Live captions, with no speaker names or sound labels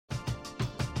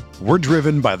We're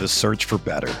driven by the search for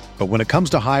better. But when it comes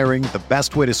to hiring, the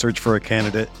best way to search for a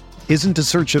candidate isn't to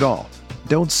search at all.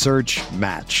 Don't search,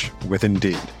 match with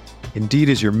Indeed. Indeed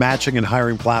is your matching and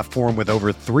hiring platform with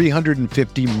over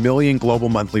 350 million global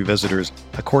monthly visitors,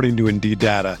 according to Indeed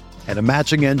data, and a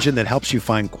matching engine that helps you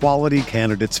find quality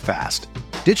candidates fast.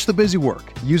 Ditch the busy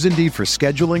work. Use Indeed for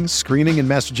scheduling, screening, and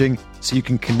messaging so you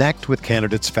can connect with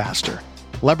candidates faster.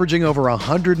 Leveraging over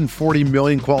 140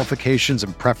 million qualifications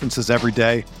and preferences every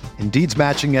day, Indeed's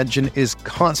matching engine is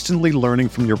constantly learning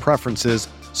from your preferences,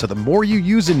 so the more you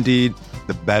use Indeed,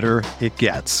 the better it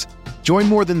gets. Join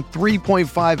more than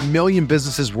 3.5 million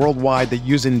businesses worldwide that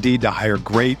use Indeed to hire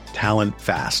great talent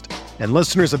fast. And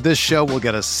listeners of this show will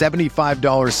get a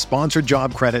 $75 sponsored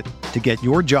job credit to get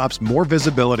your jobs more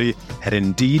visibility at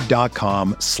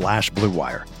Indeed.com/Blue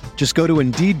Wire. Just go to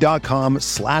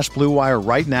Indeed.com/Blue Wire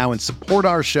right now and support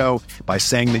our show by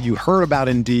saying that you heard about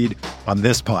Indeed on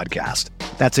this podcast.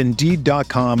 That's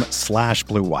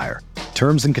Indeed.com/Blue Wire.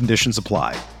 Terms and conditions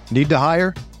apply. Need to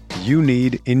hire? You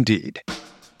need Indeed.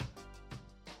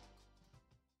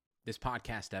 This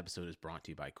podcast episode is brought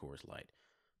to you by Coors Light.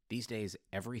 These days,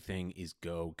 everything is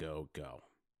go, go, go.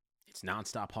 It's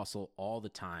nonstop hustle all the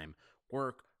time.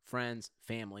 Work, friends,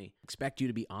 family, expect you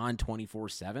to be on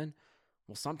 24/7.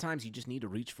 Well, sometimes you just need to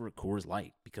reach for a Coors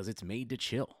Light because it's made to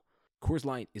chill. Coors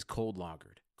Light is cold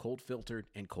lagered, cold filtered,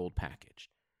 and cold packaged.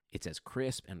 It's as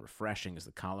crisp and refreshing as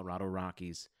the Colorado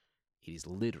Rockies. It is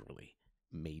literally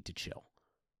made to chill.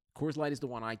 Coors Light is the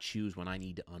one I choose when I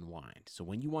need to unwind. So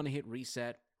when you want to hit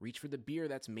reset, reach for the beer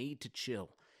that's made to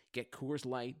chill. Get Coors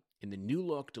Light in the new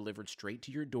look delivered straight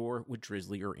to your door with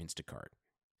Drizzly or Instacart.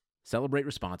 Celebrate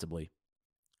responsibly.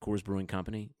 Coors Brewing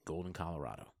Company, Golden,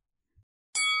 Colorado.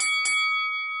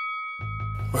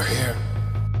 We're here.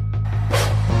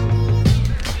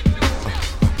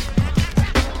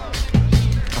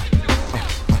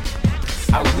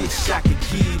 I wish I could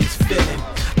give this feeling.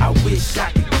 I wish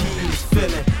I could give this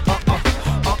feeling.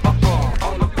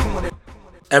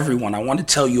 Everyone, I want to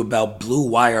tell you about Blue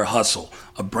Wire Hustle,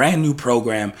 a brand new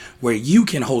program where you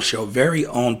can host your very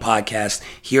own podcast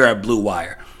here at Blue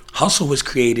Wire. Hustle was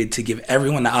created to give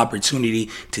everyone the opportunity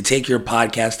to take your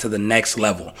podcast to the next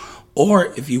level. Or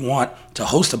if you want to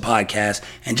host a podcast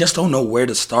and just don't know where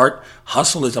to start,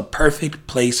 Hustle is a perfect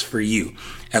place for you.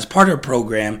 As part of the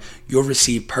program, you'll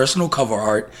receive personal cover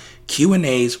art,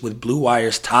 Q&As with Blue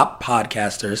Wire's top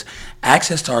podcasters,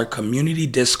 access to our community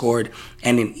Discord,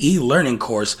 and an e-learning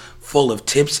course full of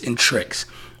tips and tricks.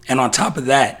 And on top of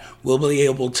that, we'll be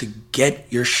able to get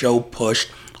your show pushed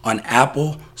on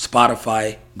Apple,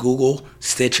 Spotify, Google,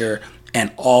 Stitcher,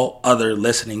 and all other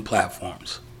listening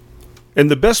platforms. And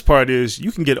the best part is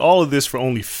you can get all of this for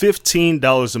only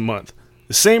 $15 a month.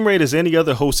 The same rate as any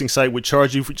other hosting site would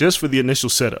charge you just for the initial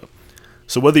setup.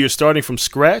 So whether you're starting from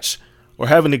scratch or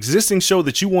have an existing show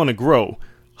that you want to grow,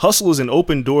 Hustle is an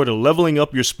open door to leveling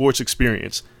up your sports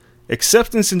experience.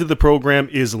 Acceptance into the program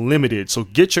is limited, so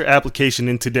get your application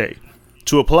in today.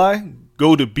 To apply,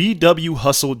 go to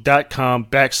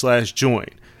bwhustle.com/join.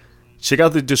 Check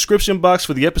out the description box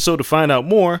for the episode to find out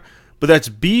more, but that's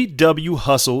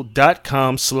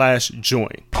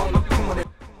bwhustle.com/join.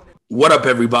 What up,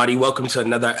 everybody? Welcome to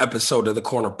another episode of the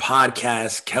Corner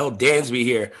Podcast. Kel Dansby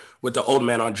here with the old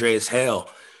man Andreas Hale.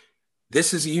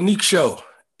 This is a unique show.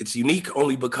 It's unique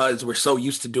only because we're so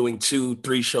used to doing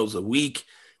 2-3 shows a week.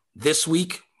 This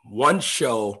week, one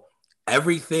show,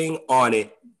 everything on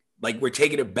it. Like we're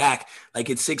taking it back like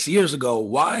it's 6 years ago.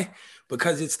 Why?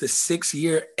 Because it's the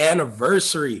 6-year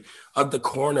anniversary of the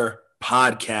Corner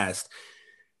Podcast.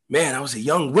 Man, I was a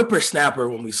young whippersnapper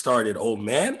when we started, old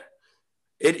man.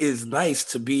 It is nice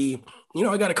to be,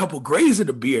 I got a couple grays in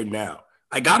the beard now.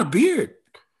 I got a beard.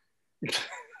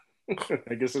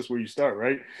 I guess that's where you start,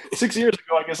 right? 6 years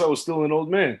ago, I guess I was still an old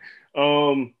man.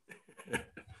 I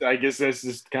guess that's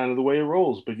just kind of the way it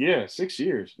rolls. But yeah, 6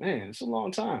 years, man, it's a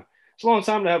long time. It's a long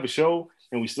time to have a show,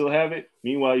 and we still have it.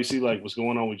 Meanwhile, you see like what's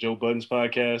going on with Joe Budden's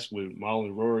podcast with Mal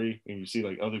and Rory, and you see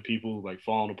like other people like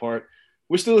falling apart.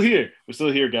 We're still here. We're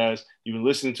still here, guys. You've been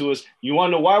listening to us. You want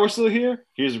to know why we're still here?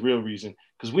 Here's the real reason.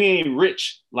 Because we ain't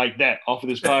rich like that off of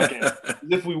this podcast.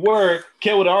 If we were,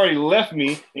 Kel would have already left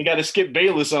me and got to Skip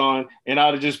Bayless on, and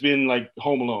I'd have just been like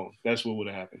home alone. That's what would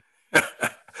have happened.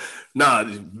 Nah,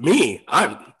 me.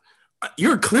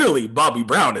 You're clearly Bobby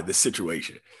Brown in this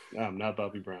situation. I'm not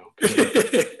Bobby Brown.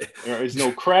 There is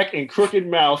no crack and crooked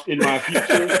mouth in my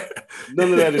future.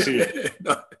 None of that is here.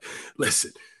 No,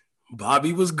 listen,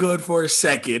 Bobby was good for a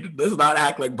second. Let's not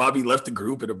act like Bobby left the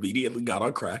group and immediately got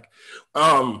on crack.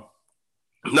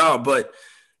 It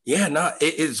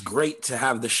is great to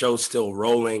have the show still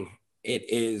rolling.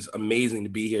 It is amazing to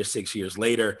be here 6 years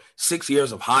later. 6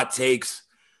 years of hot takes.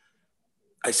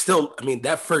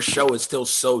 That first show is still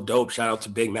so dope. Shout out to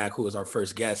Big Mac, who was our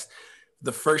first guest.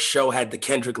 The first show had the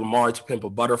Kendrick Lamar To Pimp a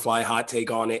Butterfly hot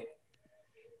take on it.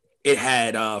 It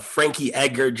had Frankie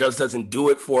Edgar Just Doesn't Do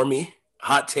It For Me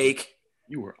hot take.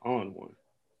 You were on one.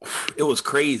 It was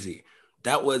crazy.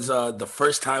 That was the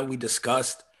first time we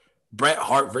discussed Bret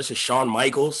Hart versus Shawn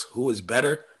Michaels. Who is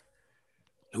better?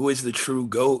 Who is the true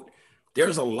GOAT?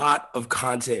 There's a lot of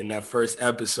content in that first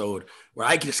episode where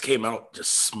I just came out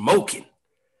just smoking.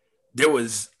 There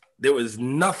was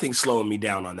nothing slowing me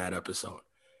down on that episode.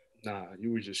 Nah,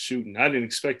 you were just shooting. I didn't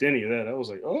expect any of that. I was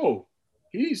like, oh,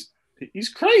 he's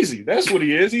crazy. That's what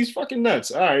he is. He's fucking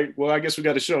nuts. All right. Well, I guess we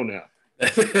got a show now.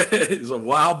 He's a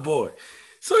wild boy.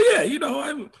 So yeah,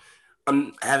 I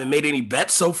haven't made any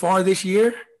bets so far this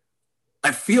year.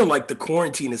 I feel like the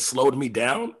quarantine has slowed me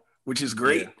down, which is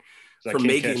great for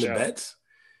making the bets.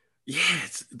 Yeah,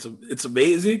 it's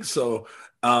amazing. So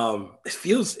it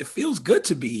feels good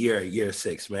to be here at year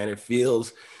 6, man. It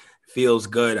feels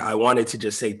good. I wanted to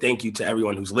just say thank you to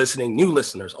everyone who's listening, new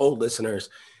listeners, old listeners,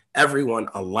 everyone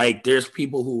alike. There's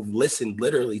people who've listened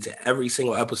literally to every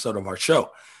single episode of our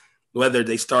show, whether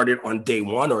they started on day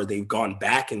 1 or they've gone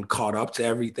back and caught up to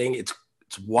everything. It's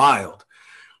wild.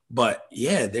 But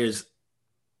yeah, there's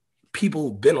people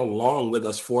who've been along with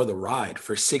us for the ride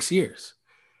for 6 years.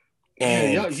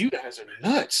 And man, you guys are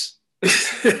nuts.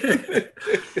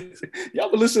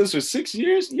 Y'all been listening to us for 6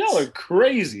 years? Y'all are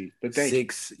crazy. But thank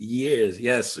 6 years.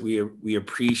 Yes, we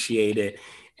appreciate it.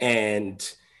 And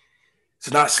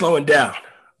it's not slowing down,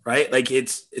 right? Like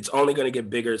it's only going to get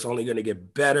bigger. It's only going to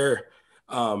get better.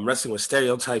 Wrestling with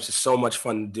Stereotypes is so much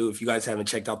fun to do. If you guys haven't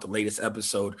checked out the latest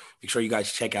episode, make sure you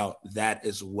guys check out that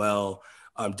as well.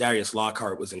 Darius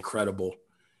Lockhart was incredible.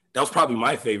 That was probably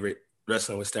my favorite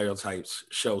Wrestling with Stereotypes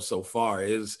show so far.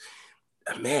 It was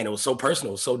so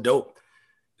personal, so dope.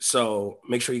 So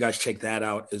make sure you guys check that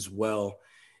out as well.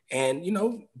 And,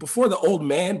 before the old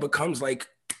man becomes like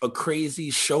a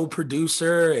crazy show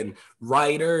producer and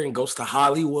writer and goes to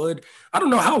Hollywood, I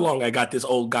don't know how long I got this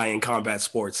old guy in combat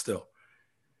sports still.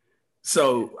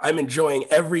 So I'm enjoying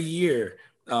every year.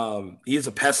 He is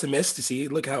a pessimist. To see,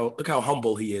 look how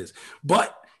humble he is.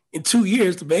 But in 2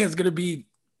 years, the man's gonna be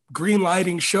green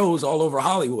lighting shows all over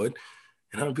Hollywood,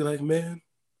 and I'll be like, man,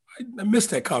 I missed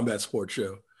that combat sports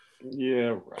show.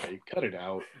 Yeah, right. Cut it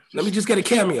out. Let me just get a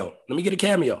cameo. Let me get a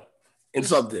cameo in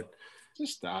something.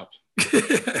 Just stop.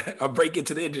 I'll break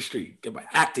into the industry, get my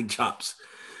acting chops.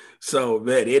 So,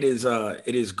 man, it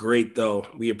is great though.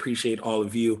 We appreciate all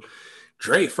of you.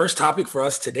 Dre, first topic for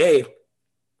us today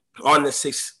on the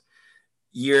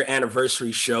 6-year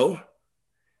anniversary show.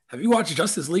 Have you watched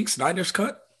Justice League Snyder's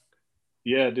Cut?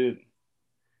 Yeah, I did.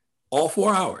 All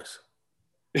 4 hours.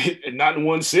 Not in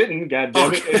one sitting, God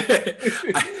damn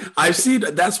it. I've seen,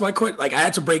 that's my question. Like, I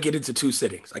had to break it into 2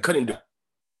 sittings. I couldn't do it.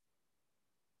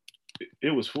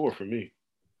 It was 4 for me.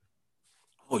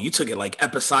 Oh, you took it like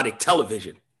episodic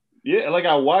television. Yeah, like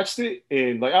I watched it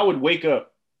and like I would wake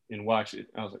up and watch it.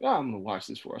 I was like, I'm gonna watch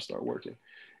this before I start working.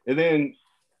 And then,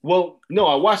 I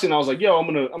watched it and I was like, I'm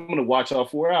gonna watch all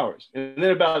 4 hours. And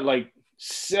then about like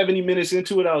 70 minutes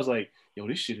into it, I was like,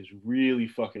 this shit is really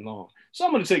fucking long. So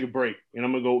I'm gonna take a break and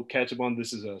I'm gonna go catch up on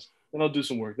This Is Us. Then I'll do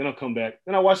some work. Then I'll come back.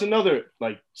 Then I'll watch another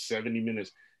like 70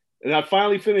 minutes. And I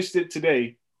finally finished it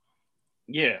today.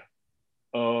 Yeah.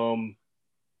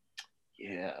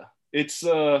 It's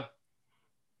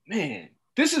man,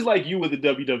 this is like you with the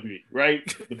WWE,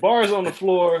 right? The bar is on the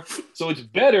floor, so it's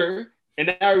better. And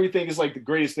now everything is like the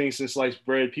greatest thing since sliced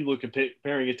bread. People are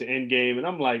comparing it to Endgame. And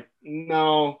I'm like,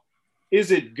 no.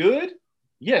 Is it good?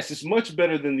 Yes, it's much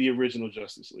better than the original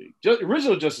Justice League.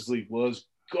 Original Justice League was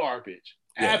garbage.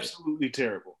 Yeah. Absolutely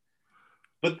terrible.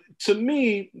 But to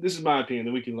me, this is my opinion,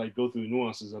 that we can like go through the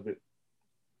nuances of it.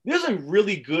 There's a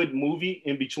really good movie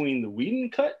in between the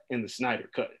Whedon cut and the Snyder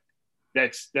cut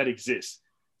that exists.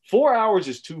 4 hours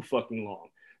is too fucking long.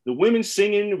 The women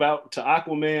singing to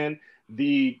Aquaman,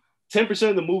 the 10%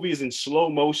 of the movie is in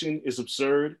slow motion, is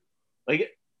absurd.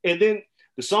 Like, and then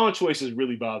the song choices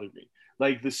really bothered me.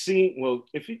 Like the scene,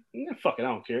 fuck it, I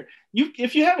don't care.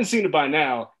 If you haven't seen it by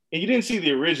now and you didn't see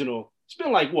the original, it's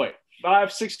been like what,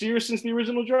 5-6 years since the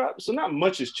original dropped, so not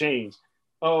much has changed.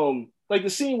 Like the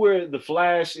scene where the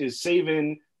Flash is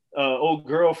saving old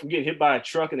girl from getting hit by a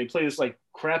truck and they play this like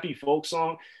crappy folk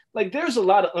song. Like there's a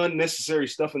lot of unnecessary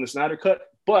stuff in the Snyder Cut,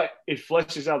 but it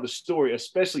fleshes out the story,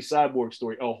 especially Cyborg's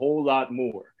story, a whole lot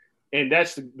more. And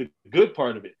that's the good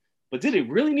part of it. But did it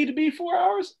really need to be 4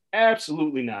 hours?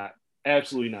 Absolutely not.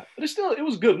 Absolutely not. But it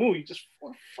was a good movie, just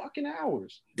 4 fucking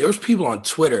hours. There was people on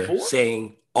Twitter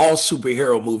saying all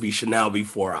superhero movies should now be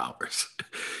 4 hours.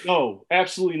 No,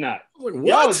 absolutely not. Like, Y'all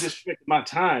what? is disrespecting my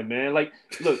time, man. Like,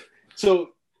 look,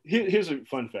 so here's a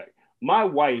fun fact. My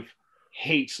wife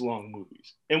hates long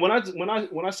movies. And when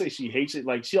I say she hates it,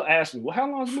 like she'll ask me, well, how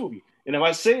long is the movie? And if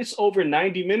I say it's over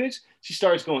 90 minutes, she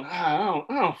starts going, I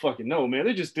don't fucking know, man.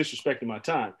 They're just disrespecting my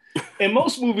time. And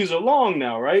most movies are long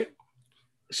now, right?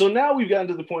 So now we've gotten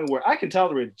to the point where I can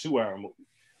tolerate a 2-hour movie.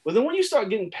 But then when you start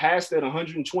getting past that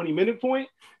 120-minute point,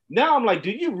 now I'm like, do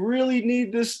you really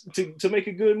need this to make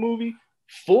a good movie?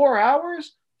 4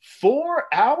 hours?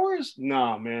 4 hours?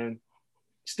 Nah, man.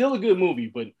 Still a good movie,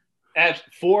 but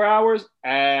 4 hours?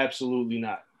 Absolutely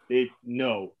not.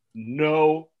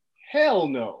 No, hell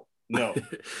no.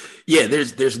 Yeah,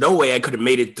 there's no way I could have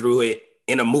made it through it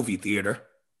in a movie theater.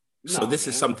 So this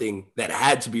is something that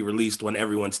had to be released when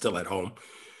everyone's still at home.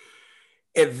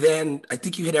 And then I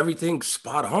think you hit everything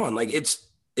spot on. Like it's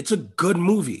a good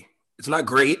movie. It's not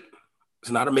great.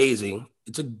 It's not amazing.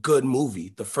 It's a good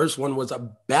movie. The first one was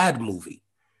a bad movie.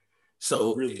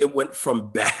 So it went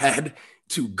from bad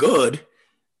to good.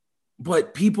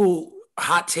 But people,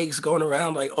 hot takes going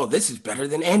around like, oh, this is better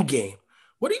than Endgame.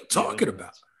 What are you talking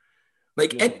about?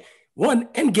 Like,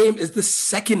 Endgame is the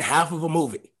second half of a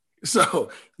movie.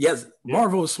 So, yes,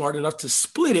 Marvel is smart enough to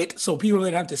split it so people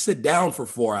didn't have to sit down for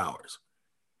 4 hours.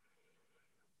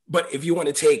 But if you want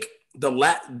to take the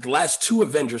last two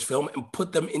Avengers film and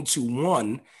put them into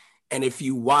one, and if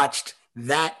you watched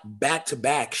that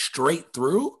back-to-back straight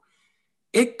through,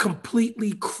 it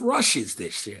completely crushes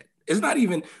this shit. It's not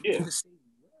even in the same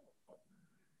world.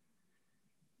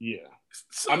 Yeah.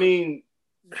 I mean,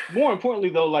 more importantly,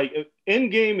 though, like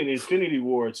Endgame and Infinity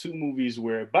War are two movies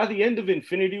where by the end of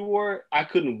Infinity War, I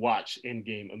couldn't watch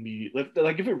Endgame immediately.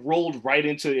 Like if it rolled right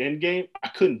into Endgame, I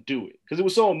couldn't do it because it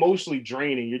was so emotionally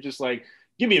draining. You're just like,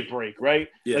 give me a break, right?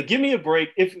 Yeah. Like, give me a break.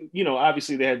 If,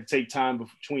 obviously they had to take time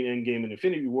between Endgame and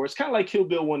Infinity War. It's kind of like Kill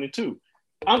Bill 1 and 2.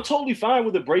 I'm totally fine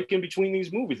with a break in between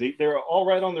these movies. They're all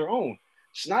right on their own.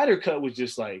 Snyder Cut was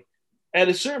just like, at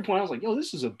a certain point, I was like, yo,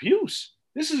 this is abuse.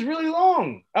 This is really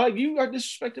long. You are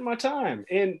disrespecting my time.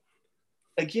 And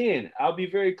again, I'll be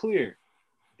very clear.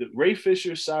 The Ray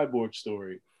Fisher Cyborg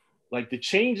story, like the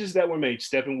changes that were made,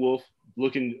 Steppenwolf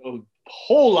looking a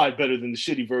whole lot better than the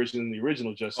shitty version in the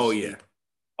original Justice League.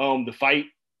 The fight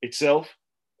itself,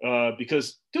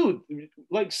 because, dude,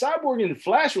 like Cyborg and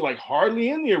Flash were like hardly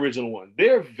in the original one.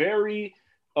 They're very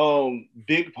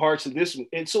big parts of this one.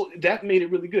 And so that made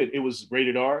it really good. It was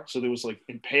rated R, so there was like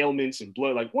impalements and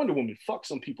blood. Like Wonder Woman fucked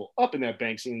some people up in that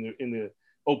bank scene in the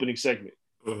opening segment.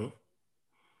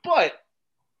 But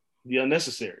the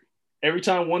unnecessary. Every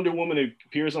time Wonder Woman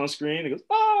appears on screen, it goes,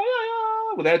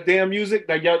 with that damn music.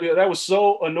 Like, that was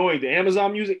so annoying. The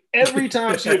Amazon music, every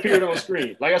time she appeared on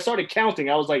screen. Like, I started counting.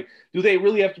 I was like, do they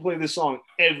really have to play this song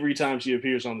every time she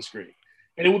appears on the screen?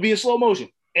 And it would be in slow motion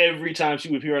every time she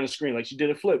would appear on the screen. Like, she did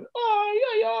a flip.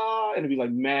 And it'd be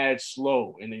like mad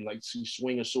slow. And then like she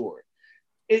swing a sword.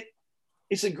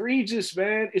 It's egregious,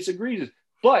 man. It's egregious.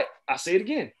 But I say it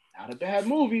again, not a bad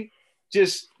movie.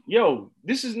 Just,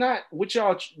 this is not what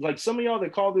y'all, like some of y'all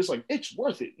that call this like, it's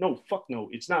worth it. No, fuck no,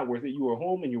 it's not worth it. You were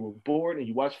home and you were bored and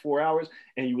you watched 4 hours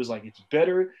and you was like, it's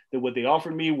better than what they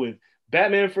offered me with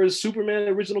Batman vs Superman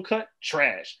original cut,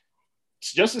 trash.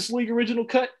 Justice League original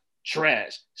cut,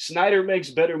 trash. Snyder makes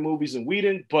better movies than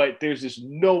Whedon, but there's just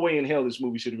no way in hell this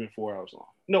movie should have been 4 hours long.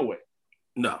 No way.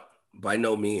 No, by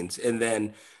no means. And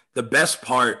then the best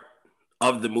part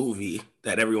of the movie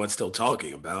that everyone's still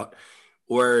talking about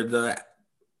were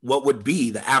what would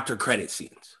be the after credit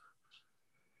scenes.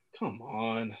 Come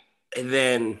on. And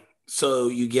then so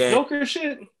you get Joker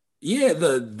shit. Yeah,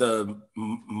 the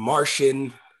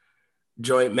Martian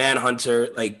joint Manhunter,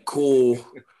 like cool.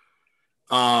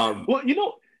 Well,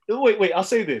 wait, I'll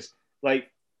say this.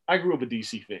 Like, I grew up a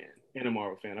DC fan and a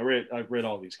Marvel fan. I read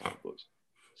all these comic books.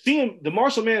 Seeing the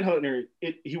Martian Manhunter,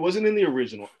 he wasn't in the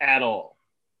original at all.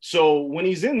 So when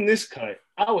he's in this cut,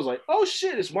 I was like, oh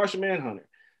shit, it's Martian Manhunter.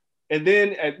 And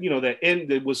then at that end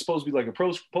that was supposed to be like a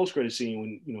post-credit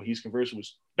scene when he's conversing with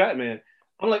Batman,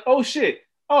 I'm like, oh shit.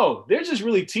 Oh, they're just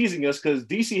really teasing us because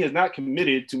DC has not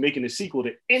committed to making a sequel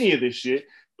to any of this shit.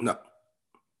 No.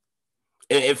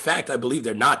 In fact, I believe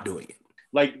they're not doing it.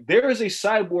 Like, there is a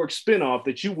Cyborg spinoff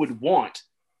that you would want,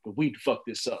 but we'd fuck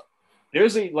this up.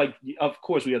 There's of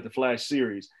course, we have the Flash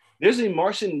series. There's a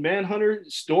Martian Manhunter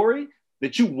story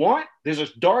that you want. There's a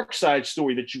Darkseid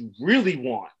story that you really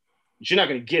want, but you're not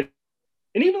going to get it.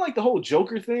 And even like the whole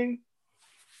Joker thing,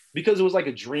 because it was like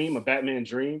a Batman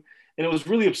dream. And it was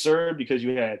really absurd because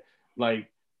you had like,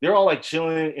 they're all like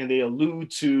chilling and they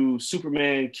allude to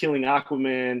Superman killing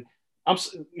Aquaman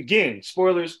Again,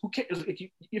 spoilers. Who cares?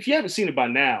 If you haven't seen it by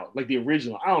now, like the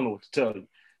original, I don't know what to tell you.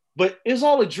 But it's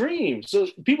all a dream. So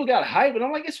people got hype, and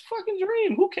I'm like, it's a fucking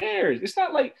dream. Who cares? It's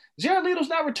not like Jared Leto's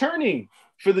not returning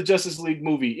for the Justice League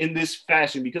movie in this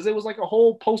fashion because it was like a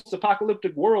whole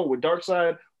post-apocalyptic world where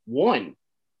Darkseid won.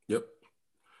 Yep.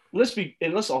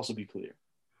 Let's also be clear.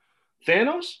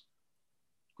 Thanos,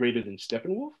 greater than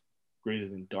Steppenwolf, greater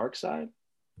than Darkseid,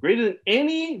 greater than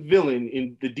any villain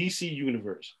in the DC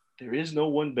universe. There is no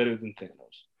one better than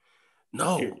Thanos.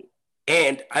 No. Period.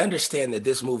 And I understand that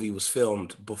this movie was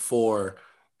filmed before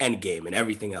Endgame and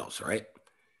everything else, right?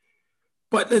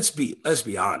 But let's be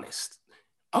honest.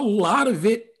 A lot of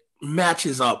it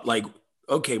matches up like,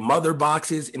 okay, mother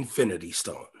boxes, Infinity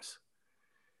Stones.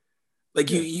 Like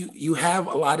you have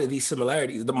a lot of these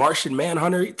similarities. The Martian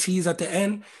Manhunter tease at the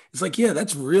end, it's like, yeah,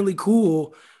 that's really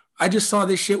cool. I just saw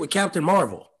this shit with Captain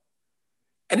Marvel.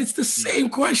 And it's the same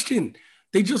question.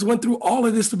 They just went through all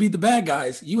of this to beat the bad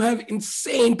guys. You have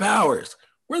insane powers.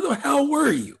 Where the hell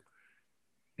were you?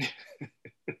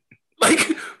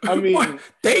 Like, I mean,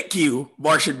 thank you,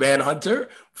 Martian Manhunter,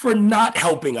 for not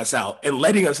helping us out and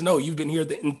letting us know you've been here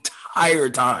the entire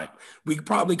time. We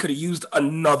probably could have used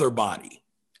another body.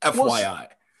 FYI. Well,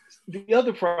 the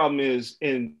other problem is,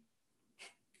 and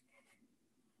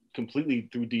completely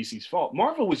through DC's fault,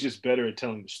 Marvel was just better at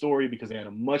telling the story because they had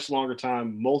a much longer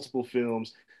time, multiple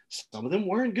films. Some of them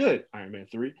weren't good, Iron Man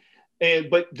 3.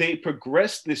 But they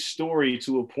progressed this story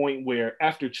to a point where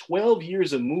after 12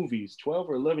 years of movies, 12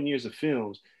 or 11 years of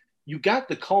films, you got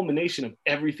the culmination of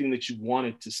everything that you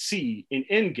wanted to see in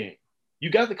Endgame. You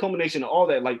got the culmination of all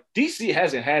that. Like, DC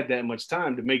hasn't had that much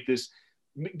time to make this,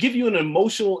 give you an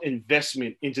emotional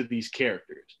investment into these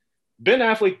characters. Ben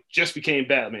Affleck just became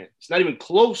Batman. It's not even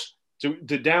close to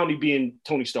Downey being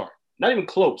Tony Stark. Not even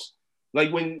close.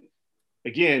 Like when,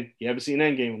 again, you haven't seen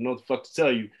Endgame, I don't know what the fuck to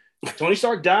tell you. Tony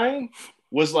Stark dying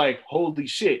was like, holy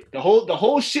shit. The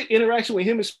whole shit interaction with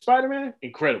him and Spider-Man,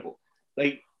 incredible.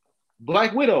 Like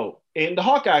Black Widow and the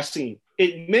Hawkeye scene,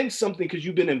 it meant something because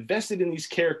you've been invested in these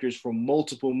characters for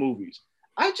multiple movies.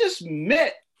 I just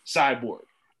met Cyborg.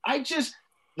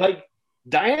 Like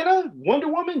Diana, Wonder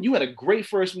Woman, you had a great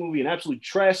first movie, an absolute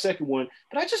trash second one,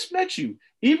 but I just met you.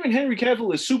 Even Henry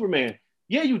Cavill as Superman,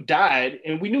 yeah, you died,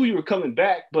 and we knew you were coming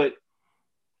back, but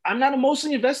I'm not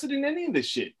emotionally invested in any of this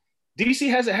shit. DC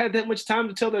hasn't had that much time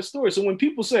to tell that story. So when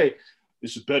people say,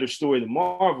 this is a better story than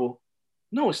Marvel,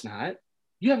 no, it's not.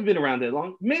 You haven't been around that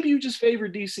long. Maybe you just favor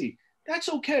DC. That's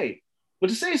okay. But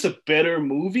to say it's a better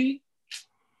movie,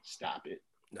 stop it.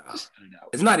 No,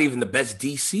 it's not even the best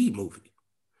DC movie.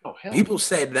 Oh, hell People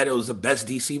said that it was the best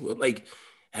DC. Like,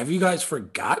 have you guys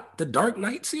forgot the Dark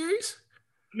Knight series?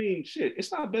 I mean, shit,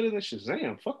 it's not better than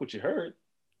Shazam. Fuck what you heard.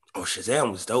 Oh,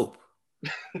 Shazam was dope.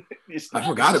 I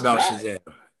forgot about Shazam.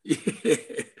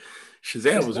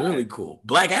 Shazam was really cool.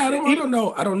 Black Adam, I don't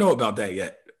know about that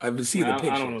yet. I haven't seen the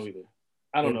pictures. I don't know either.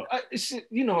 I don't know.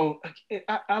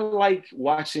 I like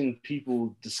watching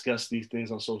people discuss these things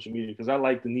on social media because I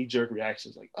like the knee-jerk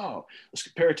reactions. Like, oh, let's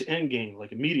compare it to Endgame,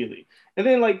 like immediately. And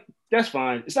then, like, that's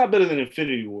fine. It's not better than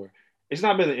Infinity War. It's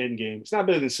not better than Endgame. It's not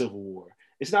better than Civil War.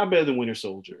 It's not better than Winter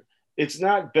Soldier. It's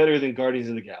not better than Guardians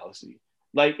of the Galaxy.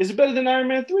 Like, is it better than Iron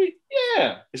Man 3?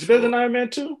 Yeah. Is it better than Iron Man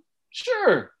 2?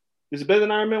 Sure. Is it better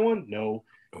than Iron Man 1? No.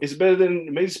 Is it better than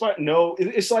Amazing Spider? No.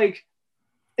 It's like,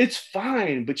 it's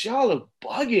fine, but y'all are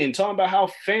bugging, talking about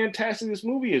how fantastic this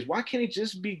movie is. Why can't it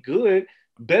just be good,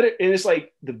 better? And it's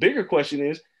like, the bigger question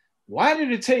is, why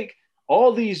did it take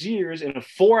all these years in a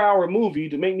 4-hour movie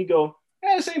to make me go,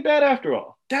 this ain't bad after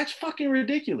all? That's fucking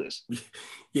ridiculous.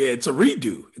 Yeah, it's a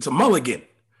redo. It's a mulligan.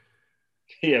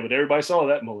 Yeah, but everybody saw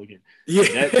that mulligan.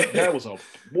 Yeah. That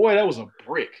was a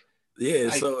brick. Yeah,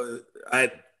 so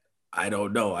I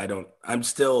don't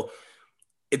know.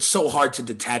 It's so hard to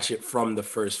detach it from the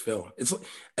first film.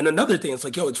 And another thing, it's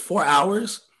like, it's 4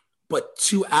 hours, but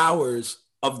 2 hours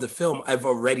of the film I've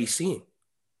already seen.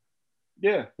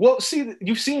 Yeah. Well, see,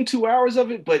 you've seen 2 hours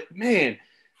of it, but man,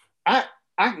 I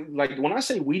like when I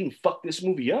say Whedon fucked this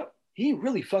movie up, he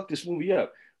really fucked this movie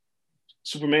up.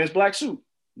 Superman's black suit,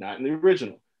 not in the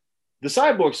original. The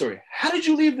Cyborg story. How did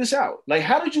you leave this out? Like,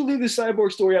 how did you leave the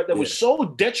Cyborg story out that was so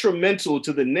detrimental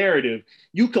to the narrative?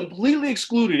 You completely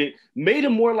excluded it, made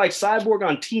him more like Cyborg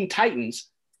on Teen Titans.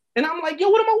 And I'm like,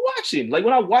 what am I watching? Like,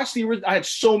 when I watched the original, I had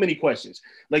so many questions.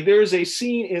 Like, there is a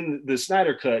scene in the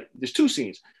Snyder Cut. There's 2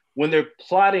 scenes when they're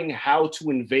plotting how to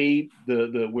invade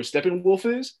the where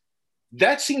Steppenwolf is.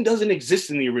 That scene doesn't exist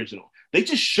in the original. They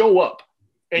just show up.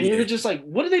 And you're just like,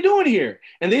 what are they doing here?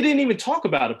 And they didn't even talk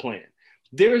about a plan.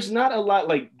 There's not a lot,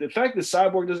 like the fact that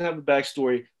Cyborg doesn't have a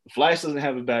backstory, the Flash doesn't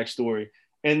have a backstory,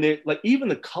 And they're like, even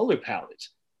the color palettes,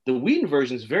 the Whedon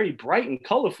version is very bright and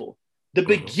colorful. The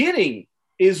beginning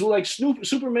is like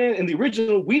Superman in the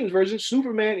original Whedon version.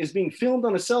 Superman is being filmed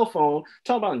on a cell phone,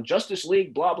 talking about Justice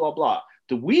League, blah, blah, blah.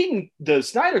 The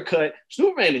Snyder cut,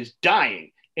 Superman is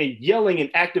dying and yelling and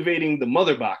activating the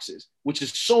mother boxes, which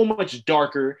is so much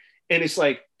darker. And it's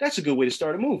like, that's a good way to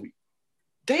start a movie.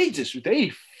 They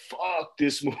fucked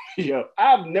this movie up.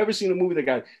 I've never seen a movie that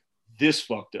got this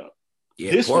fucked up.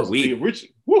 Yeah, this was the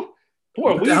original. Woo.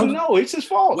 Poor Whedon, no, it's his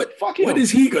fault. Fuck him. What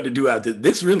is he going to do after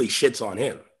this? Really shits on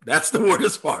him. That's the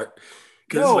worst part.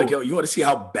 Because it's like, yo, you want to see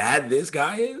how bad this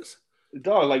guy is?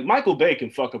 Dog, like Michael Bay can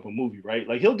fuck up a movie, right?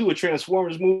 Like he'll do a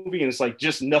Transformers movie and it's like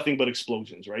just nothing but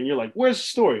explosions, right? And you're like, where's the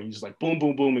story? And he's just like, boom,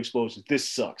 boom, boom, explosions. This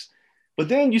sucks. But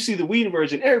then you see the Whedon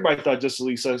version. Everybody thought Justice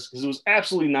League sucks because it was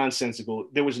absolutely nonsensical.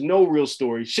 There was no real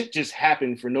story. Shit just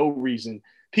happened for no reason.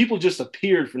 People just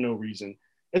appeared for no reason.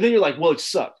 And then you're like, well, it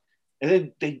sucked. And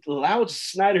then they allowed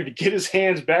Snyder to get his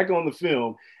hands back on the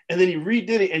film. And then he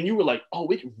redid it. And you were like, oh,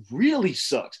 it really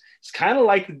sucks. It's kind of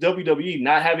like the WWE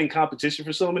not having competition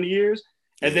for so many years.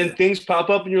 And then things pop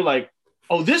up and you're like,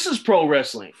 oh, this is pro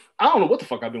wrestling. I don't know what the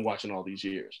fuck I've been watching all these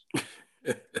years.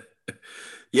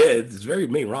 Yeah, it's very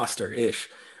main roster-ish.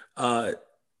 Do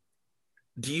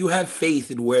you have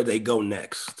faith in where they go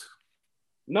next?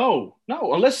 No.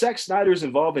 Unless Zack Snyder is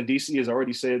involved and DC has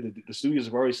already said, the studios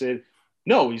have already said,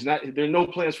 no, he's not. There are no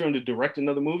plans for him to direct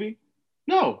another movie.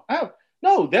 No,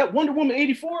 that Wonder Woman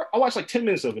 84, I watched like 10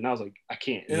 minutes of it and I was like, I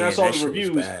can't. And I saw the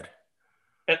reviews.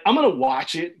 And I'm going to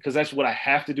watch it because that's what I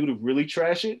have to do to really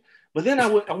trash it. But then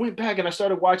I went back and I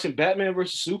started watching Batman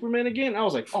versus Superman again. And I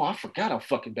was like, oh, I forgot how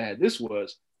fucking bad this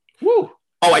was. Woo.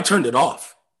 Oh, I turned it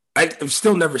off. I've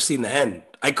still never seen the end.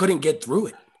 I couldn't get through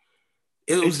it.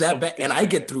 It was that bad. And I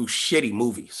get through shitty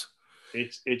movies.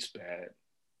 It's bad.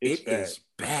 It is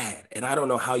bad. And I don't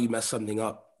know how you mess something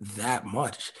up that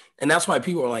much. And that's why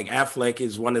people are like, Affleck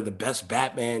is one of the best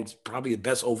Batmans, probably the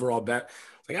best overall Bat.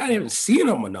 Like, I haven't seen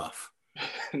him enough.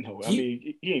 No,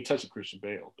 he ain't touching Christian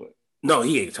Bale, but. No,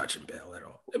 he ain't touching Bale at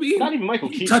all. I mean, not even Michael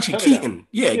Keaton. Touching Keaton.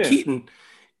 Yeah, Keaton.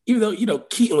 Even though,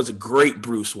 Keaton was a great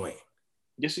Bruce Wayne.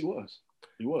 Yes, he was.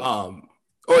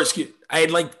 I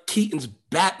like Keaton's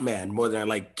Batman more than I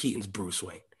like Keaton's Bruce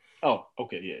Wayne. Oh,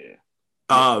 okay, yeah.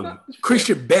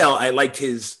 Christian Bale, I liked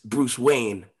his Bruce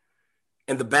Wayne,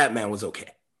 and the Batman was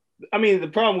okay. I mean, the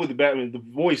problem with the Batman, the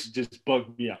voice just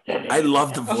bugged me out. I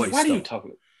love the voice. Like, why do you talk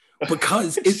about it?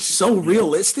 Because it's so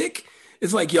realistic.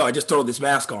 It's like, yo, I just throw this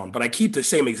mask on, but I keep the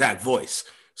same exact voice.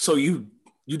 So you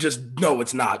just know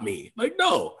it's not me. Like,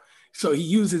 no. So he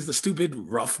uses the stupid,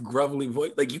 rough, grumbly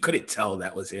voice. Like, you couldn't tell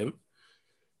that was him.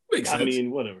 Makes sense. I mean,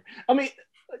 whatever. I mean,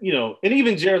 and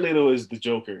even Jared Leto is the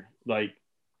Joker. Like,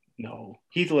 no,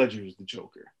 Heath Ledger is the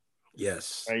Joker.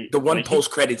 Yes. Right? The one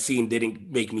post-credit scene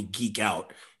didn't make me geek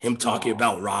out. Him talking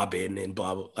about Robin and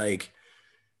blah, blah. Like,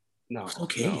 no.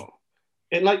 Okay. No.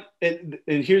 And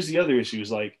here's the other issue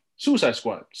is like, Suicide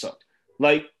Squad sucked.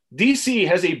 Like, DC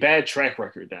has a bad track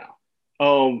record now.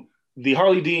 The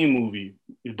Harley Dean movie,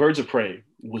 Birds of Prey,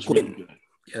 was really good.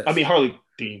 Yes. I mean, Harley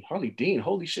Dean.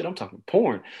 Holy shit, I'm talking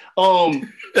porn. The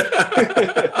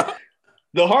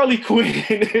Harley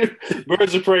Quinn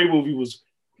Birds of Prey movie was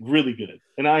really good,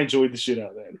 and I enjoyed the shit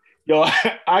out of that. Yo,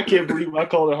 I can't believe I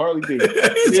called it Harley Dean.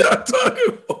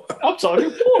 I'm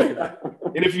talking porn.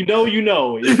 And if you know, you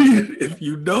know. If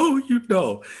you know, you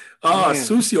know.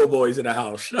 Sucio boys in the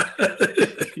house.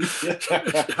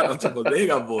 Shout out to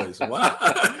Bodega boys. Wow.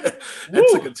 That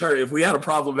took a turn. If we had a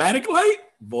problematic light,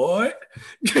 boy.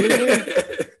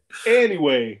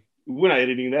 Anyway, we're not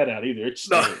editing that out either. It's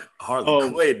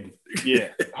Harley Quinn.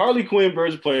 Yeah. Harley Quinn,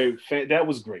 Birds of Prey, that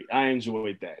was great. I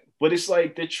enjoyed that. But it's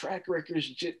like the track record is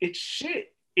just, it's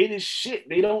shit. It is shit.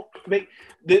 They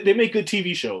make good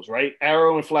TV shows, right?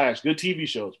 Arrow and Flash, good TV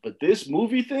shows. But this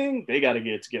movie thing, they got to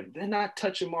get it together. They're not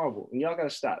touching Marvel. And y'all got to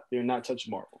stop. They're not touching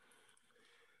Marvel.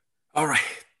 All right.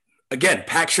 Again,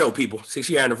 packed show, people.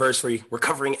 6-year anniversary. We're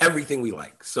covering everything we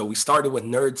like. So we started with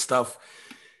nerd stuff.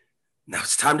 Now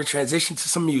it's time to transition to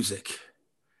some music.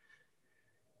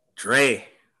 Dre,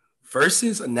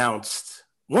 Versus announced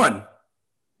a new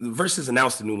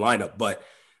lineup, but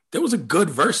there was a good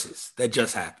Versus that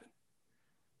just happened.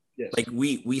 Yes. Like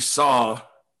we saw,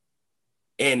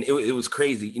 and it was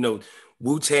crazy.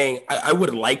 Wu-Tang, I would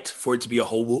have liked for it to be a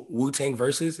whole Wu-Tang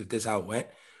Versus if this is how it went.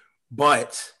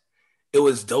 But it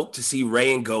was dope to see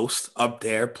Ray and Ghost up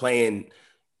there playing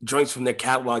joints from their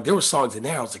catalog. There were songs in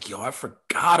there. I was like, yo, I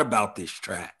forgot about this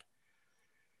track.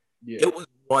 Yeah. It was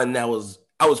one that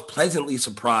I was pleasantly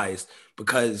surprised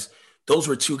because those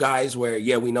were two guys where,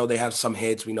 yeah, we know they have some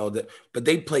hits, we know that, but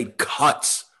they played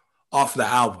cuts off the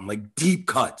album, like deep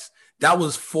cuts. That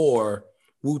was for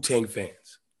Wu-Tang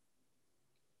fans.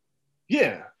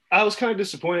 Yeah. I was kind of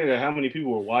disappointed at how many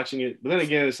people were watching it. But then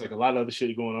again, it's like a lot of other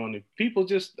shit going on. And people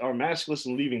just are maskless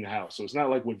and leaving the house. So it's not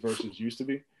like what Versus used to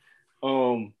be.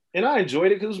 And I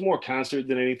enjoyed it because it was more concert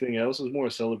than anything else. It was more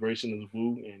a celebration of the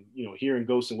Wu. And, you know, hearing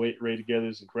Ghost and Ray together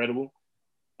is incredible.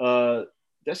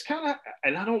 That's kind of,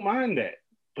 and I don't mind that.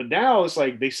 But now it's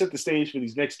like they set the stage for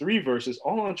these next 3 verses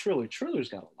all on Triller. Triller's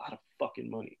got a lot of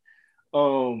fucking money.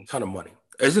 Ton of money.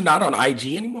 Is it not on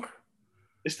IG anymore?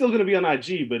 It's still going to be on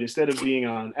IG, but instead of being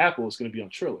on Apple, it's going to be on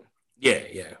Triller. Yeah.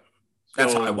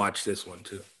 That's So, how I watched this one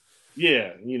too.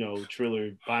 Yeah, you know,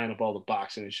 Triller buying up all the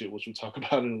boxing and shit, which we'll talk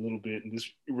about in a little bit. And this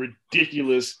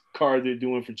ridiculous card they're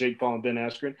doing for Jake Paul and Ben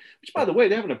Askren, which, by the way,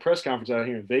 they're having a press conference out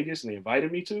here in Vegas, and they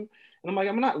invited me to. And I'm like,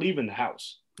 I'm not leaving the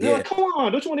house. They're like, come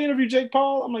on, don't you want to interview Jake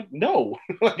Paul? I'm like, no,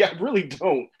 like I really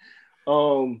don't.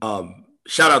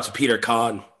 Shout out to Peter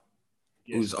Khan,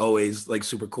 who's always like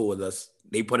super cool with us.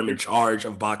 They put him in charge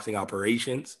of boxing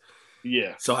operations.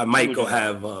 Yeah. So I might go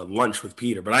have lunch with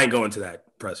Peter, but I ain't going to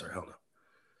that presser. Hell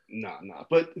no. Nah.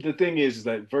 But the thing is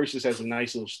that Versus has a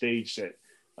nice little stage set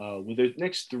with the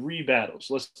next 3 battles.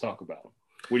 Let's talk about them.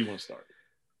 Where do you want to start?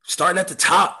 Starting at the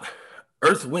top,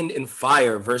 Earth, Wind, and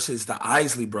Fire versus the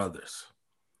Isley Brothers.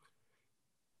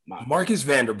 Marcus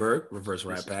Vanderberg, reverse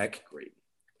right back. Great.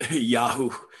 Yahoo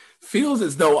feels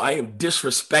as though I am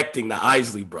disrespecting the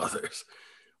Isley Brothers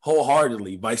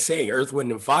wholeheartedly by saying Earth,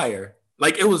 Wind, and Fire.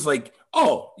 Like, it was like,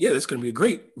 oh, yeah, this is going to be a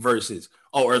great versus.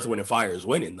 Oh, Earth, Wind, and Fire is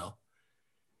winning, though.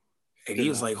 And he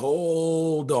was like,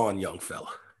 hold on, young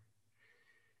fella.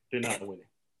 They're not winning.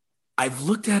 I've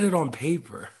looked at it on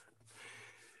paper.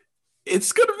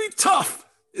 It's going to be tough.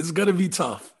 It's going to be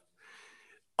tough.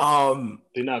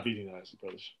 They're not beating the Isley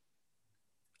Brothers.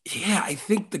 Yeah, I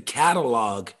think the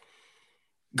catalog,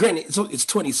 granted, it's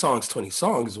 20 songs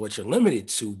is what you're limited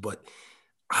to, but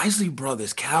Isley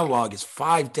Brothers catalog is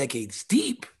 5 decades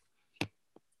deep.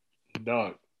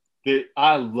 Dog,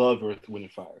 I love Earth, Wind,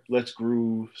 and Fire. Let's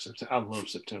Groove. I love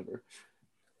September.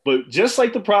 But just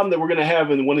like the problem that we're going to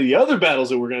have in one of the other battles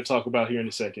that we're going to talk about here in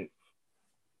a second,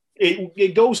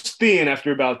 it goes thin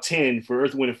after about 10 for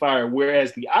Earth, Wind, and Fire,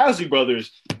 whereas the Isley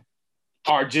Brothers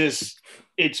are just,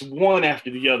 it's one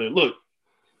after the other. Look,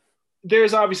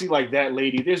 there's obviously like That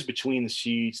Lady. There's Between the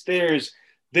Sheets. There's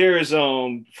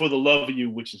For the Love of You,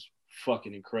 which is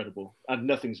fucking incredible.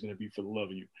 Nothing's going to be For the Love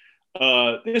of You.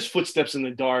 There's Footsteps in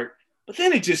the Dark. But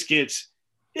then it just gets,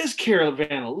 there's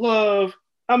Caravan of Love.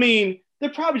 I mean, they're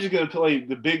probably just going to play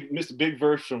the Mr. Big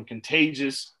verse from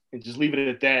Contagious and just leave it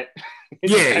at that.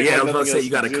 Yeah, I was going to say you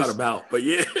got to cut them out, but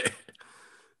yeah.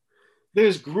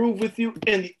 There's Groove With You.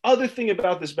 And the other thing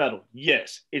about this battle,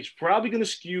 yes, it's probably going to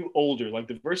skew older. Like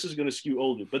the verse is going to skew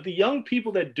older. But the young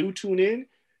people that do tune in,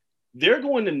 they're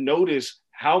going to notice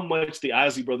how much the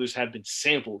Isley Brothers have been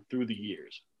sampled through the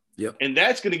years. Yep. And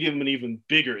that's going to give them an even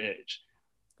bigger edge.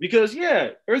 Because,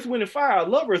 yeah, Earth, Wind, and Fire, I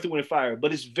love Earth, Wind, and Fire,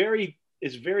 but it's very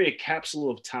a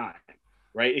capsule of time,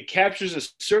 right? It captures a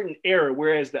certain era,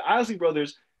 whereas the Isley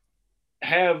Brothers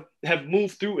have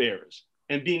moved through eras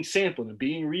and being sampled and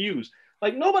being reused.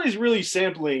 Like, nobody's really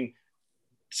sampling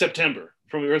September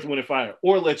from Earth, Wind, and Fire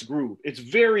or Let's Groove. It's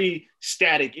very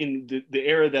static in the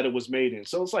era that it was made in.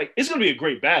 So it's like, it's going to be a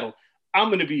great battle. I'm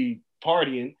going to be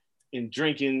partying and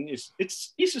drinking.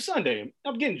 It's Easter Sunday.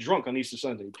 I'm getting drunk on Easter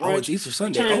Sunday. Oh, it's Easter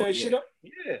Sunday. Turn that shit up.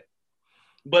 Yeah.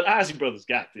 But Isley Brothers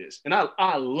got this. And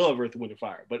I love Earth, Wind, and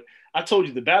Fire. But I told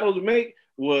you the battle to make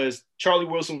was Charlie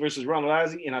Wilson versus Ronald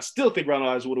Isley. And I still think Ronald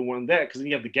Isley would have won that because then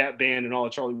you have the Gap Band and all the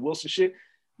Charlie Wilson shit.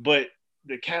 But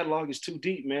the catalog is too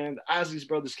deep, man. The Isley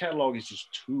Brothers catalog is just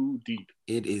too deep.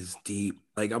 It is deep.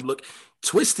 Like, I'm looking.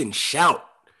 Twist and Shout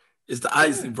is the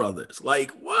Isley Brothers.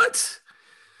 Like, what?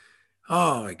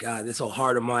 Oh, my God. That's a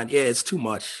heart of mine. Yeah, it's too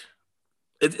much.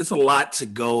 It's a lot to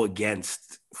go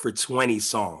against for 20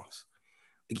 songs.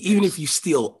 Like, even if you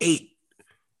steal 8,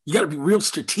 you got to be real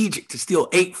strategic to steal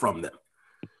 8 from them.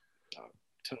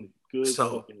 Good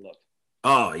fucking luck.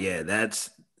 Oh, yeah. It's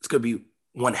going to be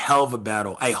one hell of a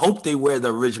battle. I hope they wear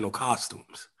the original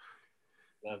costumes.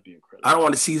 That'd be incredible. I don't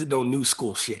want to see no new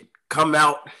school shit. Come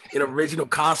out in original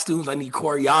costumes. I need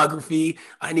choreography.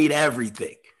 I need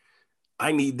everything.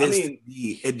 I need this to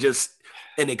be just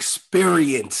an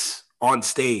experience on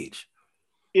stage.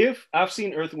 If I've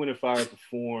seen Earth, Wind, and Fire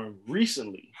perform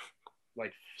recently,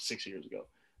 like 6 years ago,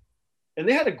 and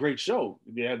they had a great show.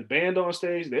 They had the band on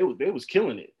stage. They was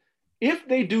killing it. If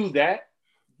they do that,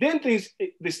 then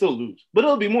they still lose. But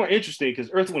it'll be more interesting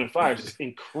because Earth, Wind, and Fire is just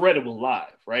incredible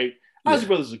live, right? Yeah. Isley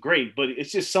Brothers are great, but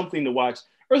it's just something to watch.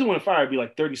 Earth, Wind & Fire would be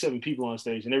like 37 people on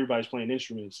stage and everybody's playing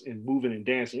instruments and moving and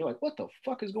dancing. You're like, what the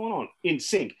fuck is going on? In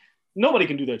sync. Nobody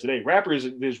can do that today. Rappers,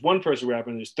 there's one person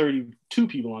rapping and there's 32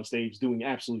 people on stage doing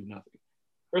absolutely nothing.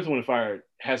 Earth, Wind & Fire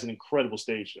has an incredible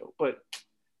stage show. But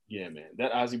yeah, man,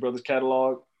 that Ozzy Brothers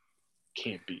catalog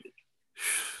can't beat it.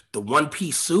 The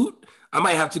one-piece suit, I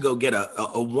might have to go get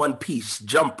a one-piece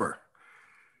jumper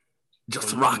just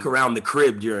to rock around the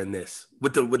crib during this.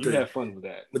 Have fun with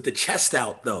that. With the chest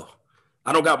out, though.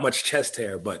 I don't got much chest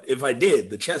hair, but if I did,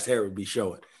 the chest hair would be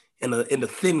showing. In a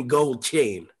thin gold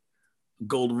chain,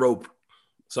 gold rope.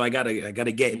 So I gotta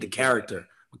get into character,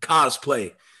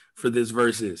 cosplay for this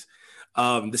versus.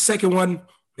 The second one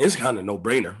is kind of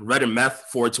no-brainer. Red and Meth,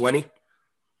 420.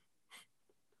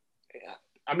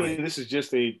 I mean, this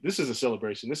is a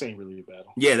celebration. This ain't really a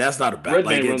battle. Yeah, that's not a battle.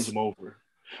 Redman runs him over.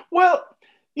 Well,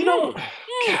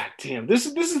 God damn, this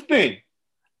is the thing.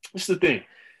 This is the thing.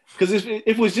 Because if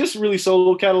it was just really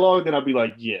solo catalog, then I'd be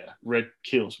like, yeah, Red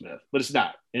kills Meth. But it's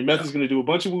not. And Meth is going to do a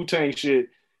bunch of Wu-Tang shit,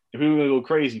 and people are going to go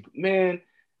crazy. But man,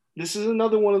 this is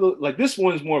another one of the, like, this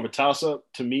one is more of a toss-up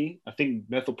to me. I think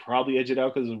Meth will probably edge it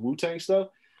out because of the Wu-Tang stuff.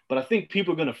 But I think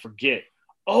people are going to forget,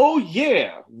 oh,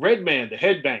 yeah, Redman, the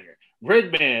headbanger.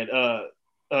 Redman,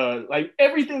 like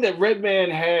everything that Redman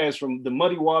has, from the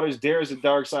Muddy Waters, Dares the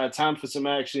Dark Side, Time for Some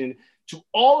Action, to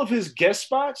all of his guest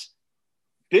spots,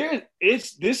 there's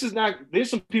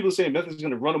some people saying Meth is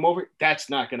going to run him over. That's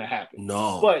not going to happen.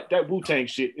 No. But that Wu-Tang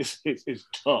shit is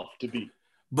tough to beat.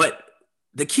 But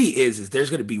the key is there's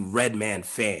going to be Redman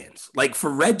fans. Like, for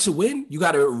Red to win, you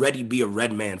got to already be a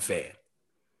Redman fan.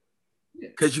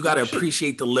 Because you got to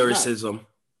appreciate the lyricism.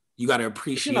 You got to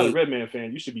appreciate. If you're not a Redman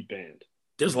fan, you should be banned.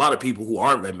 There's a lot of people who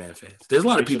aren't Redman fans. There's a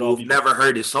lot of people who've never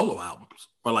heard his solo albums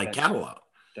or like catalog.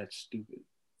 That's stupid.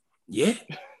 Yeah.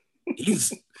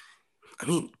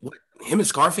 Him and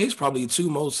Scarface, probably the two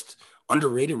most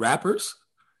underrated rappers.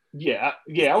 Yeah.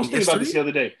 I was thinking about this the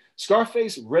other day.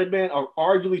 Scarface, Redman are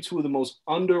arguably two of the most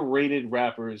underrated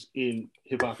rappers in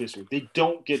hip hop history. They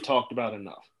don't get talked about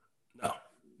enough. No.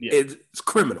 Yeah. It's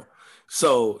criminal.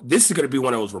 So this is going to be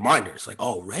one of those reminders, like,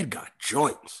 oh, Red got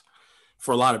joints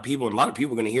for a lot of people, and a lot of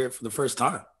people are going to hear it for the first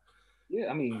time.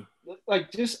 Yeah, I mean, like,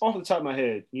 just off the top of my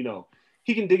head,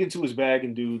 he can dig into his bag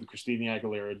and do the Christina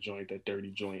Aguilera joint, that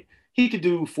dirty joint. He could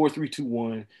do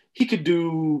 4-3-2-1. He could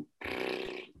do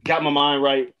Got My Mind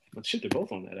Right. But shit, they're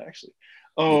both on that, actually.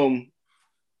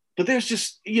 But there's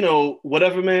just,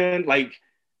 whatever, man. Like,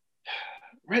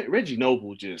 Reggie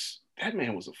Noble, that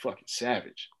man was a fucking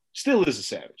savage. Still is a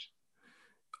savage.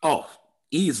 Oh,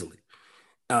 easily.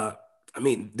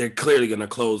 They're clearly going to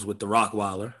close with the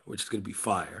Rockweiler, which is going to be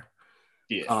fire.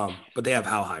 Yeah. But they have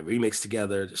How High remixed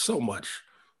together. There's so much.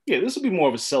 Yeah, this will be more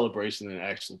of a celebration than an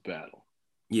actual battle.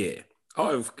 Yeah.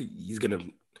 Oh, if he's going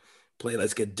to play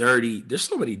Let's Get Dirty. There's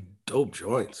so many dope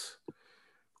joints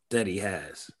that he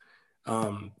has.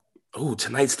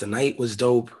 Tonight's the Night was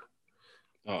dope.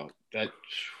 Oh, that...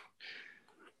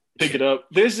 Pick it up.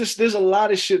 There's a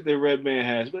lot of shit that Redman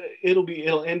has, but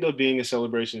it'll end up being a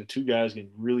celebration of two guys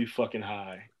getting really fucking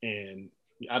high. And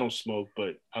I don't smoke,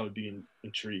 but I would be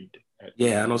intrigued.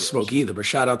 Yeah, I don't smoke either, but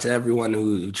shout out to everyone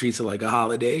who treats it like a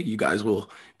holiday. You guys will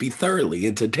be thoroughly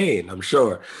entertained, I'm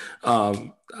sure.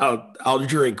 I'll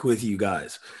drink with you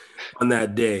guys on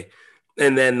that day.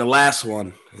 And then the last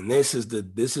one, and this is the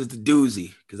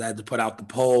doozy, because I had to put out the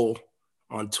poll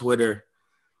on Twitter.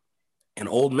 And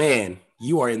old man,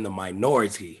 you are in the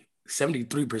minority,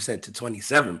 73% to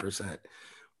 27%,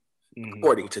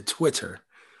 according to Twitter.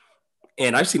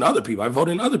 And I've seen other people. I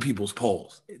voted in other people's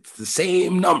polls. It's the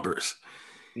same numbers.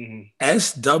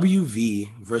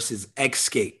 SWV versus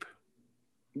Xscape.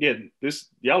 Yeah,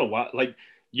 y'all are wild. Like,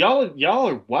 y'all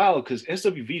are wild because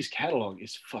SWV's catalog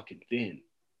is fucking thin.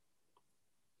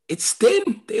 It's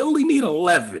thin. They only need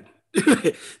 11.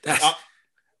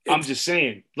 I'm just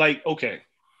saying. Like, okay.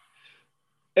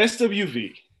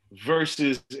 SWV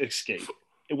versus Xscape.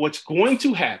 What's going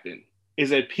to happen is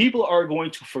that people are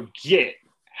going to forget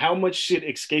how much shit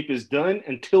Xscape has done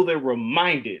until they're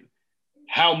reminded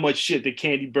how much shit that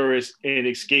Kandi Burruss and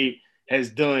Xscape has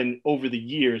done over the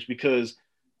years, because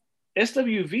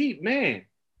SWV, man,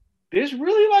 there's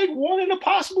really like one in a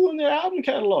possible in their album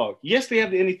catalog. Yes, they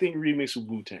have the Anything remix of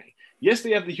Wu-Tang. Yes,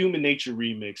 they have the Human Nature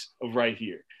remix of Right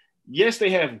Here. Yes, they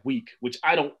have Weak, which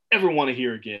I don't ever want to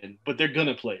hear again, but they're going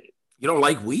to play it. You don't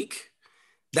like Weak?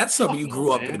 That's something you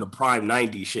grew up in the prime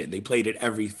 90s shit. They played it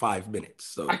every 5 minutes.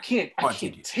 So I can't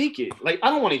take it. Like, I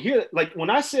don't want to hear it. Like, when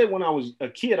I said when I was a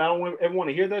kid, I don't ever want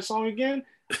to hear that song again,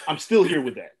 I'm still here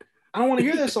with that. I don't want to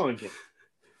hear that song again.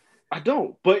 I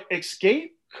don't. But Xscape,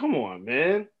 come on,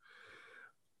 man.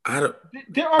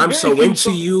 I'm so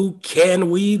into you. Can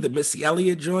we? The Missy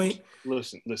Elliott joint.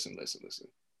 Listen.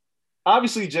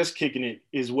 Obviously, Just Kicking It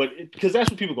is because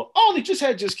that's what people go, oh, they just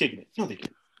had Just Kicking It. No, they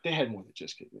didn't. They had more than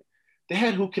Just Kicking It. They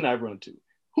had Who Can I Run To?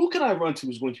 Who Can I Run To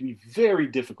is going to be very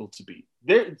difficult to beat.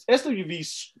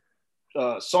 SWV's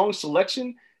song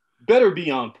selection better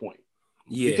be on point.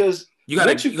 Yeah, because you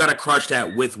gotta crush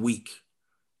that with Weak.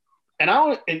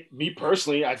 And me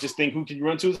personally, I just think Who Can You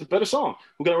Run To is the better song.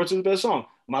 Who Can I Run To is the better song.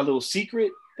 My Little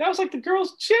Secret, that was like the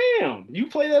girls' jam. You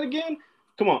play that again?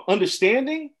 Come on,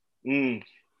 Understanding.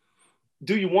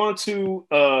 Do you want to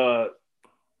what?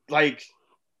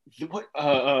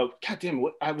 God damn it!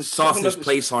 What I was Softest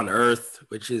Place on Earth,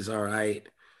 which is all right.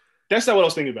 That's not what I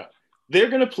was thinking about. They're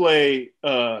gonna play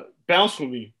 "Bounce with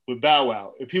Me" with Bow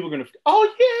Wow, and people are gonna,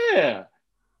 oh yeah,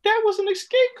 that was an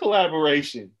Escape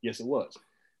collaboration. Yes, it was.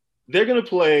 They're gonna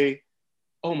play,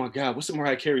 oh my God, what's the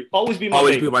Mariah Carey? Always Be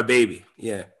My Baby.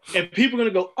 Yeah. And people are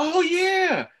gonna go, oh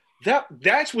yeah,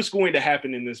 that's what's going to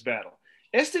happen in this battle.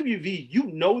 SWV, you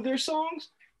know their songs,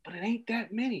 but it ain't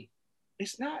that many.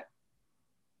 It's not.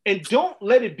 And don't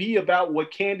let it be about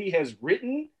what Candy has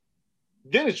written.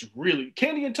 Then it's really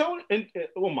Candy and Tony. And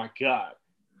oh my God,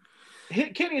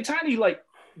 Candy and Tiny, like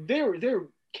their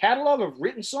catalog of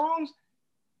written songs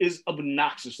is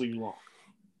obnoxiously long.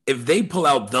 If they pull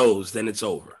out those, then it's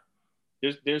over.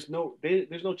 There's no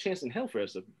chance in hell for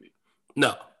SWV.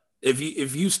 No.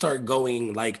 If you start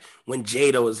going like when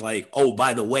Jada was like, oh,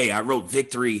 by the way, I wrote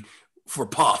Victory for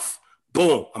Puff.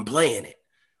 Boom, I'm playing it.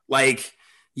 Like,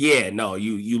 yeah, no,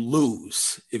 you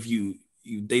lose if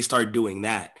they start doing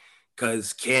that,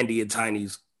 because Candy and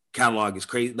Tiny's catalog is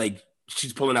crazy. Like,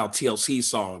 she's pulling out TLC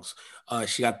songs.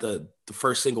 She got the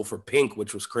first single for Pink,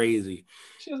 which was crazy.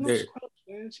 She has no scrubs,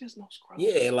 man. She has no scrubs.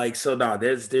 Yeah, like, so no,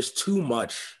 there's too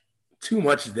much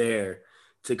there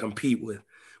to compete with.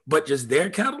 But just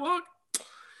their catalog,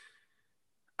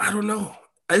 I don't know.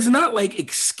 It's not like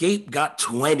Escape got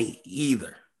 20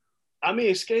 either. I mean,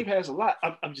 Escape has a lot.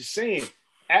 I'm just saying,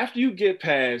 after you get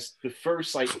past the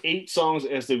first like 8 songs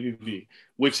of SWV,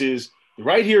 which is the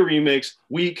Right Here remix,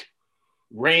 Weak,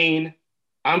 Rain,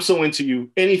 I'm So Into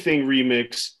You, Anything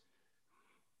remix,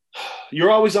 You're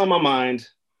Always on My Mind.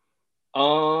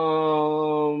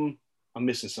 I'm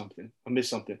missing something.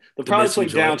 They'll probably play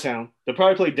Downtown.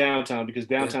 Because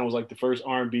Downtown was like the first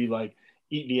R&B like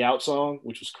Eat Me Out song,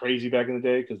 which was crazy back in the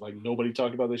day because like nobody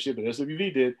talked about that shit, but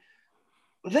SWV did.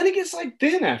 But then it gets like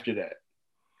thin after that.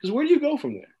 Because where do you go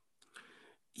from there?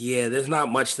 Yeah, there's not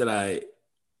much that after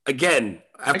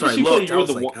I looked, I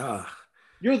was like,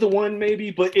 You're the One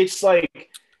maybe, but it's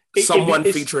like Someone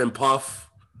featuring Puff.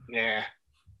 Yeah.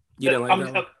 You didn't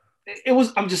like that one?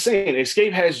 I'm just saying,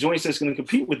 Escape has joints that's going to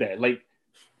compete with that. Like,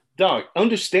 dog,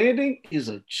 Understanding is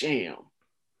a jam.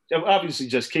 Obviously,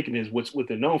 Just Kicking is what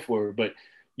they're known for, but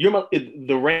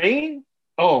The Rain,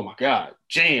 oh my God,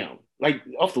 jam. Like,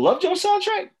 off the Love Jones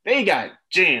soundtrack, they got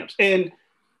jams. And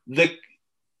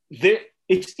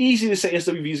it's easy to say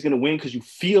SWV is going to win because you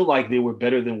feel like they were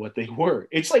better than what they were.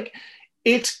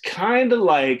 It's kind of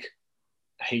like,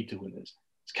 I hate doing this.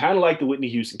 It's kind of like the Whitney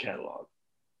Houston catalog.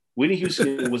 Whitney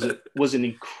Houston was an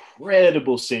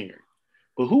incredible singer.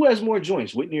 But who has more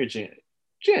joints, Whitney or Janet?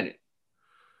 Janet.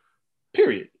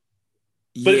 Period.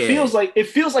 But yeah. it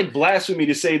feels like blasphemy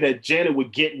to say that Janet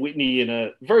would get Whitney in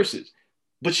a verses.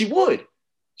 But she would.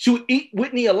 She would eat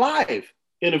Whitney alive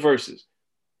in a verses.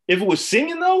 If it was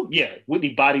singing though, yeah, Whitney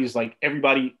bodies like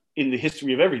everybody in the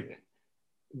history of everything.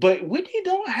 But Whitney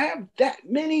don't have that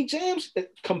many jams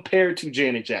compared to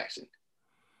Janet Jackson.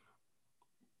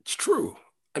 It's true.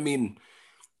 I mean,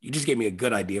 you just gave me a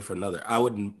good idea for another. I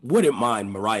wouldn't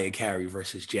mind Mariah Carey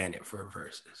versus Janet for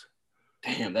verses.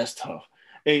 Damn, that's tough.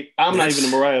 Hey, I'm not even a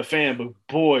Mariah fan, but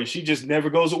boy, she just never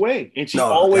goes away. And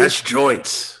that's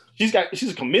joints. She's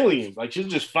a chameleon. Like, she'll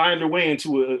just find her way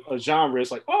into a genre.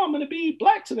 It's like, oh, I'm gonna be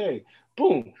black today.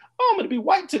 Boom. Oh, I'm gonna be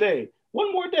white today.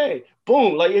 One more day.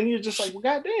 Boom. Like, and you're just like, well,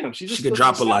 goddamn. She could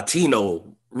drop a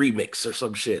Latino remix or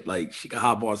some shit. Like, she could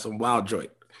hop on some wild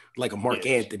joint, like a Mark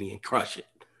Anthony, and crush it.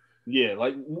 Yeah,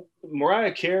 like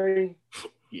Mariah Carey,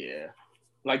 yeah.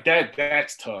 Like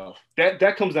that's tough.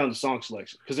 That comes down to song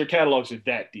selection because their catalogs are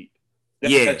that deep.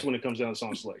 That's when it comes down to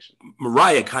song selection.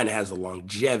 Mariah kind of has a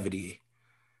longevity,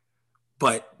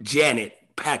 but Janet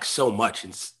packs so much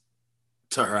into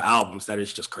her albums that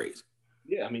it's just crazy.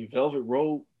 Yeah, I mean, Velvet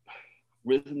Rope,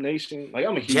 Rhythm Nation. Like,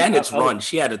 I'm a huge Janet's run.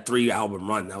 She had a 3-album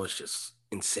run that was just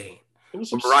insane.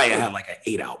 Mariah had like an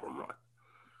 8-album run.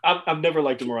 I've never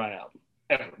liked the Mariah album.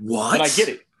 Ever. What? But I get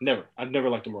it. Never. I've never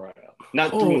liked the Mariah album.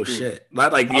 Not through and through. Shit.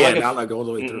 Not like all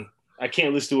the way through. I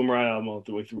can't listen to a Mariah album all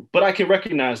the way through. But I can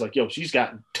recognize, like, yo, she's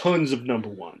got tons of number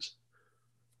ones.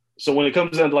 So when it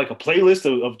comes down to like a playlist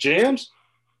of jams,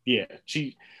 yeah,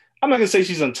 I'm not gonna say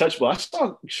she's untouchable. I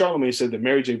saw Charlamagne said that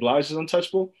Mary J. Blige is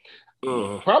untouchable.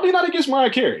 Probably not against Mariah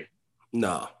Carey.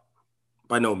 No,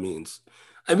 by no means.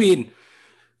 I mean,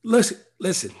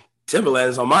 listen. Timberland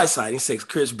is on my side. He says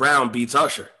Chris Brown beats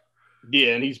Usher.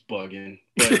 Yeah, and he's bugging.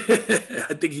 But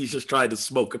I think he's just trying to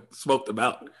smoke them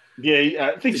out.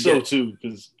 Yeah, I think so too.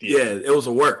 Yeah, it was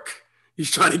a work. He's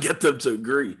trying to get them to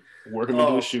agree. Work him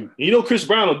into a shoot. You know, Chris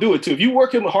Brown will do it too. If you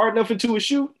work him hard enough into a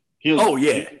shoot, he'll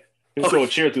throw a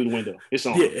chair through the window. It's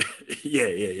on.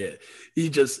 Yeah. He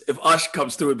just, if Usher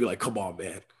comes through, it'd be like, come on,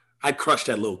 man. I crushed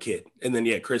that little kid. And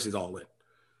then, Chris is all in.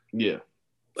 Yeah.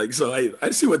 Like, so I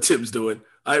see what Tim's doing.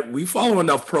 We follow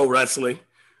enough pro wrestling.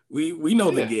 We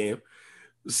know the game.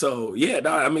 So,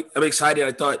 I'm excited.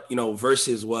 I thought,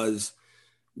 Versus was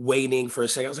waiting for a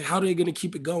second. I was like, how are they going to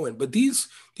keep it going? But these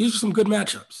are some good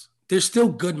matchups. There's still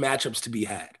good matchups to be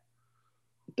had.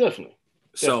 Definitely.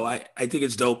 So I think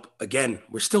it's dope. Again,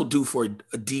 we're still due for a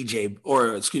DJ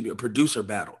a producer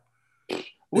battle.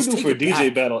 We're due for a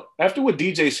DJ battle. After what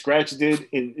DJ Scratch did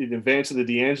in advance of the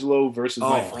D'Angelo versus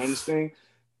My Friends thing,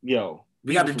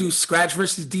 we got to do Scratch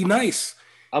versus D Nice.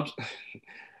 We'll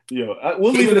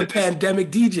leave it at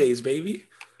pandemic DJs, baby.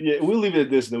 Yeah, we'll leave it at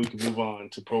this, and then we can move on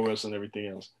to pro wrestling and everything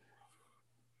else.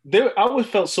 I always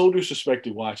felt so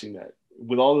disrespected watching that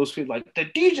with all those people like, the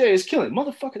DJ is killing.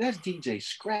 Motherfucker, that's DJ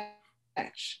Scratch.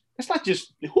 That's not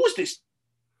just, who's this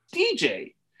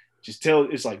DJ? Just tell,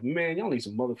 it's like, man, y'all need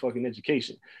some motherfucking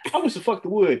education. I wish the fuck the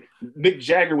would. Mick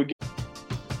Jagger would get.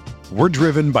 We're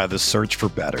driven by the search for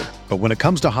better. But when it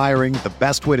comes to hiring, the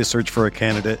best way to search for a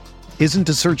candidate isn't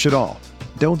to search at all.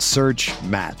 Don't search,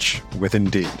 match with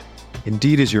Indeed.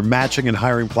 Indeed is your matching and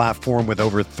hiring platform with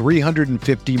over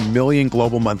 350 million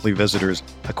global monthly visitors,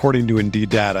 according to Indeed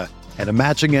data, and a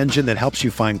matching engine that helps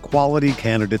you find quality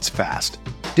candidates fast.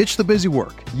 Ditch the busy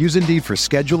work. Use Indeed for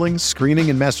scheduling, screening,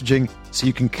 and messaging so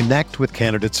you can connect with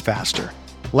candidates faster.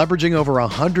 Leveraging over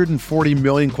 140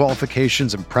 million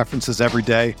qualifications and preferences every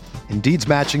day, Indeed's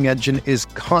matching engine is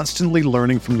constantly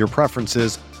learning from your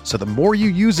preferences, so the more you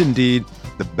use Indeed,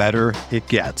 the better it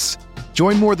gets.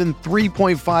 Join more than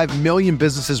 3.5 million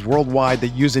businesses worldwide that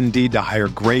use Indeed to hire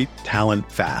great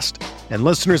talent fast. And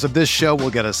listeners of this show will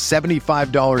get a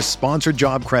 $75 sponsored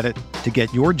job credit to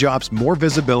get your jobs more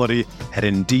visibility at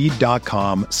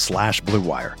Indeed.com/Blue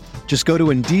Wire. Just go to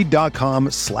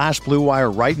Indeed.com/Blue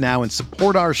Wire right now and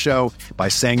support our show by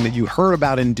saying that you heard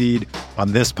about Indeed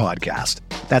on this podcast.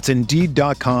 That's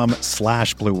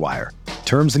Indeed.com/Blue Wire.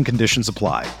 Terms and conditions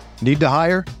apply. Need to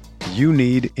hire? You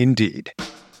need Indeed.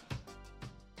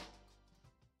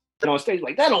 On stage,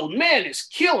 like, that old man is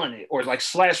killing it. Or like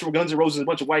Slash from Guns N' Roses, a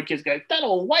bunch of white kids, guys, that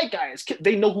old white guy is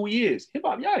they know who he is. Hip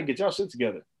hop, y'all gotta get y'all shit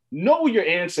together. Know your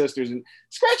ancestors. And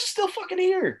Scratch is still fucking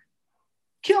here.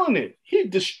 Killing it. He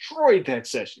destroyed that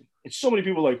session. And so many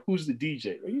people are like, who's the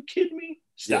DJ? Are you kidding me?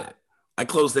 Stop. Yeah. I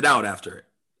closed it out after it.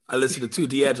 I listened to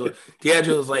D'Angelo.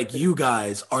 D'Angelo was like, you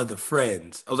guys are the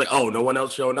friends. I was like, oh, no one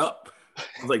else showing up?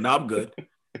 I was like, no, I'm good.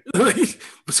 But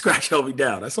Scratch held me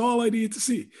down. That's all I needed to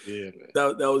see. Yeah, man.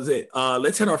 That was it.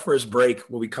 Let's hit our first break.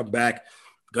 When we come back,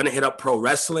 going to hit up pro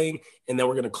wrestling, and then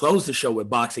we're going to close the show with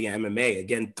boxing and MMA.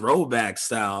 Again, throwback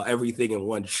style, everything in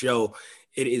one show.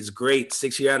 It is great.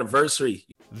 6-year anniversary.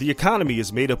 The economy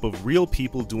is made up of real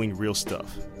people doing real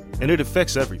stuff, and it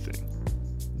affects everything.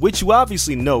 Which you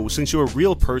obviously know since you're a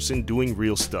real person doing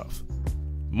real stuff.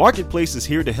 Marketplace is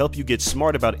here to help you get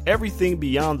smart about everything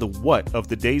beyond the what of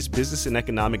the day's business and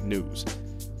economic news.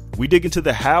 We dig into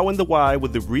the how and the why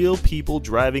with the real people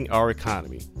driving our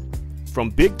economy. From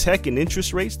big tech and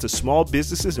interest rates to small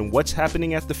businesses and what's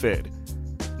happening at the Fed.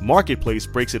 Marketplace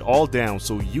breaks it all down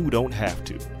so you don't have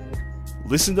to.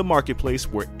 Listen to Marketplace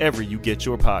wherever you get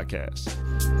your podcasts.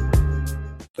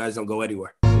 Guys, don't go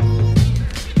anywhere.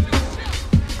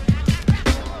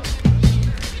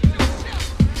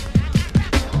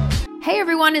 Hey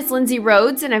everyone, it's Lindsay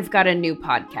Rhodes, and I've got a new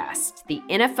podcast, The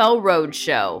NFL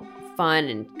Roadshow. Fun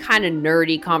and kind of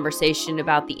nerdy conversation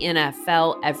about the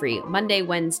NFL every Monday,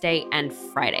 Wednesday, and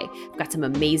Friday. I've got some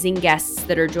amazing guests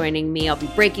that are joining me. I'll be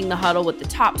breaking the huddle with the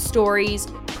top stories,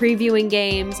 previewing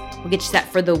games. We'll get you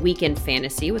set for the weekend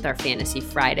fantasy with our Fantasy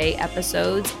Friday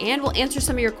episodes, and we'll answer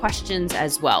some of your questions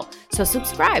as well. So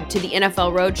subscribe to the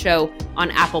NFL Roadshow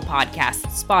on Apple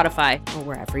Podcasts, Spotify, or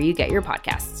wherever you get your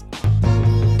podcasts.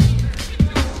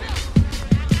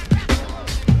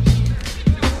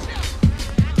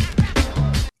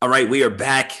 All right, we are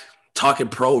back talking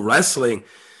pro wrestling.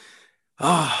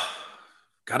 Got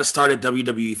to start at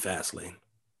WWE Fastlane.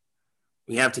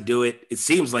 We have to do it. It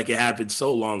seems like it happened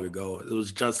so long ago. It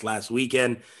was just last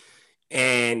weekend.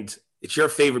 And it's your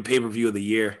favorite pay-per-view of the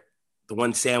year, the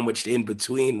one sandwiched in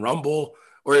between Rumble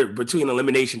or between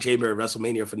Elimination Chamber and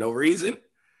WrestleMania for no reason.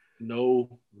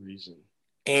 No reason.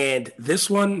 And this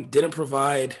one didn't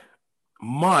provide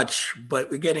much, but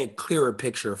we're getting a clearer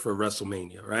picture for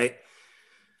WrestleMania, right?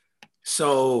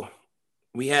 So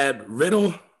we had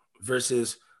Riddle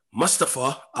versus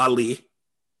Mustafa Ali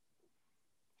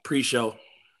pre-show.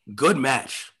 Good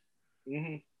match.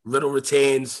 Mm-hmm. Riddle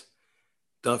retains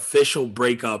the official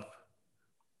breakup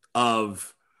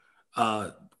of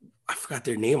I forgot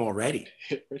their name already.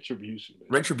 Retribution. Man.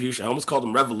 Retribution. I almost called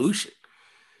them Revolution.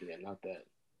 Yeah, not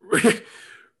that.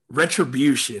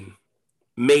 Retribution.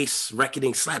 Mace,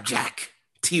 Reckoning, Slapjack,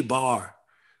 T-Bar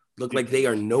look like they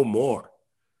are no more.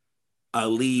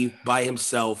 Ali by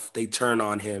himself, they turn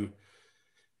on him.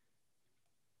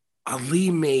 Ali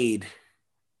made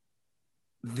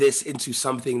this into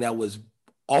something that was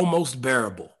almost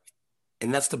bearable.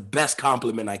 And that's the best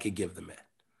compliment I could give the man.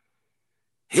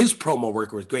 His promo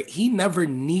work was great. He never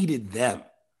needed them.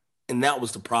 And that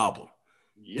was the problem.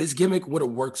 Yep. His gimmick would have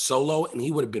worked solo and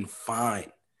he would have been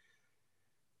fine.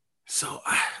 So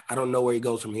I don't know where he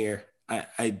goes from here.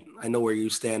 I know where you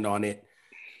stand on it.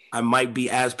 I might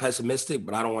be as pessimistic,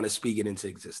 but I don't want to speak it into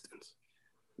existence.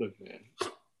 Look, man.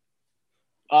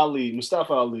 Ali,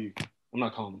 Mustafa Ali. I'm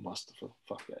not calling him Mustafa.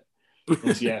 Fuck that.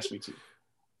 Unless he asked me to.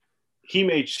 He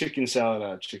made chicken salad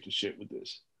out of chicken shit with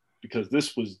this because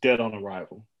this was dead on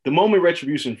arrival. The moment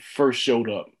Retribution first showed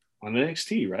up on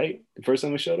NXT, right? The first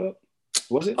time it showed up?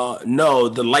 Was it? No,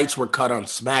 the lights were cut on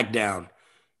SmackDown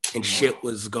and shit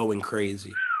was going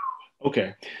crazy.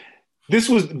 Okay.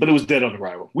 But it was dead on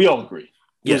arrival. We all agree.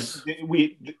 Yes. It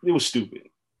was stupid.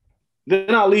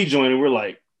 Then Ali joined and we're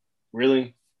like,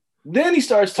 really? Then he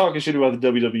starts talking shit about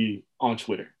the WWE on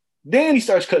Twitter. Then he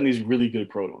starts cutting these really good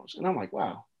promos. And I'm like,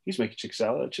 wow, he's making chicken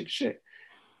salad out of chicken shit.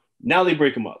 Now they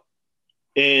break him up.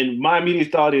 And my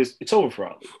immediate thought is it's over for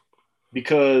Ali.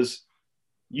 Because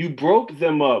you broke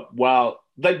them up while,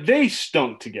 like, they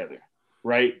stunk together,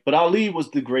 right? But Ali was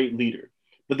the great leader.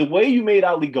 But the way you made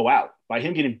Ali go out, by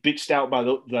him getting bitched out by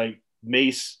the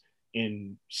Mace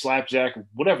and Slapjack, or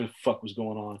whatever the fuck was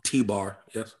going on. T-Bar,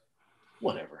 yes.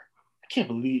 Whatever. I can't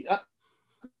believe.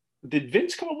 Did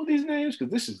Vince come up with these names?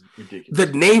 Because this is ridiculous.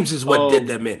 The names is what did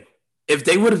them in. If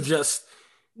they would have just,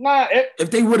 if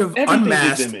they would have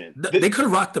unmasked, they could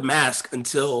have rocked the mask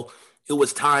until it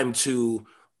was time to,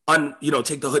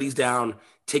 take the hoodies down,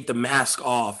 take the mask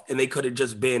off, and they could have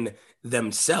just been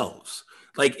themselves.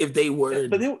 Like if they were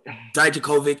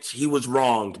Dijakovic, he was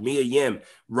wronged. Mia Yim,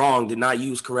 wrong, did not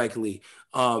use correctly.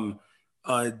 Dio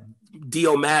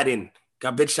Madden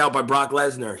got bitched out by Brock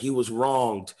Lesnar. He was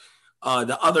wronged.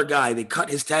 The other guy, they cut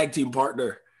his tag team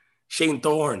partner, Shane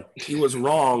Thorne. He was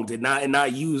wronged and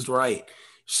not used right.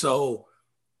 So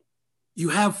you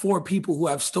have 4 people who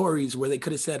have stories where they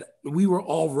could have said, we were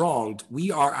all wronged.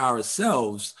 We are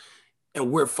ourselves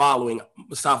and we're following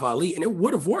Mustafa Ali. And it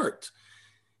would have worked.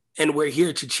 And we're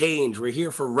here to change. We're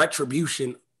here for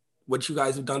retribution. What you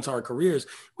guys have done to our careers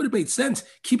would have made sense.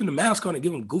 Keeping the mask on and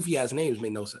giving goofy ass names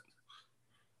made no sense.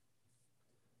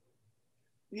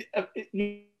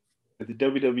 The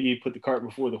WWE put the cart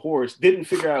before the horse, didn't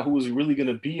figure out who was really going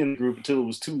to be in the group until it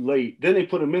was too late. Then they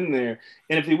put him in there.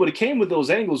 And if they would have came with those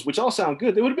angles, which all sound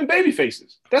good, they would have been baby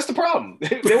faces. That's the problem.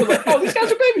 They were like, oh, these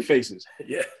guys are baby faces.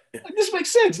 Yeah. Like, this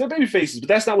makes sense. They're baby faces. But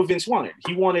that's not what Vince wanted.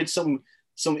 He wanted some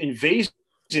invasion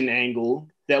angle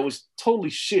that was totally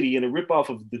shitty and a ripoff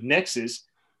of the Nexus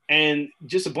and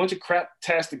just a bunch of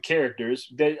crap-tastic characters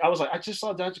that I was like, I just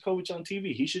saw Dijakovic on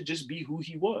TV. He should just be who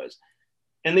he was.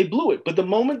 And they blew it. But the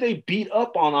moment they beat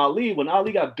up on Ali, when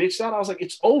Ali got bitched out, I was like,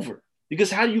 it's over. Because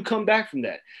how do you come back from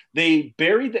that? They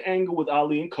buried the angle with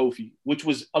Ali and Kofi, which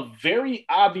was a very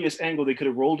obvious angle they could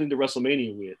have rolled into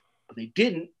WrestleMania with. But they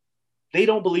didn't. They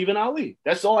don't believe in Ali.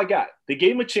 That's all I got. They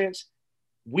gave him a chance.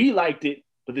 We liked it,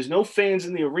 but there's no fans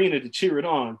in the arena to cheer it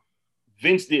on.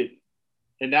 Vince didn't.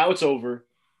 And now it's over.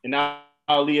 And now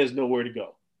Ali has nowhere to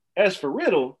go. As for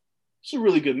Riddle, it's a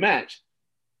really good match.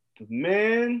 But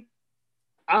man,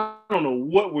 I don't know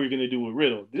what we're gonna do with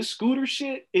Riddle. This scooter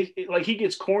shit, like he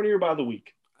gets cornier by the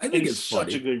week. I think it's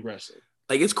funny. Such a good wrestler.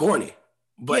 Like it's corny,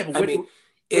 but yeah, but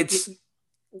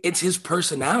it's his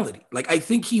personality. Like I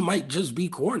think he might just be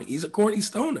corny. He's a corny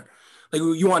stoner. Like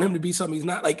you want him to be something he's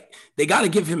not. Like they got to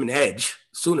give him an edge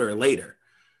sooner or later.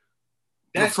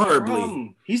 That's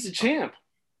preferably. He's the champ.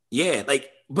 Yeah,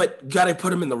 but got to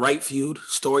put him in the right feud,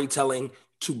 storytelling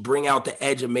to bring out the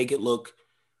edge and make it look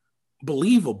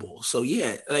believable. So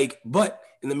yeah, but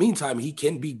in the meantime, he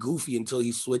can be goofy until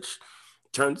he switch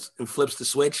turns and flips the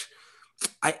switch.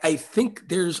 I think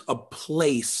there's a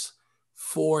place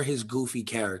for his goofy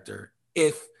character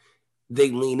if they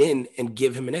lean in and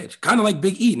give him an edge. Kind of like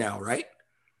Big E now, right?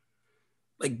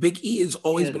 Like Big E has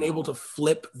always been able to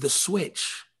flip the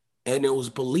switch and it was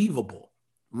believable.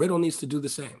 Riddle needs to do the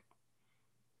same.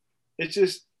 It's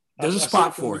just there's a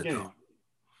spot for it though.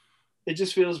 It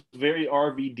just feels very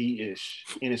RVD-ish,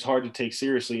 and it's hard to take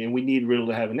seriously. And we need Riddle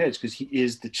to have an edge because he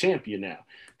is the champion now.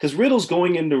 Because Riddle's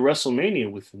going into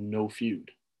WrestleMania with no feud.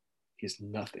 He has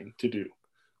nothing to do.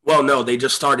 Well, no, they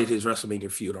just started his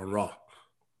WrestleMania feud on Raw.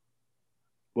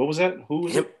 What was that? Who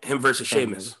was it? Him versus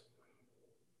Sheamus.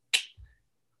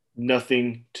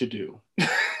 Nothing to do.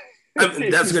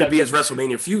 That's going to be his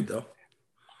WrestleMania feud, though.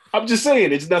 I'm just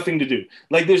saying, it's nothing to do.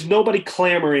 Like, there's nobody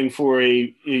clamoring for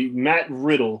a Matt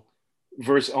Riddle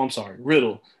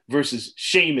Riddle versus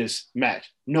Sheamus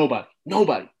match.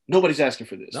 Nobody's asking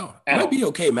for this. No, it might be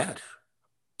okay match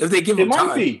if they give him time. It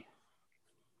might be.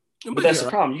 But that's the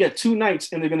problem. You got 2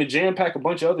 nights, and they're going to jam pack a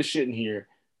bunch of other shit in here.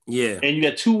 Yeah. And you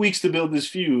got 2 weeks to build this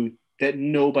feud that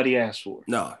nobody asked for.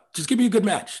 No, just give me a good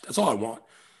match. That's all I want.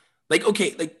 Like,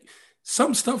 okay, like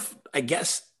some stuff, I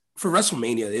guess, for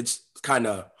WrestleMania,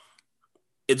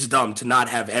 it's dumb to not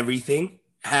have everything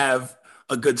have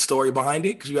a good story behind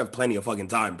it because you have plenty of fucking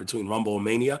time between Rumble and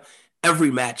Mania.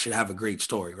 Every match should have a great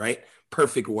story, right?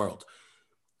 Perfect world.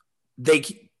 They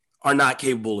are not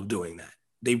capable of doing that.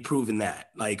 They've proven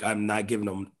that. Like, I'm not giving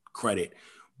them credit.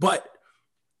 But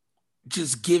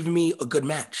just give me a good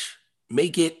match.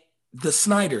 Make it the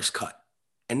Snyder's cut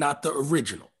and not the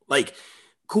original. Like,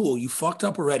 cool, you fucked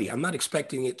up already. I'm not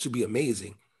expecting it to be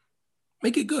amazing.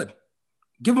 Make it good.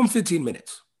 Give them 15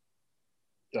 minutes.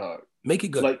 Make it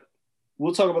good. Like,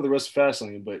 we'll talk about the rest of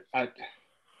Fastlane, but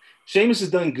Sheamus has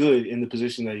done good in the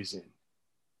position that he's in.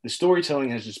 The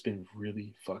storytelling has just been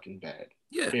really fucking bad.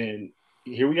 Yeah. And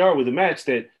here we are with a match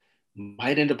that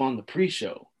might end up on the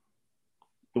pre-show.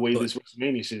 The way this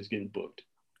WrestleMania shit is getting booked.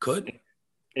 Could.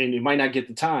 And it might not get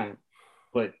the time.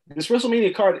 But this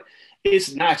WrestleMania card,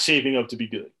 it's not shaping up to be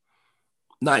good.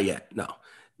 Not yet, no.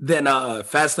 Then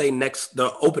Fastlane next,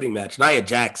 the opening match, Nia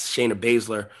Jax, Shayna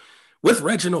Baszler with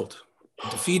Reginald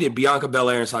defeated Bianca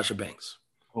Belair and Sasha Banks.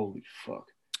 Holy fuck.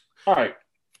 All right.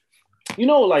 You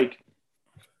know, like,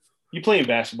 you playing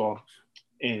basketball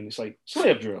and it's like, it's a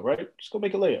layup drill, right? Just go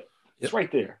make a layup. Yep. It's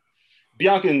right there.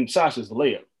 Bianca and Sasha's the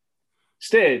layup.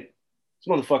 Instead,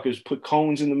 these motherfuckers put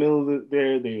cones in the middle of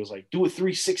there. They was like, do a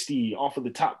 360 off of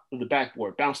the top of the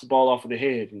backboard, bounce the ball off of the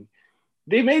head. And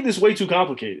they made this way too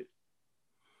complicated.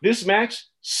 This match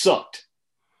sucked.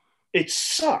 It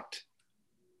sucked.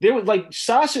 There was like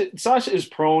Sasha is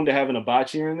prone to having a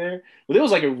botch here and there, but there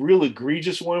was like a real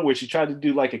egregious one where she tried to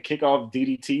do like a kickoff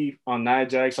DDT on Nia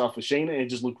Jax off of Shayna and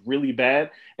just looked really bad,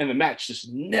 and the match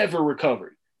just never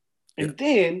recovered. And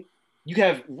then you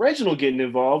have Reginald getting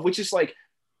involved, which is like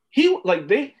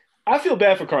I feel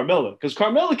bad for Carmella because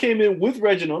Carmella came in with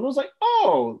Reginald and was like,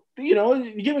 oh, you know,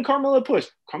 you're giving Carmella a push.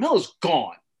 Carmella's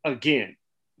gone again.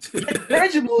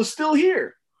 Reginald is still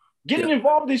here, getting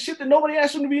involved in shit that nobody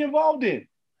asked him to be involved in.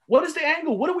 What is the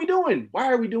angle? What are we doing?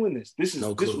 Why are we doing this? This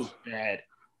was bad.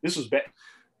 This was bad.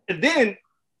 And then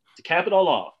to cap it all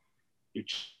off, your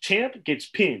champ gets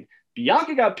pinned.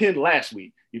 Bianca got pinned last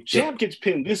week. Your champ gets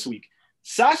pinned this week.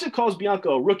 Sasha calls Bianca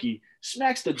a rookie,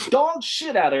 smacks the dog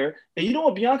shit out of her, and you know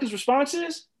what Bianca's response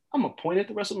is? I'm gonna point at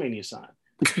the WrestleMania sign.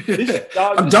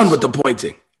 I'm done with the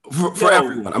pointing for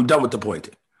everyone. I'm done with the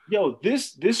pointing. Yo,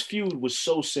 this feud was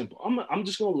so simple. I'm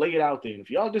just gonna lay it out there, and if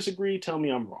y'all disagree, tell me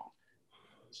I'm wrong.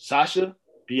 Sasha,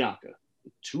 Bianca,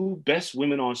 the 2 best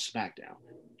women on SmackDown,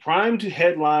 primed to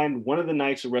headline one of the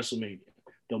nights of WrestleMania.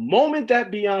 The moment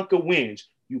that Bianca wins,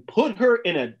 you put her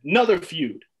in another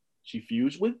feud. She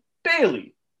feuds with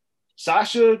Bayley.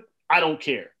 Sasha, I don't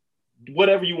care.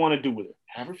 Whatever you want to do with her.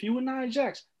 Have her feud with Nia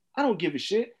Jax. I don't give a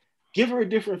shit. Give her a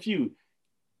different feud.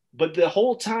 But the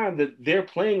whole time that they're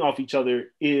playing off each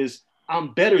other is,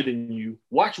 I'm better than you.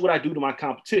 Watch what I do to my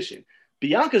competition.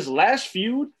 Bianca's last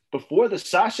feud before the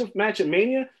Sasha match at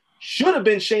Mania should have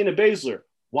been Shayna Baszler.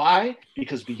 Why?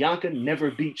 Because Bianca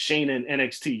never beat Shayna in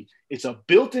NXT. It's a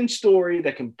built-in story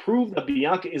that can prove that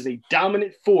Bianca is a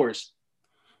dominant force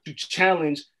to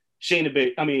challenge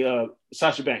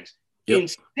Sasha Banks. Yep.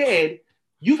 Instead,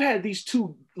 you've had these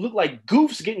 2 look like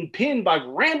goofs getting pinned by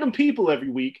random people every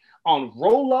week on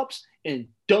roll-ups and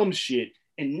dumb shit.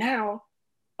 And now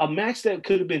a match that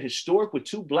could have been historic with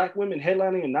 2 black women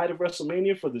headlining a night of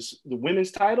WrestleMania for the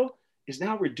women's title is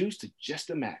now reduced to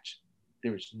just a match.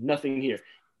 There is nothing here.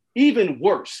 Even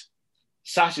worse,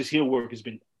 Sasha's heel work has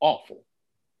been awful.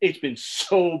 It's been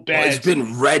so bad. Well, it's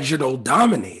been Reginald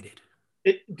dominated.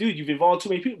 Dude, you've involved too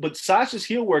many people. But Sasha's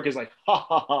heel work is like, ha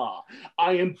ha ha,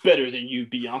 I am better than you,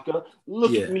 Bianca.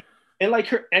 Look at me. And like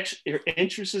her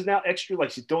entrance is now extra.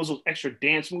 Like she throws those extra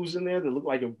dance moves in there that look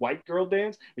like a white girl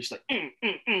dance. And she's like,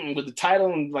 with the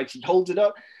title, and like she holds it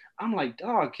up. I'm like,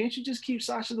 dog, can't you just keep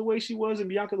Sasha the way she was and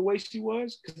Bianca the way she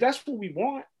was? Because that's what we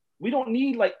want. We don't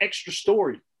need like extra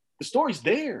story. The story's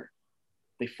there.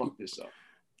 They fucked this up.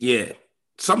 Yeah.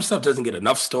 Some stuff doesn't get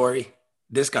enough story.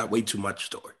 This got way too much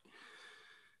story.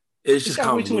 It's just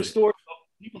got way too much story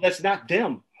of people that's not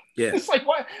them. Yeah. It's like,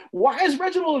 why is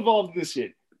Reginald involved in this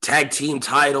shit? Tag team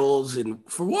titles and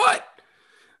for what?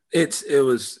 It's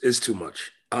too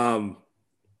much.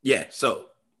 Yeah. So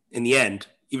in the end,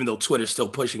 even though Twitter's still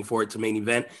pushing for it to main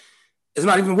event, it's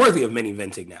not even worthy of main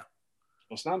eventing now.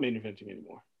 Well, it's not main eventing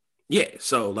anymore. Yeah.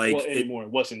 So like anymore.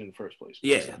 It wasn't in the first place.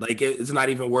 Yeah. Like it's not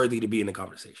even worthy to be in the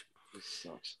conversation. It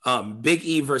sucks. Big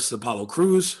E versus Apollo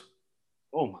Crews.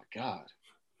 Oh my God.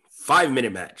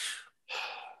 5-minute match.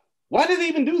 Why did they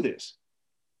even do this?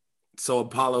 So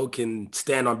Apollo can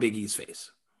stand on Big E's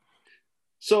face.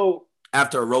 So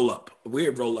after a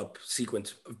weird roll-up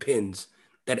sequence of pins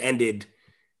that ended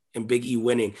in Big E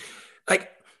winning. Like,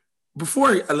 before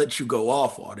I let you go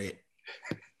off on it,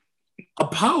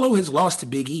 Apollo has lost to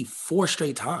Big E 4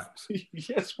 straight times.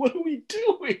 Yes, what are we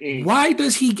doing? Why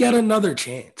does he get another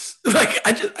chance? Like,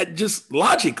 I just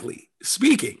logically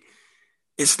speaking,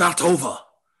 it's not over.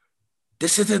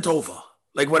 This isn't over.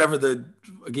 Like, whatever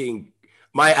again,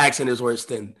 my accent is worse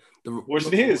than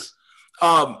his.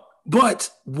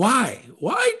 But why?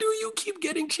 Why do you keep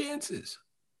getting chances?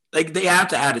 Like, they have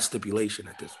to add a stipulation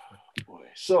at this point. Boy,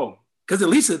 so because at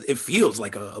least it feels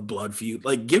like a blood feud.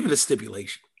 Like, give it a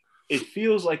stipulation. It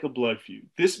feels like a blood feud.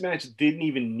 This match didn't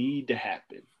even need to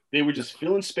happen. They were just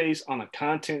filling space on a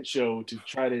content show to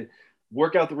try to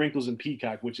work out the wrinkles in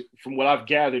Peacock, which, from what I've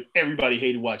gathered, everybody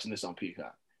hated watching this on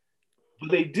Peacock.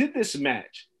 But they did this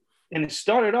match, and it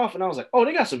started off, and I was like, oh,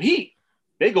 they got some heat.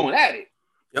 They going at it.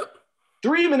 Yep.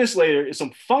 3 minutes later, it's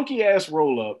some funky-ass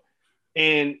roll-up,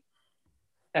 and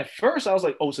at first I was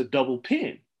like, oh, it's a double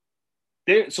pin.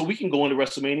 So we can go into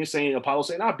WrestleMania saying, Apollo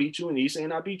saying, I beat you, and he's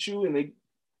saying, I beat you, and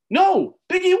no,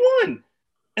 Big E won.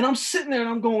 And I'm sitting there, and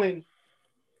I'm going,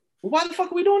 well, why the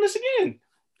fuck are we doing this again?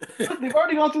 They've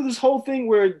already gone through this whole thing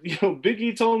where, Big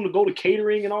E told him to go to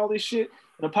catering and all this shit,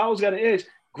 and Apollo's got an edge.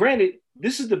 Granted,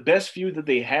 this is the best feud that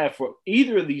they have for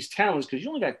either of these talents because you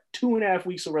only got 2.5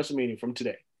 weeks of WrestleMania from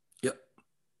today. Yep.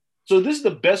 So this is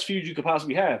the best feud you could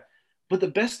possibly have. But the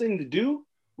best thing to do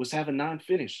was to have a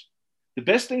non-finish. The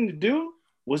best thing to do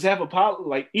was have Apollo,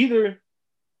 like, either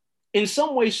in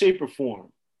some way, shape, or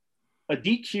form, a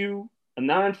DQ, a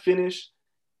non-finish,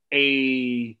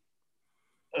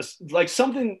 like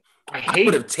something. I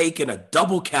would have taken a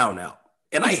double count out,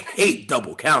 and I hate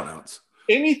double count outs.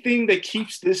 Anything that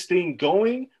keeps this thing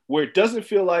going where it doesn't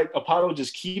feel like Apollo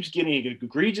just keeps getting an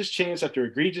egregious chance after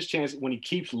egregious chance when he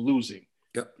keeps losing.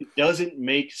 Yep. It doesn't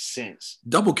make sense.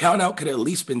 Double count out could have at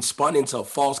least been spun into a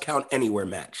false count anywhere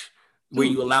match where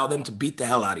you allow them to beat the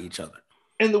hell out of each other.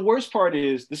 And the worst part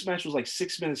is this match was like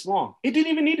 6 minutes long. It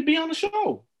didn't even need to be on the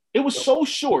show. It was so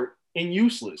short and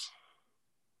useless.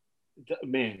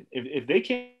 Man, if they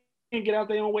can't get out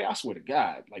their own way, I swear to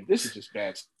God, like, this is just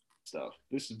bad stuff.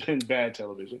 This has been bad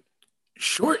television.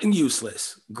 Short and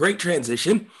useless. Great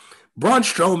transition. Braun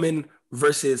Strowman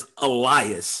versus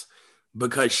Elias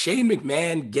because Shane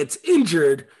McMahon gets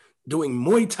injured doing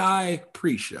Muay Thai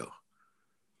pre-show.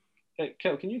 Hey,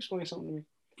 Kel, can you explain something to me?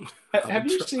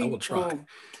 I will try.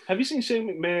 Have you seen Shane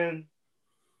McMahon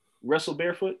wrestle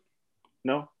barefoot?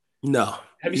 No. No.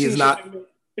 He is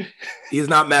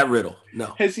not Matt Riddle.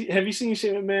 No. Have you seen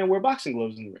Shane McMahon wear boxing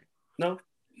gloves in the ring? No.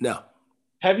 No.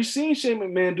 Have you seen Shane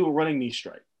McMahon do a running knee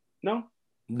strike? No?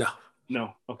 No.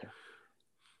 No. Okay.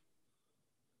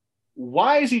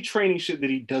 Why is he training shit that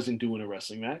he doesn't do in a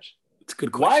wrestling match? It's a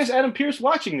good question. Why is Adam Pearce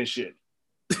watching this shit?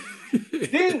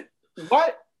 Then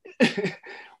why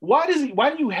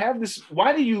do you have this?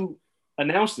 Why do you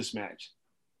announce this match?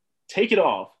 Take it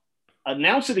off,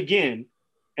 announce it again,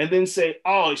 and then say,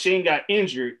 oh, Shane got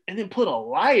injured, and then put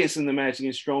Elias in the match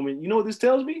against Strowman. You know what this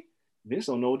tells me? Vince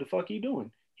don't know what the fuck he's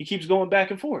doing. He keeps going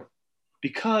back and forth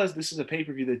because this is a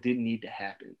pay-per-view that didn't need to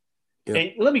happen. Yep.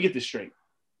 And let me get this straight.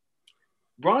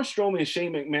 Braun Strowman and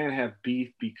Shane McMahon have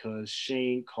beef because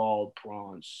Shane called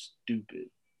Braun stupid.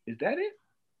 Is that it?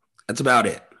 That's about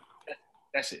it.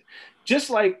 That's it. Just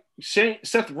like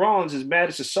Seth Rollins is mad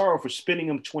at Cesaro for spinning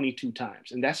him 22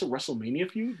 times. And that's a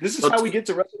WrestleMania feud? This is how we get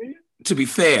to WrestleMania? To be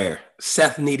fair,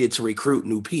 Seth needed to recruit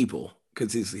new people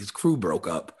because his crew broke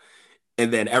up.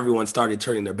 And then everyone started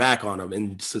turning their back on him.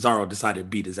 And Cesaro decided to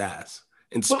beat his ass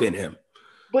and spin him.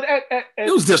 But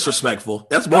it was disrespectful.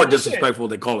 That's more disrespectful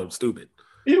than calling him stupid.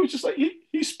 He was just like,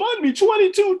 he spun me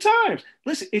 22 times.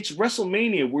 Listen, it's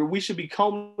WrestleMania where we should be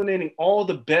culminating all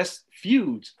the best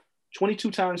feuds.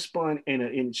 22 times spun,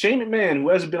 and Shane McMahon, who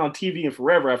hasn't been on TV in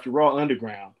forever after Raw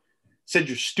Underground, said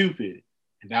you're stupid,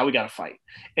 and now we got to fight.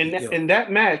 And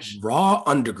that match, Raw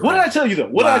Underground. What did I tell you though?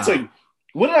 What did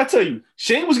I tell you?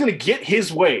 Shane was going to get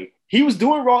his way. He was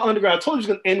doing Raw Underground. I told you it was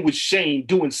going to end with Shane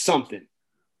doing something.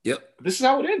 Yep. This is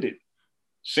how it ended.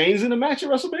 Shane's in the match at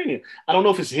WrestleMania. I don't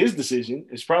know if it's his decision.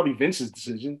 It's probably Vince's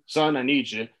decision. Son, I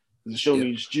need you. The show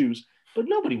needs juice. But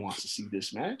nobody wants to see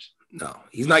this match. No,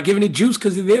 he's not giving it juice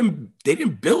because they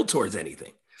didn't build towards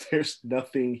anything. There's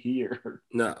nothing here.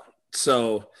 No.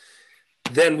 So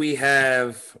then we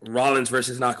have Rollins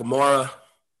versus Nakamura.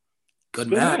 Good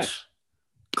match.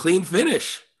 Clean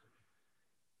finish.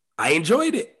 I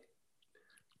enjoyed it.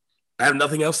 I have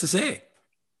nothing else to say.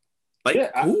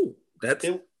 Cool. That's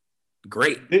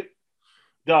great.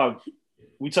 Dog,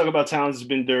 we talk about talent that's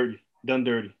been done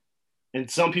dirty. And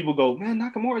some people go, man,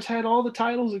 Nakamura's had all the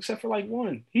titles except for like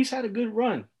one. He's had a good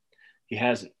run. He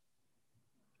hasn't.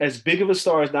 As big of a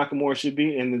star as Nakamura should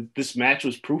be, and this match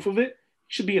was proof of it,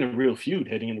 he should be in a real feud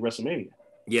heading into WrestleMania.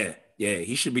 Yeah.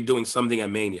 He should be doing something at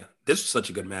Mania. This was such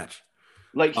a good match.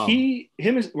 Like him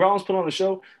and Rollins put on the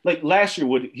show. Like last year,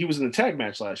 he was in the tag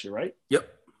match last year, right? Yep.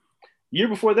 Year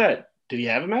before that, did he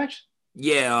have a match?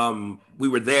 Yeah, we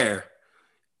were there,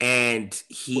 and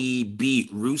he beat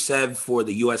Rusev for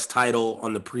the U.S. title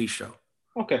on the pre-show.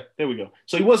 Okay, there we go.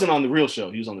 So he wasn't on the real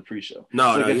show. He was on the pre-show.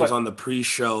 No, he was on the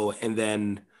pre-show, and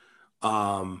then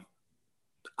Asuka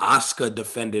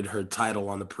defended her title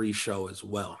on the pre-show as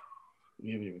well.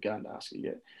 We haven't even gotten to Asuka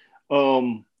yet.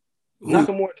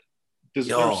 Nakamura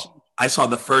deserves. I saw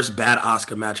the first bad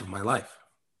Asuka match of my life.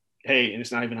 Hey, and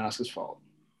it's not even Asuka's fault.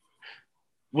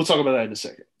 We'll talk about that in a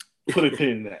second. Put a pin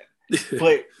in that.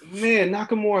 But man,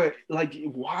 Nakamura,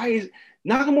 why is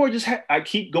Nakamura just I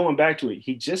keep going back to it.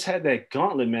 He just had that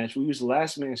gauntlet match where he was the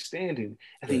last man standing,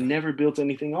 and they never built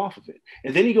anything off of it.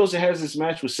 And then he goes and has this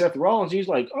match with Seth Rollins. And he's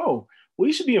like, oh, well,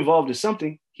 he should be involved in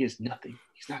something. He has nothing.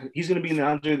 He's going to be in the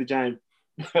Andre the Giant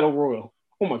Battle Royal.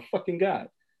 Oh my fucking God.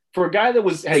 For a guy that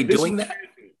was doing that?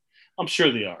 I'm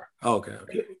sure they are. Oh, okay.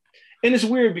 And it's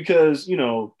weird because,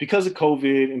 because of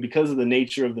COVID and because of the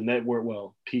nature of the network,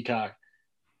 Peacock,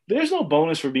 there's no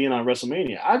bonus for being on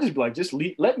WrestleMania. I just be like,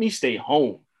 let me stay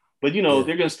home. But, they're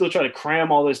going to still try to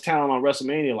cram all this talent on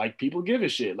WrestleMania. Like, people give a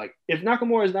shit. Like, if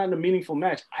Nakamura is not in a meaningful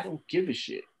match, I don't give a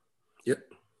shit. Yep.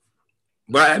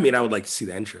 But, I mean, I would like to see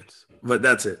the entrance. But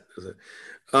that's it.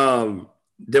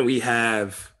 Then we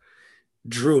have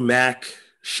Drew Mack,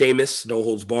 Sheamus, no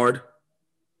holds barred.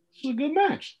 This was a good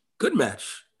match. Good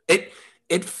match.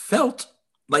 It felt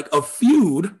like a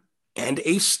feud and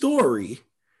a story,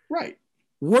 right,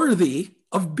 worthy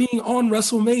of being on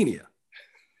WrestleMania.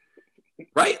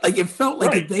 Right? Like it felt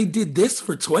like if they did this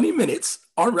for 20 minutes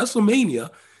on WrestleMania,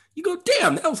 you go,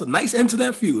 damn, that was a nice end to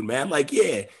that feud, man. Like,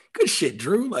 yeah, good shit,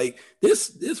 Drew. Like this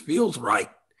feels right.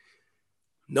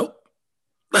 Nope.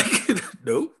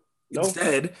 Nope.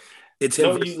 Instead, it's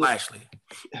him versus Lashley.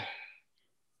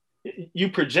 You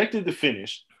projected the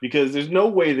finish because there's no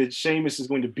way that Sheamus is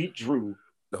going to beat Drew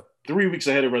 3 weeks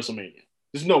ahead of WrestleMania.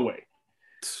 There's no way.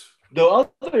 The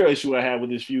other issue I have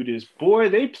with this feud is, boy,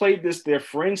 they played their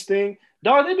friends thing.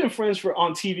 Dog, they've been friends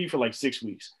on TV for like 6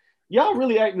 weeks. Y'all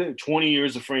really acting like 20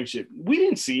 years of friendship. We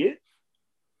didn't see it.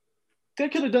 They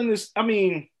could have done this. I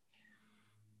mean,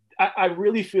 I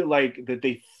really feel like that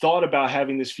they thought about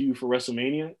having this feud for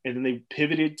WrestleMania, and then they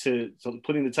pivoted to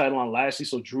putting the title on Lashley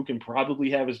so Drew can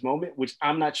probably have his moment, which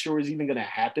I'm not sure is even going to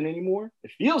happen anymore. It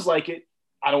feels like it.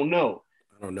 I don't know.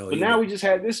 But either. Now we just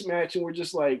had this match, and we're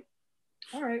just like,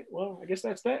 all right, well, I guess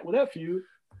that's that with that feud.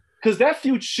 Because that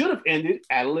feud should have ended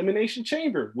at Elimination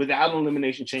Chamber without an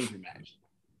Elimination Chamber match.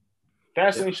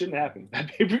 Fastlane shouldn't happen.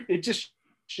 It just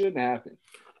shouldn't happen.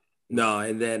 No,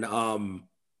 and then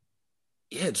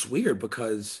it's weird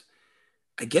because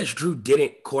I guess Drew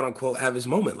didn't quote unquote have his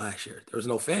moment last year. There was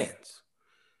no fans.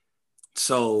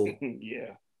 So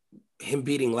him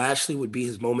beating Lashley would be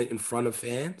his moment in front of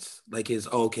fans. Like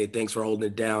okay, thanks for holding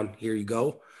it down. Here you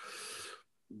go.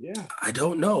 Yeah. I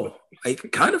don't know. I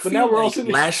kind of feel like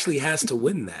Lashley has to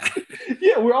win that.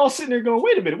 Yeah, we're all sitting there going,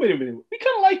 wait a minute. We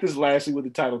kind of like this Lashley with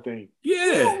the title thing. Yeah.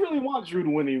 We don't really want Drew to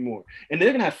win anymore. And they're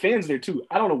going to have fans there too.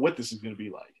 I don't know what this is going to be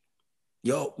like.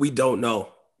 Yo, we don't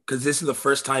know. Because this is the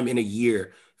first time in a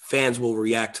year fans will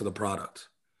react to the product.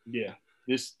 Yeah.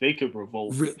 They could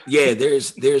revolt.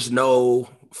 There's no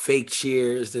fake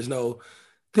cheers. There's no,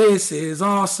 this is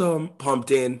awesome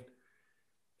pumped in.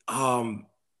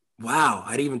 Wow,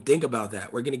 I didn't even think about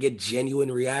that. We're gonna get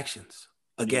genuine reactions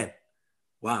again. Yeah.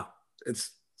 Wow,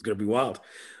 it's gonna be wild.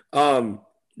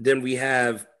 Then we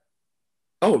have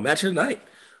match of the night: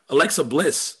 Alexa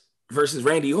Bliss versus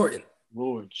Randy Orton.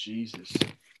 Lord Jesus.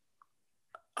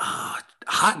 Hot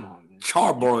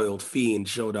charbroiled Fiend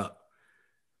showed up.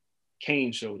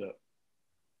 Kane showed up.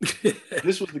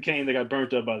 This was the Kane that got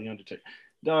burnt up by the Undertaker.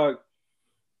 Dog,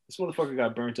 this motherfucker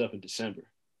got burnt up in December.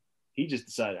 He just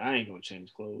decided, I ain't gonna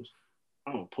change clothes.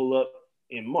 I'm gonna pull up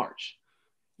in March.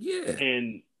 Yeah.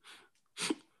 And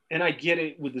I get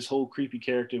it with this whole creepy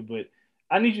character, but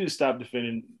I need you to stop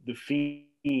defending the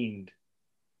Fiend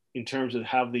in terms of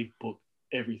how they book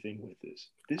everything with this.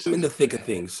 I'm in the thick of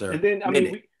things, sir. And then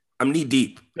I'm knee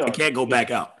deep. I can't go back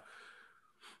out.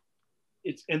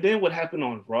 And then what happened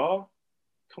on Raw?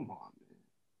 Come on, man.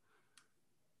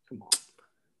 Come on.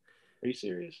 Are you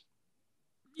serious?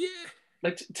 Yeah.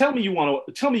 Like, tell me you want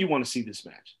to see this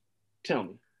match. Tell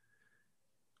me.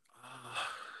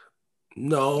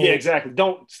 No. Yeah, exactly.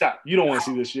 Don't stop. You don't want to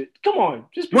see this shit. Come on.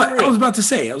 Just be what real. I was about to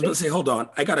say, hold on.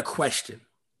 I got a question.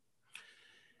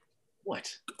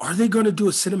 What? Are they going to do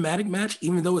a cinematic match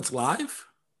even though it's live?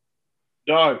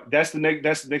 Dog, that's the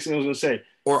next thing I was going to say.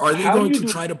 Or are they going to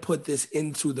try to put this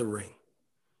into the ring?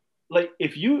 Like,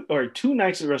 if you are 2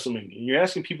 nights at WrestleMania and you're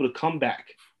asking people to come back,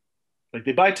 like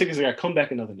they buy tickets, they got to come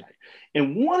back another night.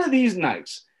 And one of these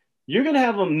nights, you're going to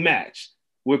have a match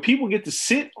where people get to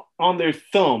sit on their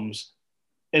thumbs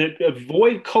and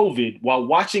avoid COVID while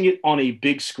watching it on a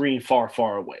big screen far,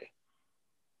 far away.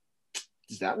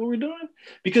 Is that what we're doing?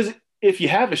 Because if you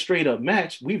have a straight up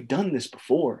match, we've done this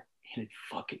before and it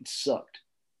fucking sucked.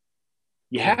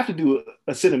 You have to do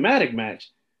a cinematic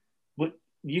match, but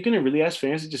you're going to really ask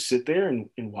fans to just sit there and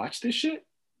watch this shit?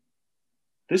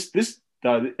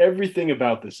 Everything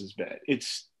about this is bad. It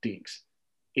stinks.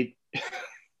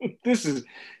 This is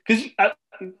because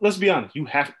let's be honest. You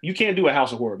can't do a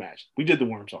House of Horror match. We did the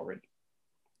Worms already.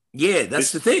 Yeah,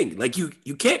 that's the thing. Like you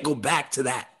can't go back to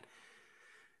that.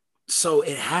 So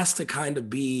it has to kind of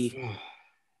be.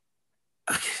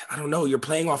 I don't know. You're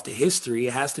playing off the history.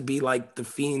 It has to be like the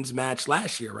Fiend's match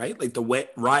last year, right? Like the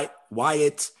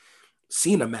Wyatt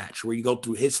Cena match where you go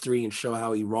through history and show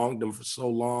how he wronged them for so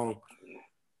long.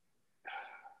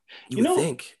 You would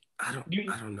think. I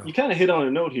don't know. You kind of hit on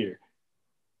a note here.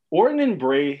 Orton and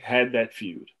Bray had that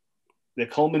feud that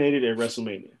culminated at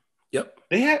WrestleMania. Yep.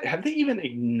 Have they even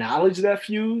acknowledged that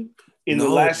feud in the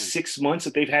last 6 months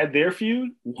that they've had their feud?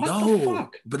 What the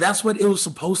fuck? But that's what it was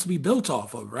supposed to be built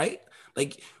off of, right?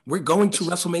 Like, we're going to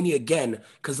WrestleMania again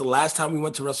because the last time we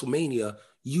went to WrestleMania,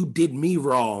 you did me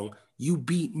wrong. You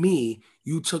beat me.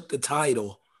 You took the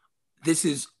title. This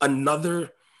is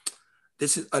another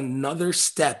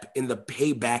step in the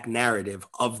payback narrative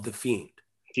of the Fiend.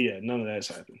 Yeah, none of that's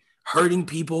happened. Hurting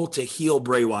people to heal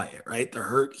Bray Wyatt, right? The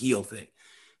hurt heel thing.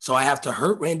 So I have to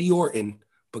hurt Randy Orton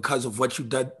because of what you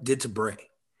did to Bray.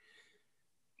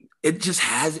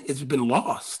 It's been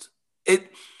lost. It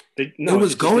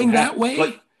was going that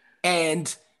way,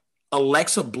 and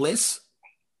Alexa Bliss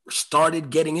started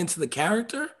getting into the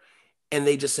character, and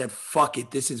they just said, fuck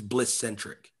it, this is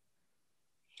Bliss-centric.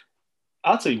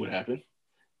 I'll tell you what happened.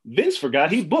 Vince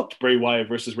forgot he booked Bray Wyatt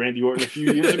versus Randy Orton a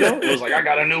few years ago. It was like, I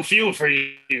got a new feud for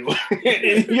you.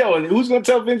 and who's going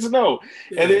to tell Vince no?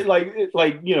 Yeah. And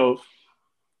it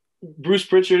Bruce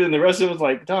Pritchard and the rest of it was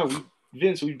like, dog,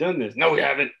 Vince, we've done this. No, we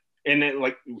haven't. And then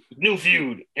new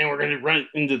feud. And we're going to run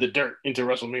into the dirt into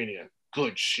WrestleMania.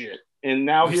 Good shit. And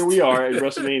now here we are at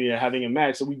WrestleMania having a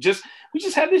match. So we just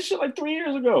had this shit like 3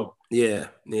 years ago. Yeah.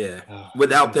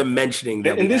 Without them mentioning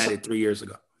that we had it 3 years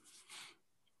ago.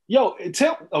 Yo,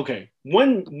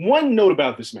 one note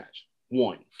about this match.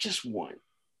 Just one.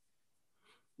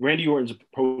 Randy Orton's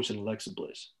approaching Alexa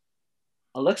Bliss.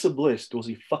 Alexa Bliss throws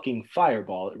a fucking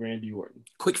fireball at Randy Orton.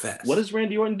 Quick, fast. What does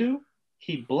Randy Orton do?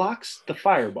 He blocks the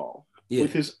fireball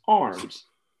with his arms.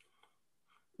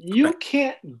 You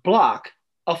can't block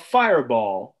a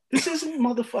fireball. This isn't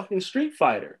motherfucking Street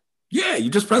Fighter. Yeah,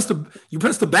 you press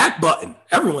the back button.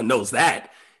 Everyone knows that.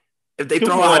 If they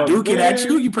throw a Hadouken at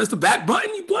you, you press the back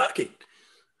button, you block it.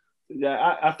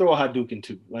 Yeah, I throw a Hadouken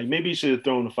too. Like, maybe you should have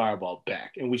thrown the fireball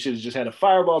back, and we should have just had a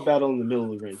fireball battle in the middle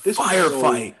of the ring. This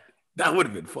firefight. That would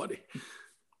have been funny.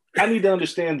 I need to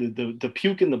understand the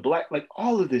puke and the black. Like,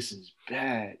 all of this is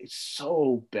bad. It's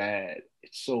so bad.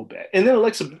 It's so bad. And then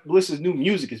Alexa Bliss's new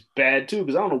music is bad too,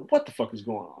 because I don't know what the fuck is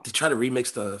going on. They try to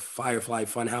remix the Firefly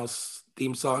Funhouse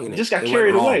theme song, and it just got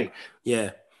carried away.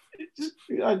 Yeah.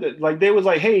 Like, they was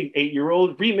like, hey,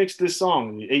 8-year-old, remix this song.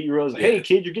 And the 8-year-old's like, hey,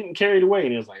 kid, you're getting carried away.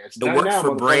 And it was like, it's it worked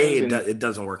for Bray. It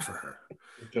doesn't work for her.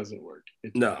 It doesn't work.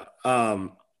 No.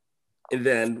 And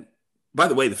then By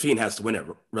the way, The Fiend has to win at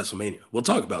WrestleMania. We'll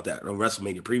talk about that on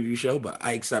WrestleMania preview show, but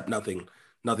I accept nothing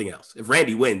else. If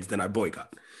Randy wins, then I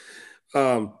boycott.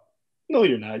 No,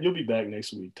 you're not. You'll be back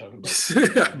next week talking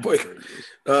about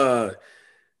boycott.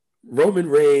 Roman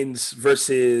Reigns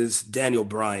versus Daniel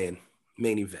Bryan,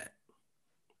 main event.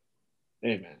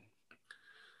 Hey, man.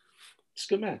 It's a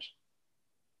good match.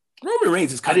 Roman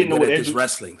Reigns is kind of good at this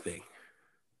wrestling thing.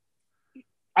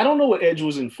 I don't know what Edge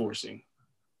was enforcing,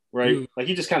 right? Like,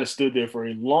 he just kind of stood there for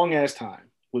a long-ass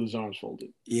time with his arms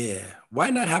folded. Yeah. Why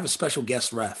not have a special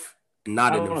guest ref and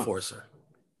not an enforcer?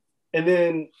 And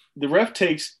then the ref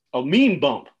takes a mean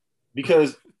bump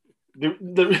because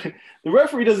the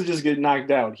referee doesn't just get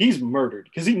knocked out. He's murdered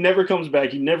because he never comes back.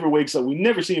 He never wakes up. We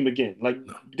never see him again. Like,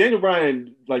 Daniel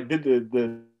Bryan, like, did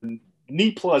the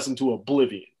knee plus into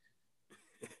oblivion.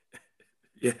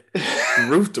 Yeah.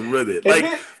 Roofed him with it.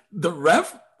 Like, the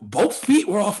ref, both feet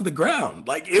were off of the ground.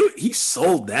 Like, he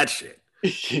sold that shit.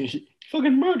 He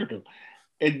fucking murdered him.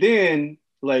 And then,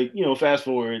 like, you know, fast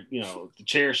forward, you know, the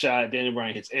chair shot, Daniel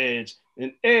Bryan hits Edge.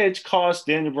 And Edge cost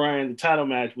Daniel Bryan the title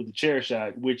match with the chair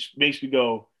shot, which makes me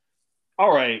go,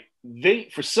 all right,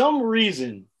 for some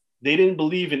reason, they didn't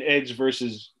believe in Edge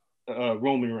versus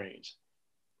Roman Reigns.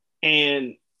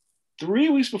 And 3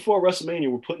 weeks before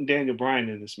WrestleMania, we're putting Daniel Bryan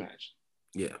in this match.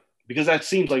 Yeah. Because that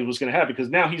seems like it was going to happen because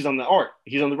now he's on the arc.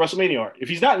 He's on the WrestleMania arc. If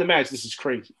he's not in the match, this is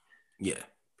crazy. Yeah.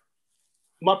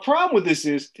 My problem with this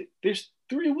is there's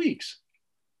 3 weeks.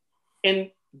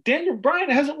 And Daniel Bryan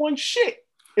hasn't won shit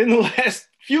in the last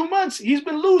few months. He's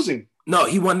been losing. No,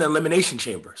 he won the Elimination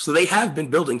Chamber. So they have been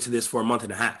building to this for a month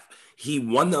and a half. He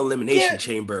won the Elimination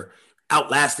Chamber,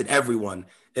 outlasted everyone,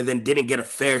 and then didn't get a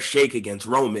fair shake against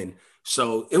Roman.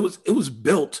 So it was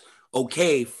built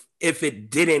okay if it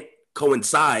didn't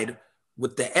coincide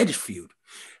with the Edge feud.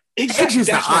 Exactly. Edge is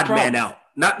the odd man out,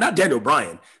 not Daniel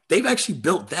Bryan. They've actually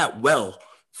built that well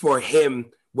for him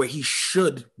where he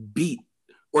should beat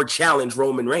or challenge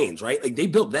Roman Reigns, right? Like, they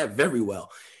built that very well.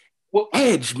 Well,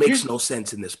 Edge makes no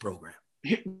sense in this program.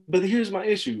 But here's my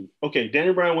issue. Okay,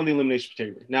 Daniel Bryan won the Elimination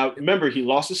Chamber. Now, remember, he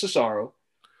lost to Cesaro.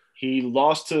 He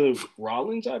lost to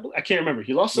Rollins, I believe. I can't remember.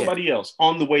 He lost somebody else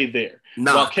on the way there.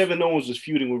 While Kevin Owens was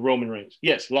feuding with Roman Reigns.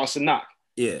 Yes, he lost to Knock.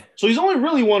 Yeah. So he's only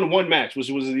really won one match, which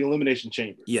was the Elimination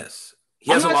Chamber. Yes.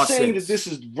 I'm not saying that this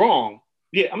is wrong.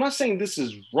 Yeah, I'm not saying this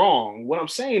is wrong. What I'm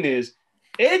saying is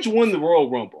Edge won the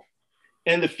Royal Rumble.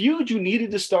 And the feud you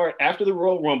needed to start after the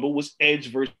Royal Rumble was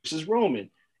Edge versus Roman.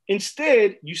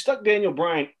 Instead, you stuck Daniel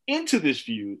Bryan into this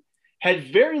feud,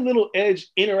 had very little Edge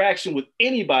interaction with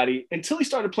anybody until he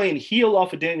started playing heel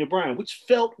off of Daniel Bryan, which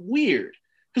felt weird.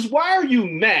 Because why are you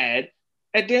mad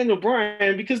at Daniel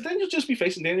Bryan? Because then you'll just be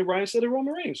facing Daniel Bryan instead of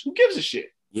Roman Reigns. Who gives a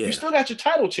shit? Yeah. You still got your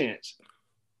title chance.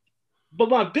 But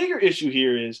my bigger issue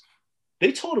here is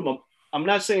they told him, I'm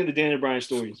not saying the Daniel Bryan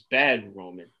story is bad with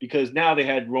Roman, because now they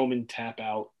had Roman tap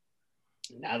out.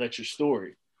 Now that's your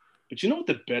story. But you know what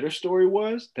the better story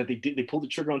was that they pulled the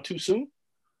trigger on too soon?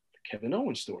 The Kevin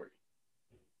Owens story.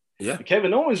 Yeah. The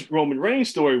Kevin Owens Roman Reigns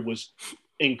story was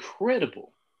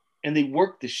incredible, and they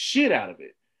worked the shit out of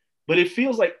it. But it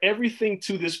feels like everything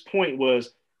to this point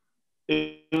was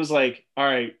like, all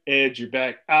right, Edge, you're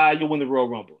back. You'll win the Royal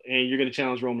Rumble, and you're going to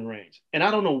challenge Roman Reigns. And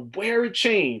I don't know where it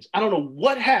changed. I don't know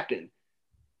what happened.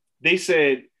 They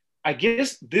said, I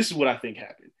guess this is what I think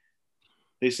happened.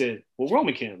 They said, well,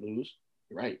 Roman can't lose.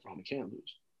 You're right, Roman can't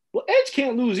lose. Well, Edge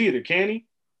can't lose either, can he?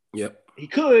 Yep. He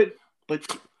could, but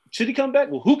should he come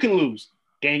back? Well, who can lose?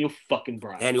 Daniel fucking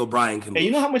Bryan. Daniel Bryan can lose. And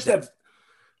you know how much And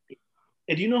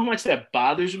do you know how much that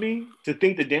bothers me to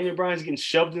think that Daniel Bryan's getting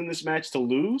shoved in this match to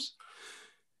lose?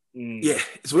 Yeah,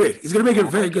 it's weird. He's going to make it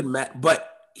a very good match,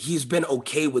 but he's been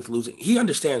okay with losing. He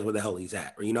understands where the hell he's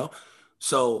at, you know?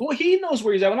 So, well, he knows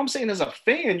where he's at. What I'm saying as a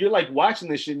fan, you're like watching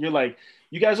this shit and you're like,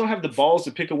 you guys don't have the balls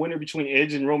to pick a winner between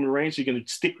Edge and Roman Reigns. So you're going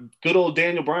to stick good old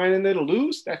Daniel Bryan in there to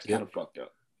lose? That's kind of fucked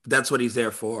up. That's what he's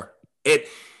there for.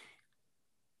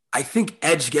 I think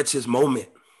Edge gets his moment.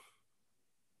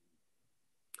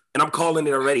 And I'm calling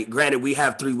it already. Granted, we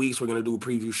have 3 weeks. We're going to do a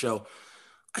preview show.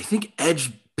 I think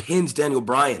Edge pins Daniel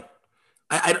Bryan.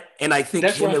 I think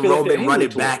him and Roman run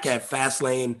it back at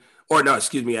Fastlane. Or no,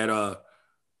 excuse me, at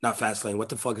not Fastlane. What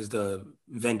the fuck is the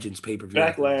Vengeance pay-per-view?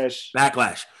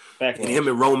 Backlash. And him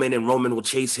and Roman will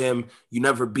chase him. You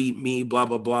never beat me, blah,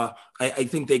 blah, blah. I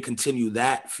think they continue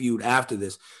that feud after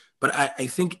this. But I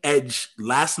think Edge,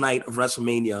 last night of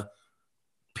WrestleMania,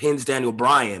 pins Daniel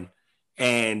Bryan,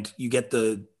 and you get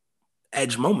the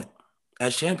Edge moment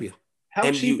as champion. How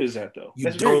cheap is that, though?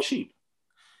 That's very cheap.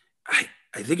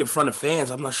 I think in front of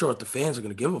fans, I'm not sure if the fans are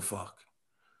going to give a fuck.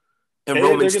 And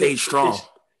Roman stayed strong.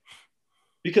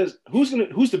 Because who's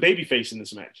the baby face in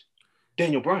this match?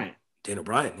 Daniel Bryan. Daniel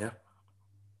Bryan, yeah.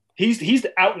 He's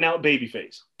the out and out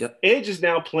babyface. Yep. Edge is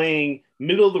now playing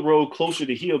middle of the road, closer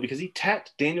to heel because he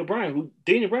tapped Daniel Bryan, who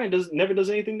Daniel Bryan never does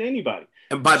anything to anybody.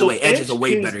 And by the way, Edge is a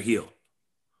way better heel.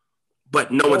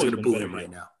 But no one's going to boo him right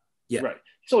now. Yeah. Right.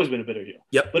 He's always been a better heel.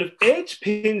 Yep. But if Edge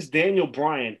pins Daniel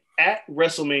Bryan at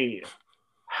WrestleMania,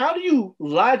 how do you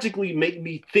logically make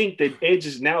me think that Edge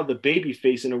is now the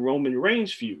babyface in a Roman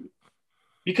Reigns feud?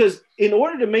 Because in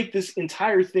order to make this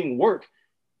entire thing work,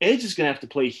 Edge is going to have to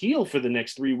play heel for the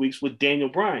next 3 weeks with Daniel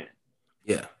Bryan.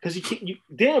 Yeah. Because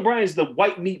Daniel Bryan is the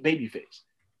white meat babyface.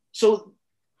 So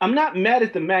I'm not mad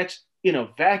at the match in a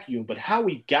vacuum, but how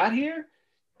we got here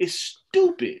is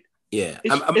stupid. Yeah.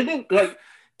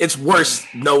 It's worse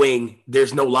knowing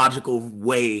there's no logical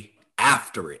way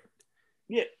after it.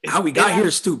 Yeah. How we got here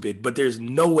is stupid, but there's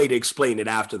no way to explain it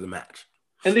after the match.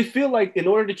 And they feel like in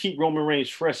order to keep Roman Reigns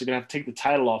fresh, they're going to have to take the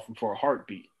title off him for a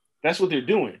heartbeat. That's what they're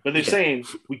doing. But they're saying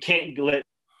we can't let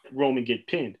Roman get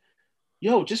pinned.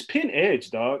 Yo, just pin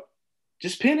Edge, dog.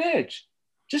 Just pin Edge.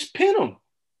 Just pin him.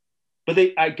 But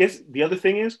I guess the other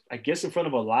thing is, in front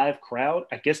of a live crowd,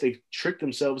 I guess they've tricked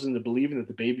themselves into believing that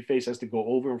the babyface has to go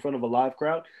over in front of a live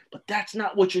crowd. But that's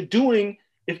not what you're doing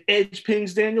if Edge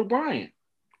pins Daniel Bryan.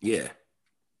 Yeah.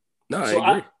 No, so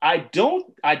I agree.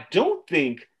 I don't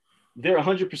think they're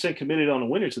 100% committed on a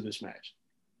winner to this match.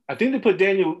 I think they put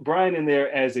Daniel Bryan in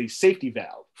there as a safety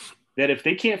valve, that if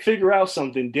they can't figure out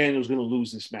something, Daniel's going to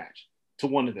lose this match to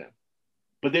one of them.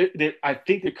 But I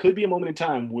think there could be a moment in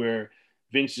time where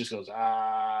Vince just goes,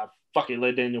 fuck it,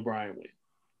 let Daniel Bryan win.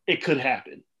 It could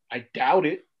happen. I doubt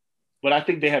it, but I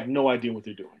think they have no idea what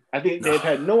they're doing. I think they've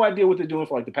had no idea what they're doing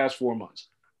for like the past 4 months.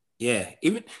 Yeah.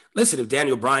 Listen, if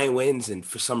Daniel Bryan wins and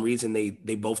for some reason they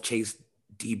both chase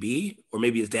DB, or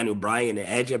maybe it's Daniel Bryan and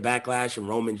Edge at Backlash and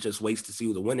Roman just waits to see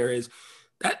who the winner is,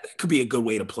 that could be a good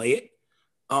way to play it.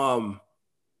 I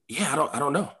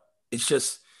don't know.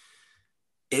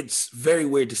 It's very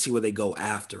weird to see where they go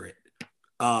after it.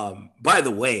 By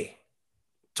the way,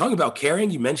 talking about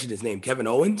caring, you mentioned his name, Kevin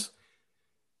Owens.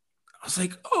 I was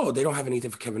like, oh, they don't have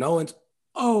anything for Kevin Owens.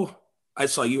 Oh, I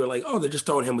saw you were like, oh, they're just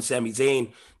throwing him with Sami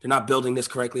Zayn. They're not building this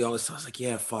correctly. All this stuff. I was like,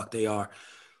 yeah, fuck, they are.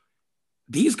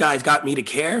 These guys got me to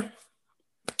care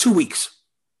 2 weeks.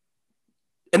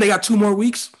 And they got 2 more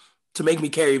weeks to make me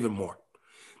care even more.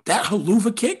 That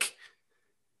haluva kick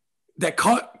that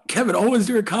caught Kevin Owens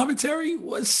during commentary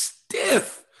was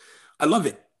stiff. I love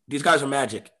it. These guys are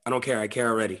magic. I don't care. I care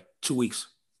already. 2 weeks.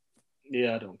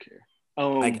 Yeah, I don't care.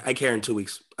 I care in 2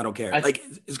 weeks. I don't care.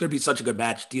 It's going to be such a good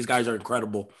match. These guys are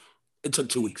incredible. It took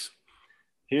 2 weeks.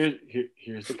 Here's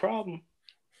the problem.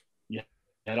 You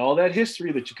had all that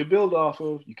history that you could build off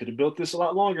of. You could have built this a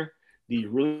lot longer. Do you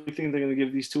really think they're going to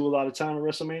give these two a lot of time at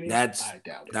WrestleMania? I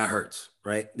doubt it. That hurts,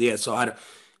 right? Yeah, so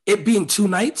it being 2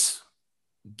 nights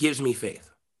gives me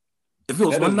faith. If it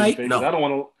was one night, no. I don't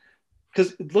want to.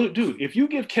 Because, look, dude, if you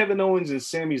give Kevin Owens and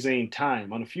Sami Zayn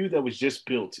time on a feud that was just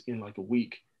built in like a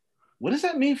week, what does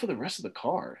that mean for the rest of the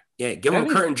card? Yeah, give him a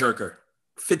curtain jerker.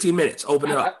 15 minutes, open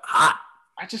it up, hot.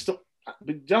 I just don't.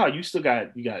 But John, you still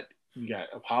got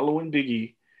Apollo and Big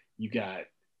E. You got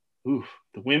the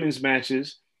women's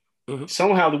matches. Mm-hmm.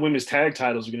 Somehow the women's tag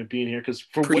titles are going to be in here because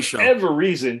for whatever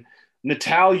reason,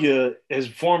 Natalya has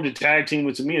formed a tag team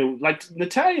with Tamina. Like,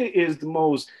 Natalya is the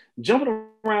most jumping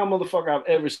around motherfucker I've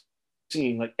ever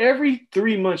seen. Like, every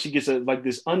 3 months she gets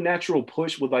this unnatural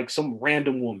push with like some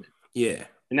random woman. Yeah.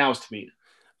 And now it's Tamina.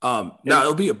 Now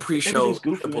it'll be a pre-show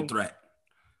triple threat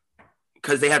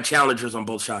because they have challengers on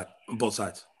both sides.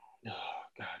 Oh,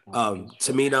 God,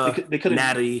 Tamina,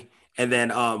 Natty, and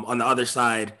then on the other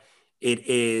side, it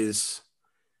is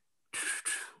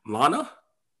Lana.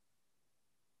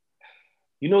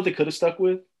 You know what they could have stuck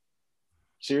with?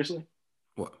 Seriously?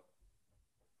 What?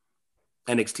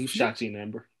 NXT? Shotzi and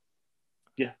Ember.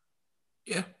 Yeah.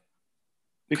 Yeah.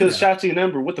 Because Shotzi and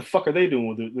Ember, what the fuck are they doing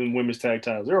with the women's tag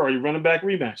titles? They're already running back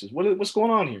rematches. What's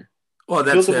going on here? Well,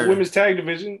 that's their women's tag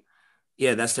division.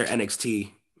 Yeah, that's their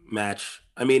NXT match.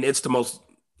 I mean, it's the most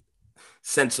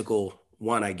sensical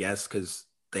one, I guess, because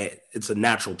it's a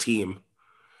natural team.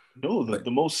 No,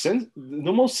 the most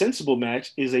sensible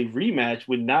match is a rematch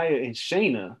with Nia and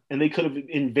Shayna, and they could have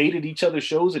invaded each other's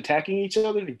shows, attacking each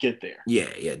other to get there. Yeah,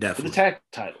 definitely. For the tag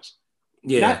titles.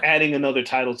 Yeah. Not adding another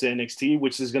title to NXT,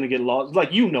 which is going to get lost.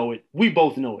 Like, you know it. We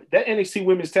both know it. That NXT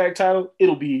women's tag title,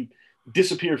 it'll be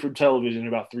disappeared from television in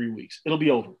about 3 weeks. It'll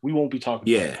be over. We won't be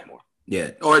talking about it anymore.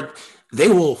 Yeah. Or they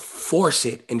will force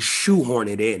it and shoehorn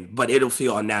it in, but it'll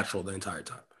feel unnatural the entire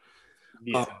time.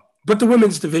 Yeah. But the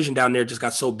women's division down there just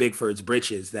got so big for its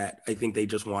britches that I think they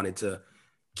just wanted to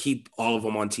keep all of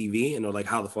them on TV. And they're like,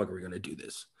 how the fuck are we going to do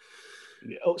this?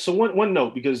 Oh, so one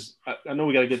note, because I know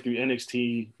we got to get through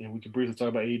NXT and we can briefly talk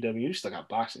about AEW. You still got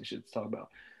boxing shit to talk about.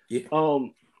 Yeah.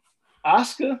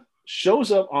 Asuka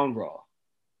shows up on Raw,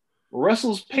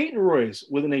 wrestles Peyton Royce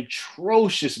with an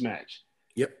atrocious match.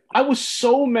 Yep. I was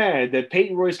so mad that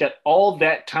Peyton Royce got all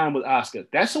that time with Asuka.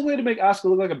 That's a way to make Asuka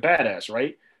look like a badass,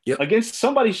 right? Yep. Against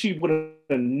somebody she would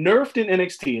have nerfed in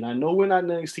NXT, and I know we're not in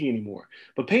NXT anymore,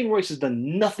 but Peyton Royce has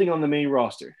done nothing on the main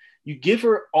roster. You give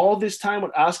her all this time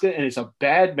with Asuka, and it's a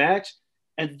bad match,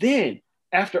 and then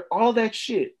after all that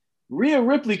shit, Rhea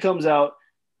Ripley comes out,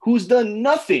 who's done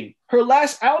nothing. Her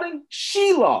last outing,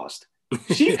 she lost.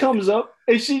 She comes up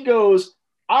and she goes,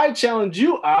 I challenge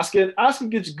you, Asuka. And Asuka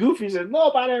gets goofy and says,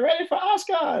 nobody ready for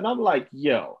Asuka. And I'm like,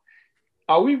 yo,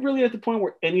 are we really at the point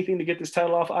where anything to get this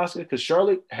title off Asuka? Because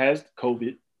Charlotte has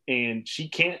COVID and she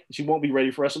won't be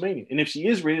ready for WrestleMania. And if she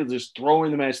is ready, they'll just throw her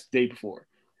in the match the day before.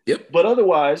 Yep. But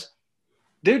otherwise,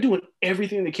 they're doing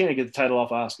everything they can to get the title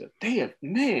off Asuka.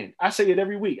 Man, I say it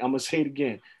every week. I'm going to say it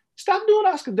again. Stop doing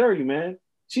Asuka dirty, man.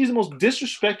 She's the most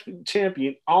disrespected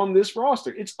champion on this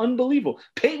roster. It's unbelievable.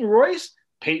 Peyton Royce,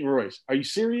 are you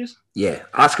serious? Yeah,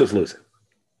 Asuka's losing.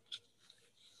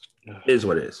 It is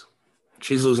what it is.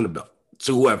 She's losing the belt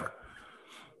to whoever.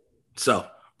 So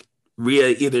Rhea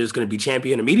either is going to be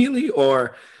champion immediately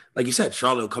or, like you said,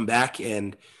 Charlotte will come back.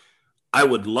 And I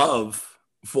would love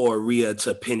for Rhea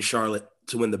to pin Charlotte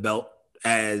to win the belt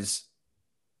as,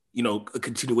 you know, a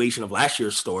continuation of last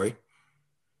year's story.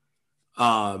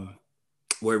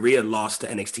 Where Rhea lost the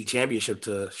NXT championship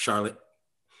to Charlotte.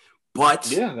 But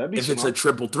if it's a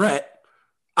triple threat,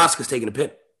 Asuka's taking a pin.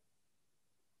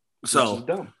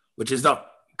 So, which is dumb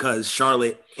because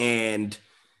Charlotte and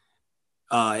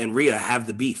Rhea have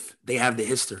the beef. They have the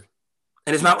history.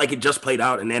 And it's not like it just played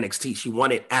out in NXT. She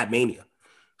won it at Mania.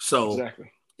 So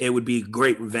it would be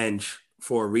great revenge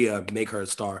for Rhea, make her a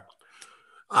star.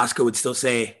 Asuka would still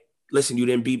say, listen, you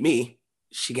didn't beat me.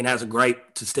 She can have a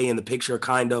gripe to stay in the picture,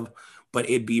 kind of. But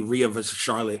it'd be Rhea versus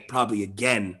Charlotte probably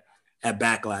again at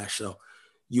Backlash. So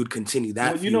you'd continue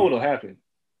that. Well, you know what'll happen.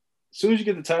 As soon as you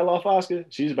get the title off Asuka,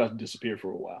 she's about to disappear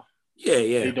for a while. Yeah.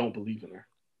 They don't believe in her.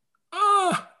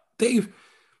 They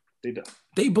don't.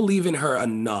 They believe in her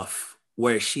enough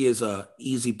where she is a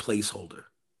easy placeholder.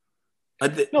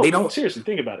 They don't seriously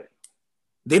think about it.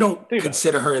 They don't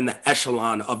consider her in the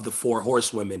echelon of the 4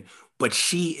 horsewomen, but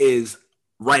she is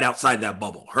right outside that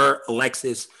bubble. Her,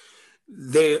 Alexis.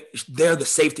 They're the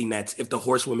safety nets if the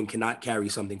horsewomen cannot carry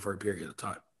something for a period of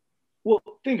time. Well,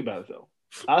 think about it, though.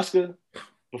 Asuka,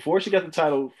 before she got the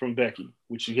title from Becky,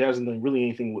 which she hasn't done really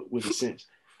anything with it since,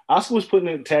 Asuka was putting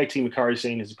in a tag team with Kairi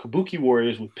Sane as the Kabuki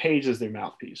Warriors with Paige as their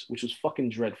mouthpiece, which was fucking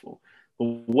dreadful. But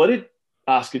what did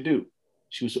Asuka do?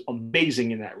 She was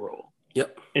amazing in that role.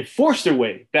 Yep. And forced her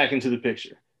way back into the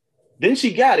picture. Then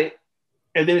she got it,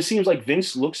 and then it seems like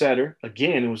Vince looks at her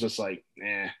again and was just like,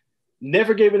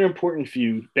 Never gave an important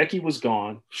feud. Becky was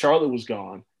gone. Charlotte was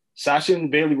gone. Sasha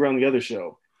and Bayley were on the other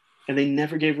show. And they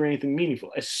never gave her anything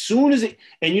meaningful. As soon as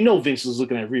and you know Vince was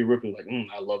looking at Rhea Ripley like,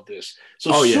 I love this.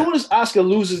 So as soon as Asuka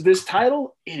loses this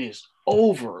title, it is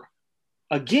over.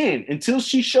 Again, until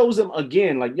she shows them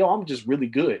again, like, yo, I'm just really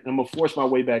good. I'm going to force my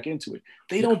way back into it.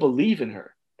 They don't believe in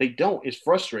her. They don't. It's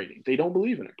frustrating. They don't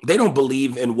believe in her. They don't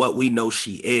believe in what we know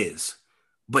she is.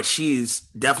 But she's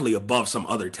definitely above some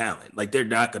other talent. Like, they're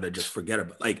not going to just forget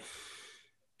about. Like,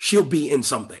 she'll be in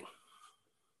something.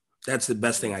 That's the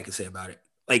best thing I can say about it.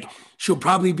 Like, she'll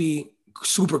probably be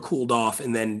super cooled off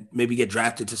and then maybe get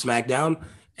drafted to SmackDown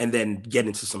and then get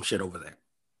into some shit over there.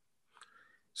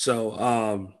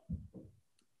 So,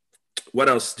 what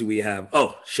else do we have?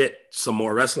 Oh, shit. Some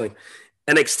more wrestling.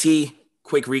 NXT,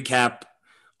 quick recap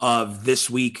of this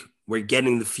week. We're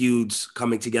getting the feuds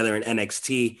coming together in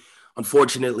NXT.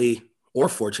 Unfortunately, or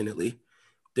fortunately,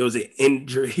 there was an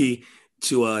injury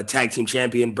to a tag team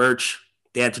champion, Burch.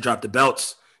 They had to drop the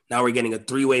belts. Now we're getting a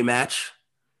 3-way match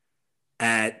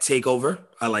at TakeOver.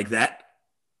 I like that.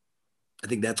 I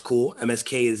think that's cool.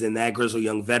 MSK is in that. Grizzled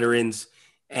Young Veterans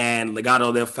and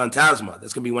Legado del Fantasma.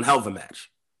 That's going to be one hell of a match.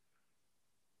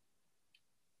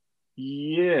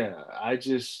 Yeah, I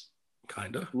just...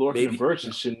 Kind of. Lorcan and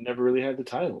Burch should never really had the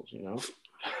titles, you know?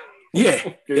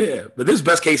 Yeah. But this is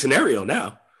best case scenario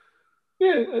now.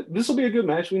 Yeah, this will be a good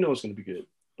match. We know it's going to be good.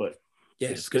 But yeah,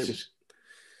 it's good. Just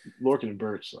Lorcan and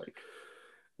Burch, like...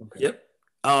 Okay.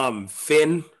 Yep.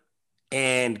 Finn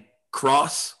and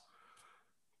Cross.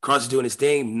 Cross is doing his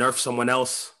thing. Nerf someone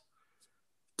else.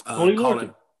 Only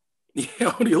Lorcan.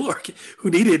 Yeah, only Lorcan, who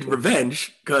needed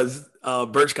revenge because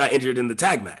Burch got injured in the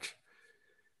tag match.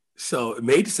 So it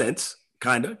made sense,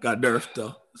 kind of. Got nerfed,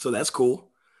 though. So that's cool.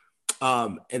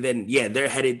 And then, they're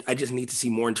headed. I just need to see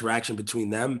more interaction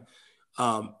between them.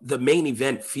 the main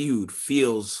event feud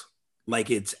feels like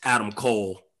it's Adam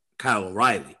Cole, Kyle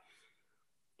O'Reilly.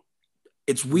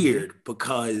 It's weird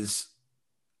because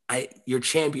your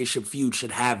championship feud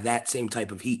should have that same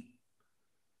type of heat.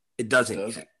 It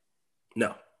doesn't yet.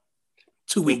 No.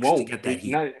 2 weeks to get that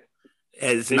heat.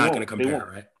 It's not going to compare,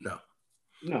 right?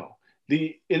 No.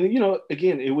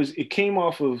 Again, it came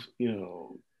off of,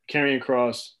 Karrion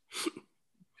Kross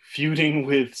feuding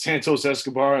with Santos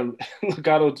Escobar and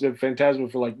Legado del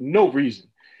Fantasma for like no reason.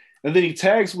 And then he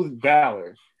tags with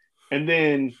Balor. And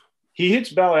then he hits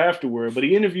Balor afterward, but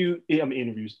he injures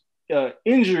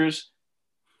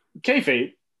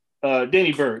kayfabe,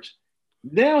 Danny Burch.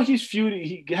 Now he's feuding.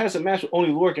 He has a match with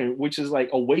Oney Lorcan, which is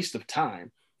like a waste of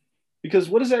time. Because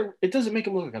what is that? It doesn't make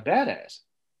him look like a badass.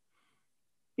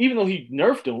 Even though he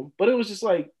nerfed him, but it was just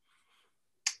like,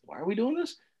 why are we doing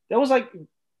this? That was like,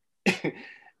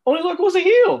 Oney Lorcan was a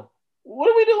heel. What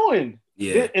are we doing?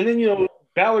 Yeah. And then,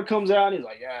 Balor comes out and he's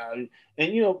like, yeah. And,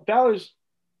 Balor's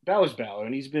Balor,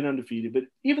 and he's been undefeated. But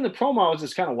even the promo, I was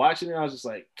just kind of watching it. And I was just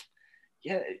like,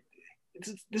 yeah,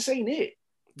 this ain't it.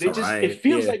 It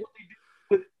feels like what they did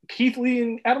with Keith Lee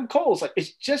and Adam Cole. It's like,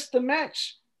 it's just the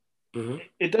match. Mm-hmm.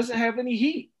 It doesn't have any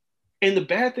heat. And the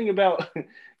bad thing about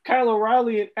Kyle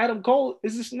O'Reilly and Adam Cole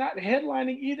is it's not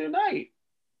headlining either night.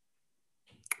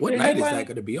 What night is that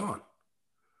going to be on?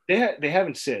 They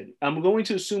haven't said. I'm going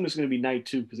to assume it's going to be night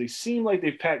 2 because they seem like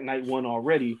they've packed night 1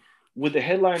 already, with the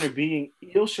headliner being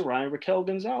Io Shirai and Raquel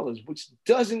Gonzalez, which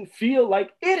doesn't feel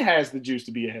like it has the juice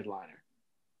to be a headliner.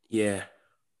 Yeah.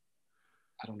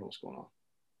 I don't know what's going on.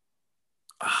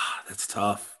 That's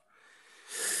tough.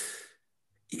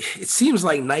 It seems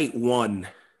like night 1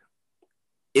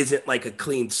 isn't like a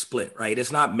clean split, right?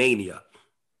 It's not Mania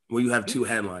where you have 2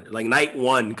 headliners. Like night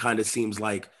 1 kind of seems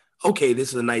like, okay, this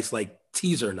is a nice like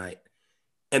teaser night.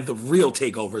 And the real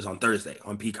takeover is on Thursday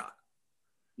on Peacock.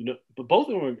 But both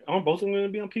of them aren't both of them going to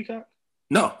be on Peacock?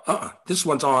 No, this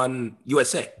one's on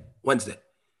USA Wednesday.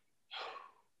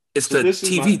 It's the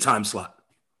TV time slot.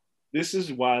 This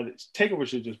is why takeover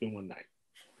should have just been one night.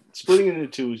 Splitting it into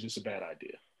 2 is just a bad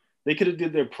idea. They could have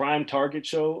did their prime target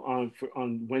show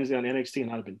on Wednesday on NXT,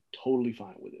 and I'd have been totally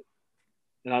fine with it.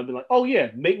 And I'd be like, oh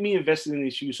yeah, make me invested in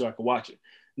these shoes so I can watch it.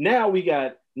 Now we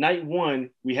got night 1.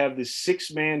 We have this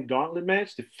 6-man gauntlet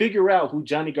match to figure out who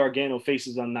Johnny Gargano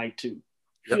faces on night 2.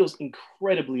 Yep. Feels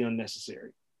incredibly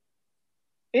unnecessary.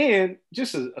 And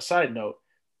just a side note,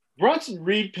 Bronson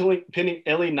Reed pinning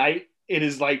LA Knight in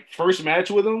his like first match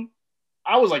with him.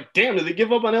 I was like, damn, did they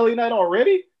give up on LA Knight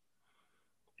already?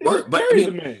 But I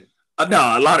mean,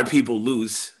 no, a lot of people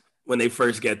lose when they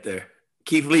first get there.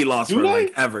 Keith Lee lost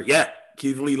like ever. Yeah,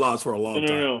 Keith Lee lost for a long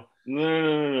time.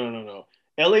 No.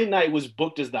 LA Knight was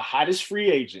booked as the hottest free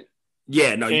agent.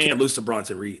 Yeah, no, you can't lose to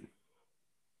Bronson Reed.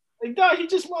 Like, dog, he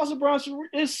just lost to Bronson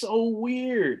Reed. It's so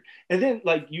weird. And then,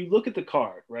 like, you look at the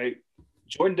card, right?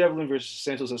 Jordan Devlin versus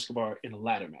Santos Escobar in a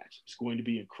ladder match. It's going to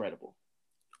be incredible.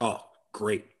 Oh,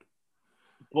 great.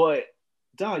 But,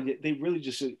 dog, they really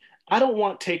just – I don't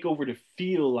want TakeOver to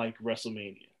feel like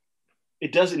WrestleMania.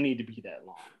 It doesn't need to be that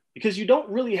long. Because you don't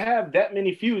really have that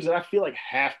many feuds that I feel like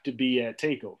have to be at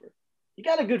TakeOver. You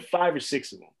got a good 5 or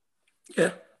 6 of them.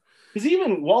 Yeah. Because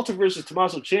even Walter versus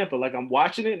Tommaso Ciampa, like, I'm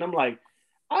watching it and I'm like,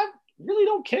 I really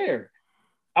don't care.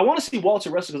 I want to see Walter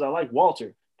wrestle because I like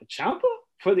Walter. But Ciampa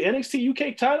for the NXT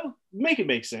UK title, make it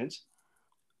make sense.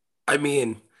 I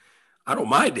mean, I don't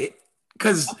mind it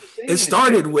because it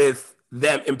started with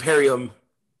them Imperium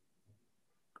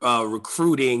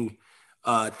recruiting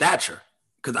Thatcher,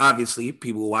 because obviously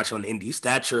people who watch on the Indies,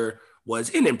 Thatcher was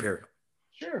in Imperium.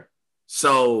 Sure.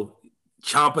 So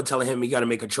Ciampa telling him he got to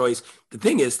make a choice. The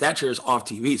thing is, Thatcher is off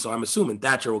TV, so I'm assuming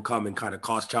Thatcher will come and kind of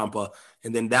cost Ciampa,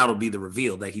 and then that'll be the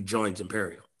reveal that he joins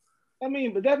Imperium. I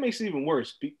mean, but that makes it even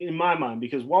worse in my mind,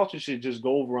 because Walter should just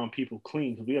go over on people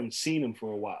clean because we haven't seen him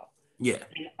for a while. Yeah.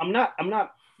 I'm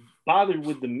not bothered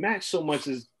with the match so much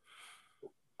as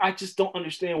I just don't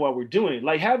understand why we're doing it.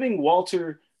 Like having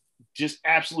Walter just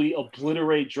absolutely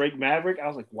obliterate Drake Maverick, I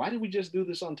was like, why did we just do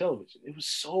this on television? It was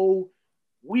so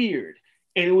weird.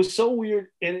 And it was so weird.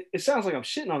 And it sounds like I'm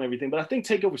shitting on everything, but I think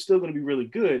TakeOver is still going to be really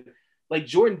good. Like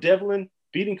Jordan Devlin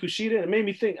beating Kushida, and it made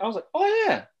me think, I was like, oh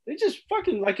yeah, they just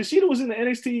fucking, like Kushida was in the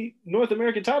NXT North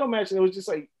American title match, and it was just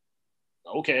like,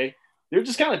 okay. They're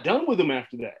just kind of done with him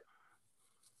after that.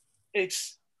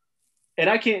 And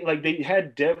I can't, like, they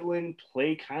had Devlin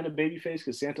play kind of babyface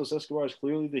because Santos Escobar is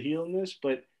clearly the heel in this,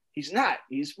 but he's not.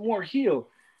 He's more heel.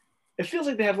 It feels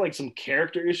like they have, like, some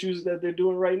character issues that they're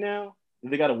doing right now that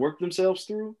they got to work themselves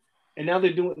through. And now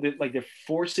they're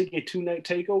forcing a 2-night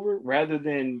takeover rather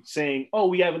than saying, oh,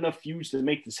 we have enough feuds to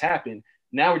make this happen.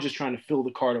 Now we're just trying to fill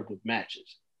the card up with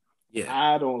matches. Yeah.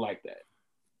 I don't like that.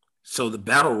 So the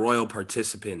Battle Royal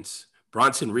participants,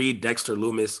 Bronson Reed, Dexter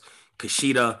Lumis,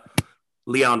 Kushida,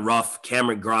 Leon Ruff,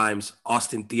 Cameron Grimes,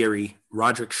 Austin Theory,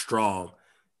 Roderick Strong,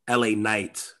 LA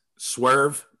Knight,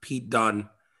 Swerve, Pete Dunne,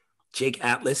 Jake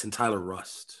Atlas, and Tyler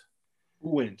Rust. Who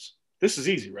wins? This is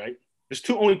easy, right? There's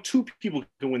only two people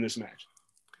can win this match.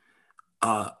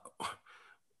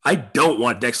 I don't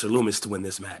want Dexter Lumis to win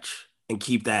this match and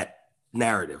keep that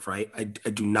narrative, right? I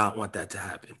do not want that to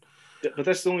happen. But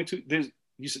that's the only two.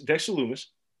 You said Dexter Lumis.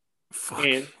 Fuck.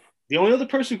 And the only other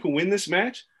person who can win this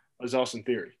match is Austin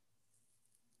Theory.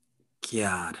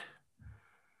 God.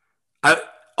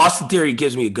 Austin Theory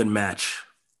gives me a good match.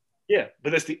 Yeah,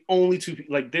 but that's the only two.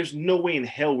 Like, there's no way in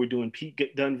hell we're doing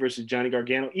Pete Dunne versus Johnny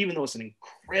Gargano. Even though it's an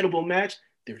incredible match,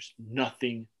 there's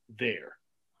nothing there.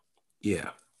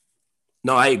 Yeah.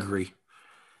 No, I agree.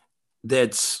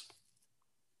 It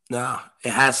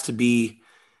has to be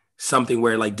something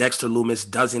where like Dexter Lumis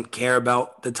doesn't care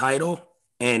about the title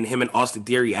and him and Austin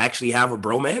Theory actually have a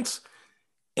bromance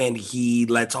and he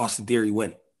lets Austin Theory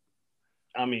win.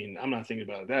 I mean, I'm not thinking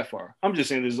about it that far. I'm just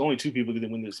saying there's only two people that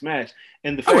can win this match.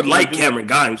 And I would like Cameron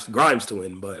Grimes to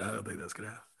win, but I don't think that's going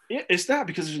to happen. Yeah, it's not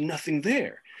because there's nothing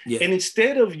there. Yeah. And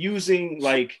instead of using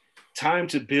like time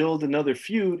to build another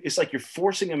feud, it's like you're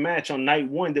forcing a match on night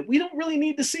one that we don't really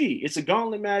need to see. It's a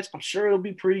gauntlet match. I'm sure it'll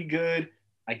be pretty good,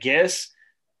 I guess.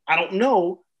 I don't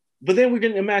know. But then we're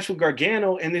getting a match with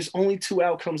Gargano, and there's only two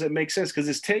outcomes that make sense because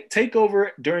it's takeover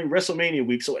during WrestleMania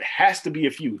week, so it has to be a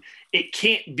feud. It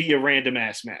can't be a random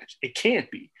ass match. It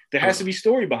can't be. There has to be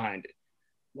story behind it.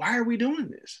 Why are we doing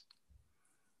this?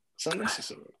 It's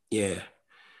unnecessary. Yeah.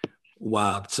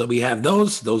 Wow. So we have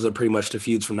those. Those are pretty much the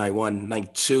feuds from night one.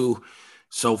 Night two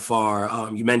so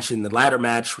far. You mentioned the ladder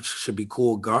match, which should be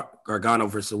cool. Gargano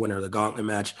versus the winner of the gauntlet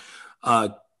match.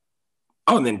 And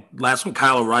then last one,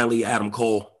 Kyle O'Reilly, Adam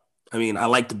Cole. I mean, I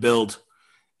like the build.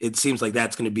 It seems like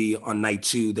that's going to be on night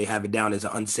two. They have it down as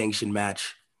an unsanctioned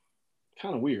match.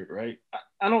 Kind of weird, right?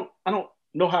 I don't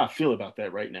know how I feel about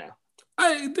that right now.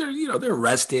 They're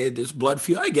arrested. There's blood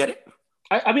feud. I get it.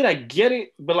 I mean, I get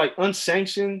it, but like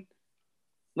unsanctioned,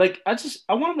 like I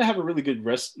want them to have a really good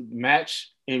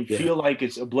match and feel like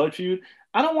it's a blood feud.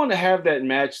 I don't want to have that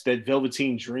match that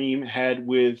Velveteen Dream had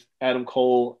with Adam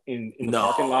Cole in the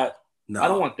parking lot. No. I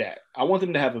don't want that. I want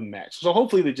them to have a match. So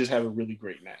hopefully they just have a really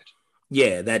great match.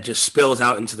 Yeah, that just spills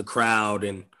out into the crowd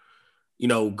and,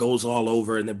 goes all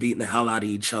over and they're beating the hell out of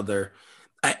each other.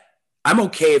 I'm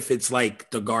okay if it's like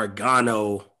the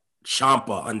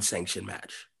Gargano-Ciampa unsanctioned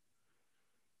match,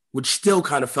 which still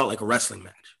kind of felt like a wrestling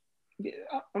match. Yeah,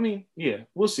 I mean, yeah,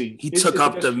 we'll see. He took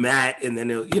up the mat and then,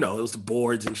 it was the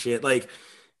boards and shit. Like,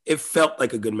 it felt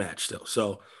like a good match still.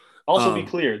 So, also be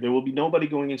clear, there will be nobody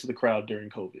going into the crowd during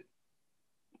COVID.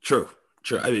 True.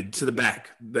 I mean, to the back.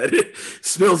 That it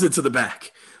spills into the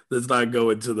back. Let's not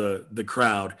go into the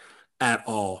crowd at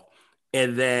all.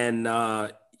 And then,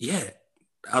 last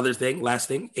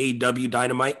thing, AEW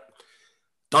Dynamite.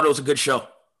 Thought it was a good show.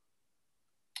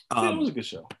 It was a good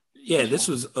show. Yeah, this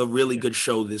was a really good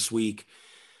show this week.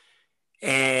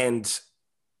 And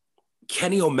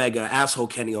Kenny Omega, asshole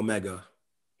Kenny Omega,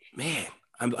 man,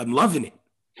 I'm loving it.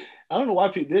 I don't know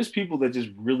why there's people that just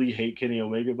really hate Kenny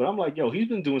Omega, but I'm like, yo, he's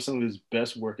been doing some of his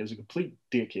best work as a complete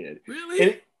dickhead.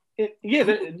 Really?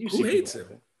 Who hates him?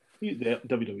 The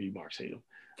WWE marks hate him.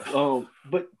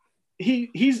 But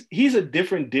he's a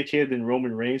different dickhead than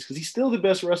Roman Reigns because he's still the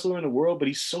best wrestler in the world, but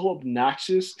he's so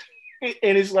obnoxious.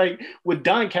 And it's like with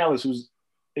Don Callis, who's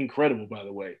incredible, by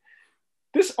the way,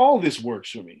 all this works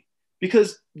for me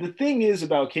because the thing is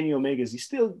about Kenny Omega is he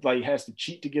still like has to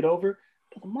cheat to get over.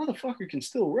 But the motherfucker can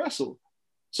still wrestle.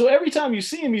 So every time you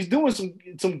see him, he's doing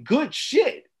some good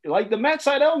shit. Like the Matt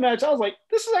Sydal match, I was like,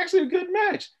 this is actually a good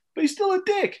match. But he's still a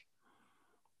dick.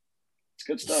 It's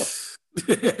good stuff.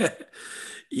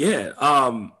 Yeah.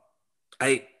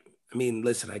 I mean,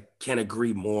 listen, I can't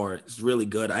agree more. It's really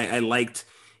good. I liked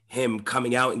him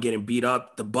coming out and getting beat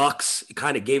up. The Bucks, it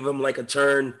kind of gave him like a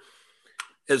turn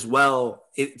as well.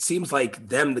 It seems like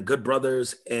them, the Good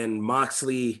Brothers and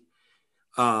Moxley,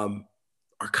 are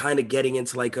kind of getting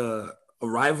into like a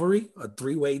rivalry, a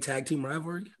three-way tag team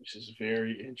rivalry. Which is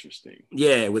very interesting.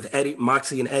 Yeah, with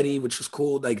Moxley and Eddie, which is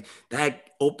cool. Like that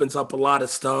opens up a lot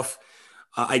of stuff.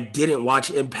 I didn't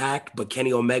watch Impact, but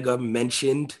Kenny Omega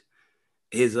mentioned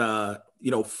his,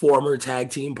 former tag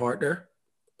team partner,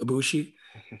 Ibushi.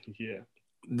 Yeah.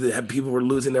 People were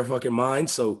losing their fucking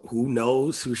minds. So who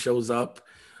knows who shows up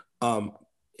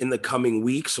in the coming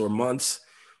weeks or months.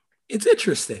 It's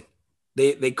interesting.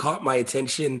 They caught my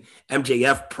attention.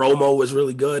 MJF promo was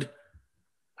really good.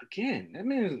 Again, that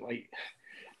man is like,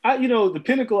 the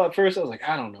pinnacle at first, I was like,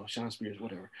 I don't know, Sean Spears,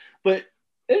 whatever. But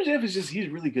MJF is he's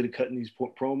really good at cutting these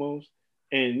promos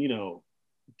and,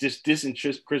 just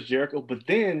disinterest Chris Jericho. But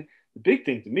then the big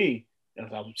thing to me,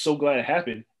 and I'm so glad it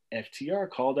happened, FTR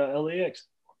called out LAX.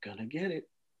 We're going to get it.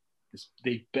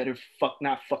 They better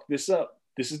not fuck this up.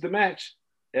 This is the match.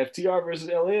 FTR versus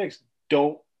LAX.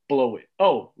 Don't blow it.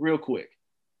 Oh, real quick,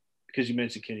 because you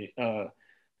mentioned Kota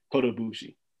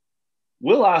Ibushi.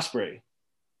 Will Ospreay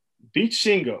beats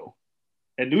Shingo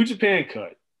at New Japan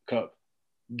Cup.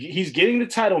 He's getting the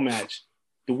title match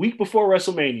the week before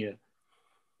WrestleMania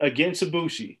against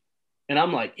Ibushi. And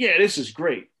I'm like, yeah, this is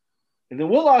great. And then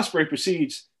Will Ospreay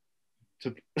proceeds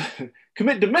to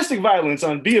commit domestic violence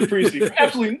on Bea Priestley for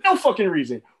absolutely no fucking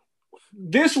reason.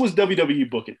 This was WWE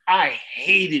booking. I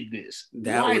hated this.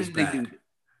 Why did they do that?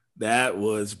 That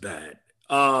was bad.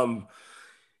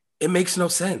 It makes no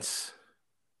sense.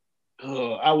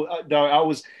 I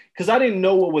was, because I didn't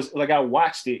know what was, like, I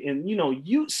watched it, and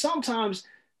you sometimes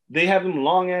they have them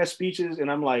long ass speeches,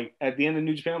 and I'm like, at the end of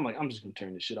New Japan, I'm like, I'm just gonna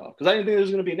turn this shit off because I didn't think there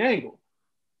was gonna be an angle.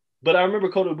 But I remember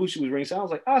Kota Ibushi was ringside. I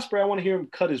was like, Ospreay, I want to hear him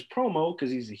cut his promo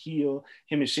because he's a heel.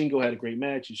 Him and Shingo had a great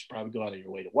match. You should probably go out of your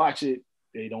way to watch it.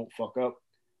 They don't fuck up.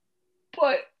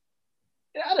 But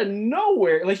out of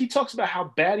nowhere, like, he talks about how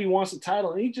bad he wants the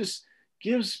title, and he just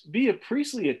gives Bea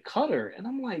Priestley a cutter. And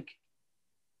I'm like,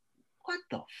 what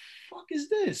the fuck is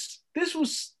this?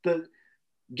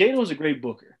 Gato's a great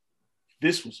booker.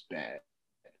 This was bad.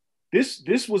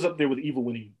 This was up there with Evil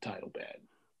winning the title bad.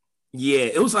 Yeah,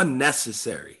 it was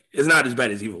unnecessary. It's not as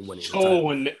bad as Evil winning the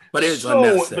title, but it's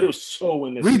unnecessary. But it was so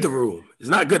unnecessary. Read the room. It's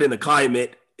not good in the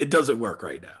climate. It doesn't work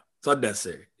right now. It's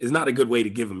unnecessary. It's not a good way to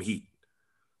give him heat.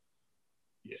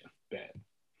 Yeah, bad.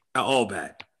 All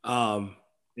bad.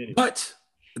 Anyway. But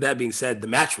that being said, the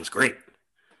match was great.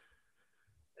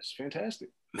 It's fantastic.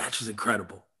 Match was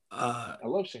incredible. I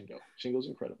love Shingo. Shingo's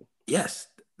incredible. Yes,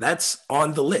 that's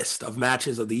on the list of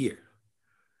matches of the year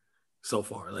so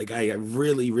far. Like, I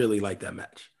really, really like that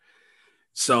match.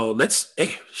 So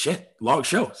long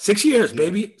show. 6 years,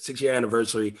 baby. 6-year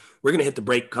anniversary. We're going to hit the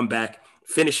break, come back,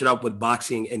 finish it up with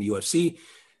boxing and UFC.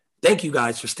 Thank you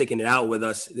guys for sticking it out with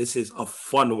us. This is a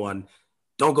fun one.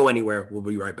 Don't go anywhere. We'll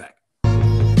be right back.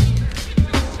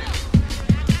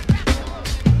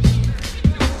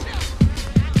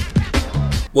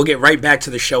 We'll get right back to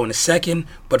the show in a second,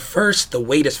 but first, the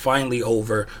wait is finally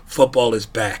over. Football is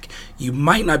back. You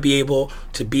might not be able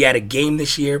to be at a game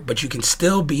this year, but you can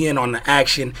still be in on the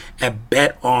action at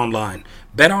BetOnline.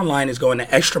 BetOnline is going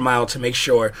the extra mile to make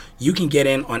sure you can get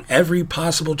in on every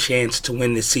possible chance to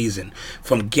win this season.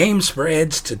 From game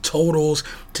spreads to totals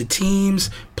to teams,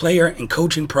 player, and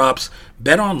coaching props,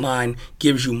 BetOnline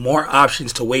gives you more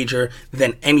options to wager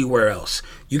than anywhere else.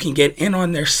 You can get in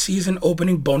on their season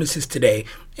opening bonuses today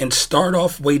and start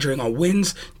off wagering on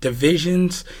wins,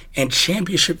 divisions, and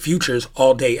championship futures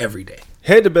all day, every day.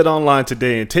 Head to BetOnline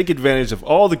today and take advantage of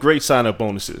all the great sign-up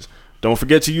bonuses. Don't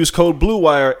forget to use code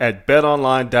BlueWire at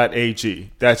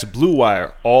betonline.ag. That's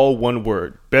BlueWire, all one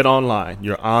word. BetOnline,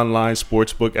 your online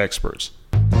sportsbook experts.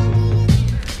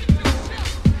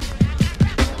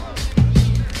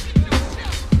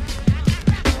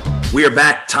 We are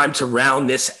back. Time to round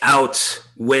this out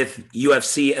with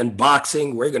UFC and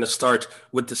boxing. We're going to start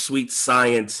with the sweet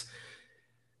science.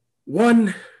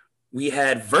 One, we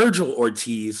had Virgil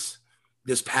Ortiz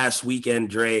this past weekend,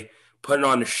 Dre, putting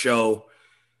on a show.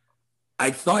 I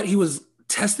thought he was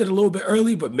tested a little bit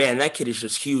early, but man, that kid is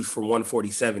just huge for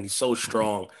 147. He's so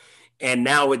strong. And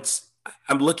now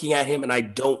I'm looking at him and I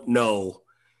don't know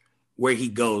where he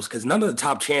goes because none of the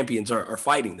top champions are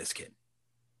fighting this kid.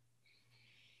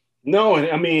 No,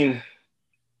 I mean,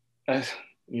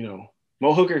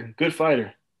 Mo Hooker, good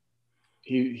fighter.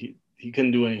 He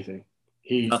couldn't do anything.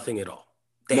 Nothing at all.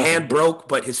 The hand broke,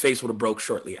 but his face would have broke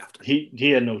shortly after. He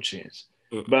had no chance.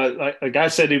 Mm-hmm. But like I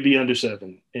said, he'd be under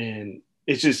 7, and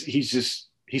it's just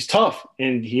he's tough,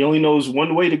 and he only knows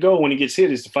one way to go when he gets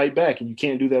hit is to fight back, and you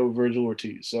can't do that with Virgil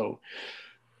Ortiz. So,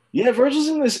 yeah, Virgil's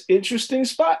in this interesting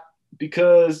spot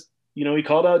because he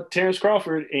called out Terrence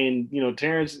Crawford, and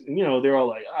Terrence, they're all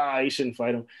like, he shouldn't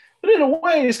fight him. But in a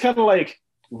way, it's kind of like,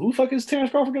 who the fuck is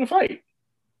Terrence Crawford gonna fight?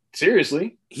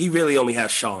 Seriously, he really only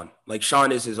has Sean. Like,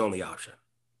 Sean is his only option.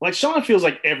 Like, Sean feels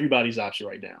like everybody's option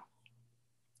right now.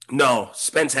 No,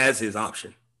 Spence has his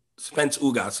option. Spence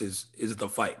Ugas is the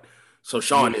fight. So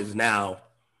Sean is now,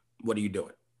 what are you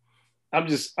doing? I'm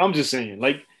just saying,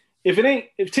 like,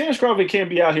 if Terrence Crawford can't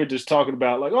be out here just talking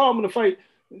about like, I'm going to fight.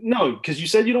 No, because you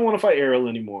said you don't want to fight Errol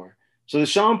anymore. So there's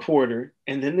Sean Porter,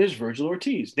 and then there's Virgil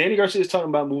Ortiz. Danny Garcia is talking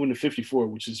about moving to 54,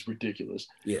 which is ridiculous.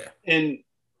 Yeah. And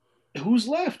who's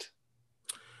left?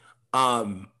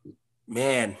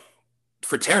 Man,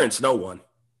 for Terrence, no one.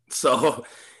 So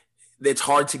it's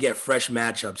hard to get fresh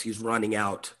matchups. He's running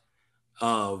out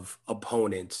of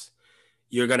opponents.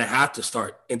 You're going to have to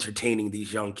start entertaining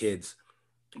these young kids.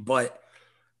 But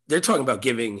they're talking about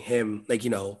giving him, like,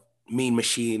 Mean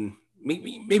Machine,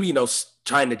 maybe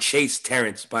trying to chase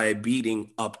Terrence by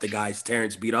beating up the guys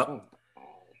Terrence beat up.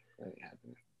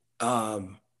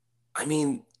 I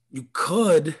mean, you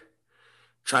could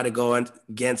try to go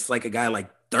against like a guy like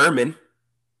Thurman.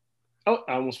 Oh,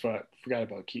 I almost forgot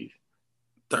about Keith.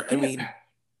 I mean,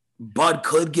 Bud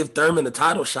could give Thurman the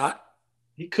title shot.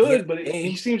 He could, but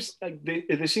he seems like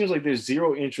it seems like there's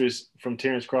zero interest from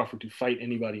Terrence Crawford to fight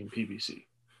anybody in PBC.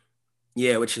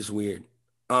 Yeah, which is weird.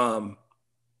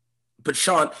 But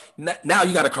Sean, now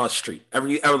you got to cross the street.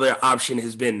 Every other option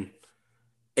has been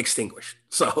extinguished.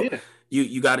 So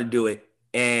you got to do it.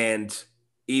 And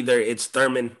either it's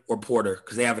Thurman or Porter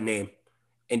because they have a name.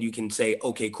 And you can say,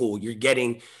 okay, cool. You're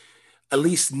getting at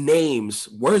least names,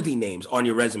 worthy names on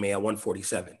your resume at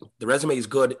 147. The resume is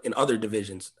good in other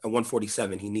divisions at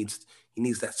 147. He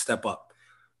needs that step up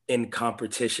in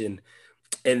competition.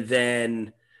 And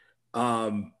then,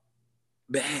 man,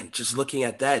 just looking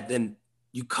at that, then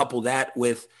you couple that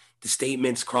with the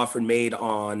statements Crawford made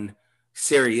on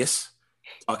Sirius,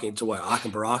 talking to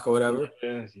Akin Barak or whatever.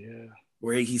 Yeah.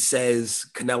 Where he says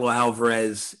Canelo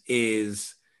Alvarez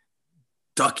is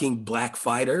ducking black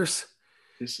fighters.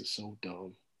 This is so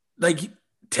dumb. Like,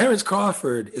 Terrence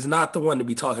Crawford is not the one to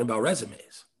be talking about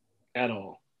resumes. At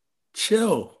all.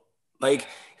 Chill. Like,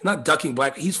 he's not ducking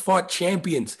black. He's fought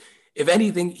champions. If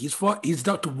anything, he's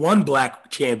ducked one black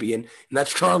champion, and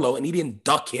that's Charlo, and he didn't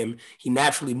duck him. He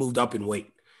naturally moved up in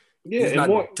weight. Yeah, he's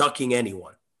not ducking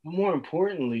anyone. More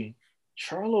importantly,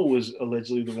 Charlo was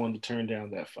allegedly the one to turn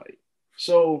down that fight.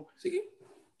 So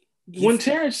when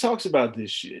Terrence talks about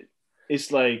this shit,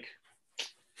 it's like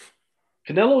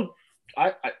Canelo,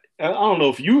 I don't know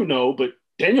if you know, but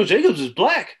Daniel Jacobs is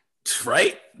black.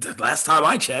 Right? The last time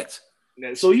I checked.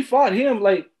 So he fought him.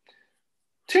 Like,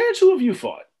 Terrence, who have you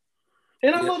fought?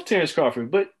 And I love Terrence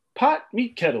Crawford, but pot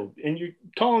meet kettle. And you're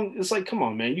calling, it's like, come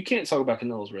on, man. You can't talk about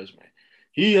Canelo's resume.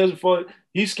 He hasn't fought,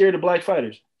 he's scared of black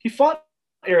fighters. He fought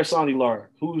Araceli Lara,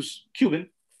 who's Cuban,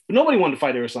 but nobody wanted to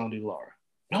fight Araceli Lara.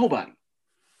 Nobody.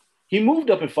 He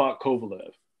moved up and fought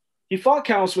Kovalev. He fought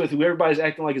Callum Smith, who everybody's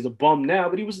acting like is a bum now,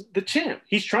 but he was the champ.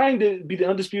 He's trying to be the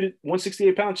undisputed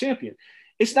 168-pound champion.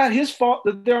 It's not his fault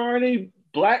that there aren't any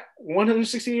black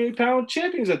 168-pound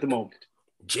champions at the moment.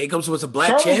 Jacobs was a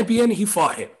black champion. He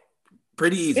fought him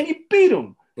pretty easy. And he beat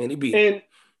him. And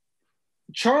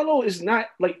Charlo is not,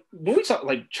 like, when we talk,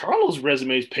 like, Charlo's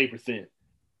resume is paper thin.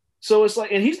 So it's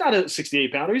like, and he's not a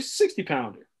 68-pounder. He's a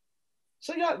 60-pounder.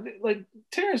 So,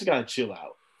 Terrence got to chill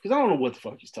out because I don't know what the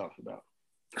fuck he's talking about.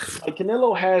 Like,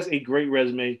 Canelo has a great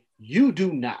resume. You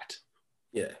do not.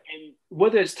 Yeah. And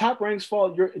whether it's Top Rank's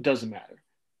fault, it doesn't matter.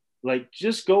 Like,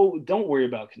 just go. Don't worry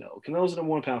about Canelo. Canelo's the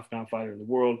number one pound-for-pound fighter in the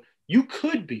world. You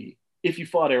could be if you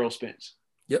fought Errol Spence.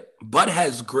 Yep. Bud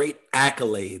has great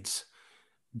accolades,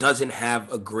 doesn't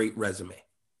have a great resume.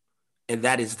 And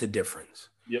that is the difference.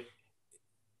 Yep.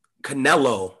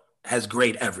 Canelo has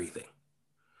great everything.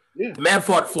 Yeah. The man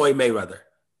fought Floyd Mayweather.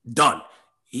 Done.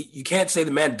 You can't say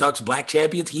the man ducks black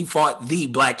champions. He fought the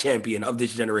black champion of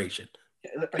this generation.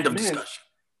 End of discussion.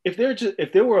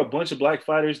 If there were a bunch of black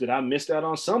fighters that I missed out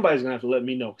on, somebody's gonna have to let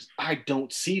me know because I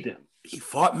don't see them. He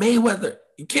fought Mayweather.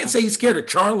 You can't say he's scared of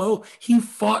Charlo. He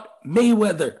fought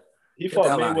Mayweather. He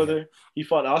fought Mayweather. He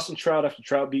fought Austin Trout after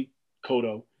Trout beat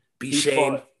Cotto. Beat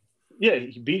Shane.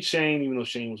 He beat Shane even though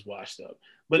Shane was washed up.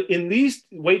 But in these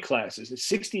weight classes, it's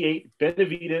 68,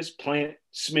 Benavidez, Plant,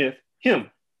 Smith,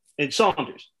 him, and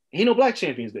Saunders. Ain't no black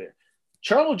champions there.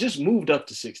 Charlo just moved up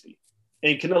to 60,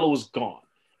 and Canelo was gone.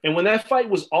 And when that fight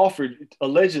was offered,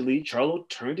 allegedly, Charlo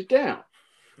turned it down.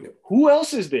 Yep. Who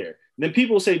else is there? Then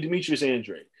people say Demetrius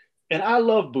Andrade. And I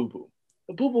love Boo Boo.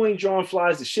 But Boo Boo ain't drawing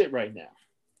flies to shit right now.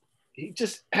 He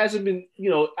just hasn't been,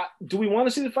 do we want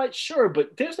to see the fight? Sure,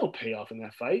 but there's no payoff in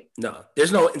that fight. No,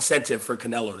 there's no incentive for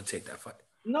Canelo to take that fight.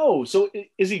 No, so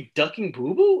is he ducking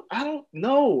Boo Boo? I don't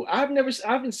know. I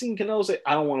haven't seen Canelo say,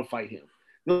 I don't want to fight him.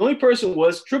 The only person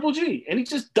was Triple G, and he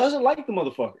just doesn't like the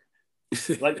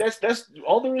motherfucker. Like, that's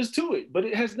all there is to it. But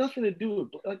it has nothing to do with,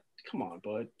 like, come on,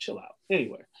 bud, chill out.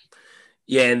 Anyway.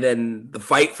 Yeah, and then the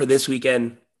fight for this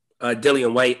weekend,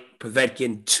 Dillian White,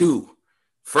 Povetkin 2.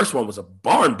 First one was a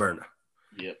barn burner.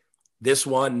 Yep. This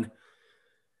one,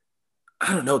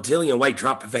 I don't know, Dillian White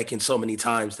dropped Povetkin so many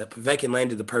times that Povetkin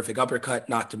landed the perfect uppercut,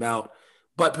 knocked him out.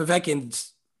 But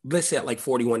Povetkin's listed at like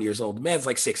 41 years old. The man's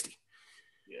like 60.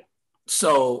 Yeah.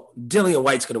 So Dillian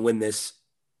White's going to win this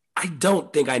I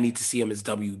don't think I need to see him as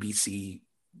WBC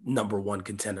 #1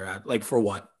 contender. Like, for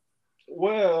what?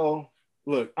 Well,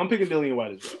 look, I'm picking Dillian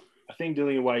White as well. I think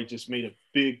Dillian White just made a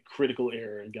big critical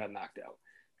error and got knocked out.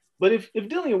 But if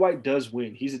Dillian White does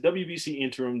win, he's a WBC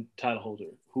interim title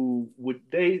holder who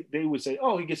they would say,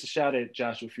 oh, he gets a shot at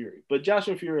Joshua Fury. But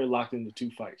Joshua Fury are locked into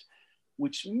 2 fights,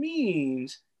 which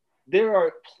means there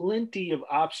are plenty of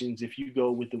options if you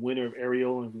go with the winner of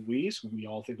Ariel and Ruiz, who we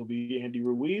all think will be Andy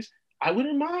Ruiz. I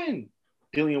wouldn't mind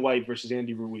Dillian White versus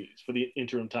Andy Ruiz for the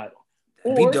interim title.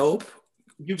 That'd be dope.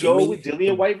 You go with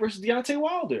Dillian White versus Deontay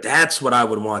Wilder. That's what I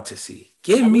would want to see.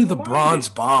 Give me the Bronze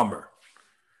Bomber.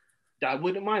 I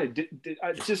wouldn't mind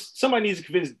it. Just somebody needs to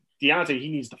convince Deontay he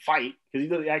needs to fight because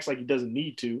he acts like he doesn't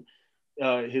need to.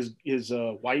 His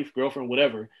wife, girlfriend,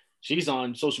 whatever, she's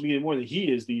on social media more than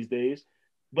he is these days.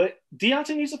 But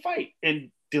Deontay needs to fight, and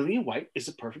Dillian White is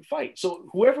a perfect fight. So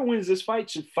whoever wins this fight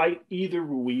should fight either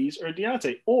Ruiz or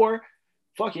Deontay, or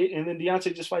fuck it, and then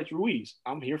Deontay just fights Ruiz.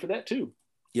 I'm here for that too.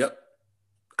 Yep,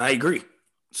 I agree.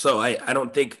 So I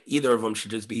don't think either of them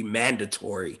should just be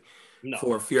mandatory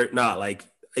for Fury. No, like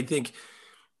I think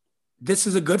this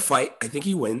is a good fight. I think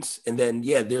he wins, and then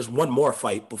there's one more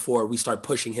fight before we start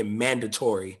pushing him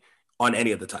mandatory on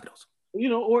any of the titles.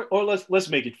 Or let's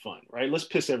make it fun, right? Let's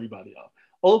piss everybody off.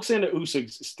 Alexander Usyk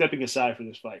stepping aside for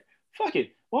this fight. Fuck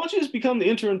it. Why don't you just become the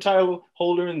interim title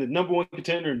holder and the #1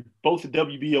 contender in both the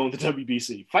WBO and the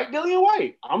WBC? Fight Dillian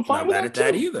White. I'm fine with that. Not mad at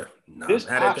that either. There's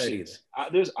options.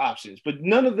 There's options, but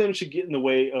none of them should get in the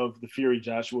way of the Fury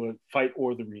Joshua fight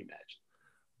or the rematch.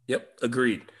 Yep,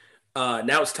 agreed.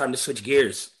 Now it's time to switch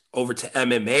gears over to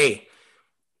MMA.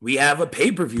 We have a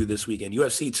pay-per-view this weekend,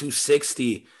 UFC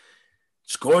 260.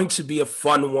 It's going to be a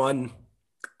fun one.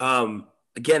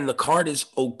 Again, the card is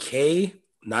okay,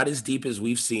 not as deep as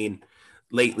we've seen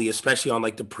lately, especially on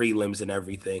like the prelims and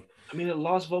everything. I mean, it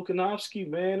lost Volkanovski,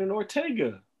 man, and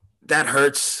Ortega. That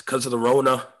hurts because of the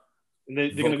Rona. And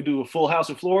they're going to do a full house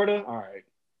in Florida? All right.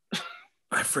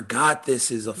 I forgot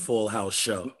this is a full house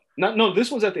show. No,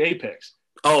 this one's at the Apex.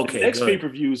 Oh, okay. The next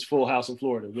pay-per-view is Full House in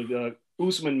Florida with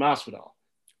Usman Masvidal.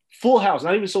 Full house,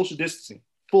 not even social distancing.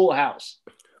 Full house.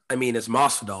 I mean, it's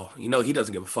Masvidal. He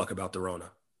doesn't give a fuck about the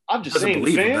Rona. I'm just saying,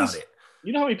 fans, about it.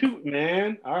 You know how many people,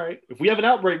 man, all right. If we have an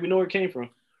outbreak, we know where it came from.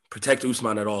 Protect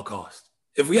Usman at all costs.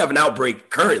 If we have an outbreak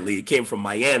currently, it came from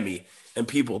Miami and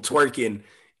people twerking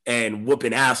and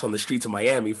whooping ass on the streets of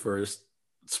Miami for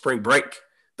spring break.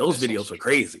 Those videos were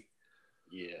crazy.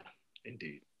 Yeah,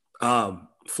 indeed.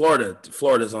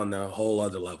 Florida's on a whole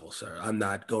other level, sir. I'm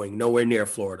not going nowhere near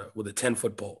Florida with a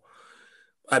 10-foot pole.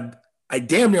 I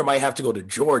damn near might have to go to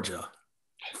Georgia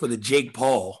for the Jake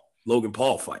Logan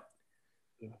Paul fight,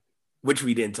 which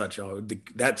we didn't touch on.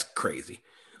 That's crazy.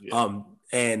 Yeah.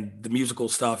 And the musical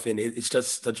stuff, and it's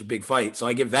just such a big fight. So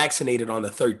I get vaccinated on the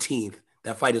 13th.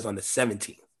 That fight is on the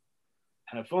 17th.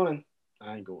 Have fun.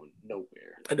 I ain't going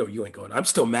nowhere. I know you ain't going. I'm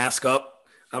still masked up.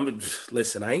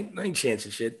 Listen, I ain't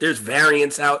chancing shit. There's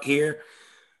variants out here,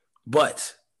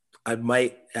 but I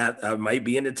might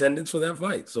be in attendance for that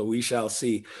fight. So we shall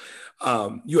see.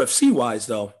 UFC wise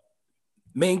though,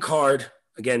 main card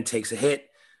again takes a hit,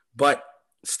 but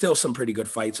still some pretty good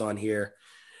fights on here.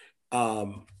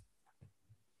 I'm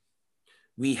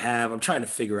trying to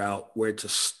figure out where to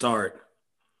start.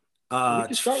 We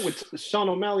can start with Sean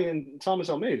O'Malley and Thomas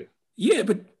Almeida. Yeah,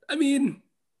 but I mean,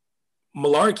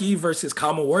 Malarkey versus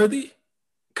Kama Worthy.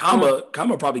 Kama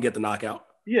probably get the knockout.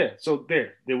 Yeah, so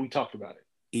there we talked about it.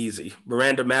 Easy.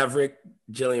 Miranda Maverick,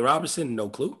 Jillian Robinson, no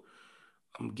clue.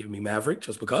 I'm giving me Maverick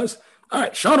just because. All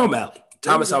right, Sean O'Malley,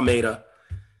 Thomas Almeida.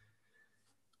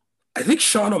 I think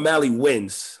Sean O'Malley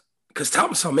wins because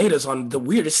Thomas Almeida's on the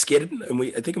weirdest skid, and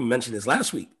I think I mentioned this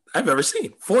last week, I've ever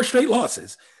seen. 4 straight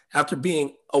losses after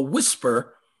being a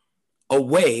whisper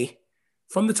away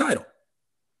from the title.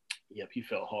 Yep, he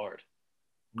fell hard.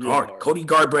 Hard. Cody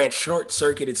Garbrandt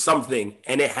short-circuited something,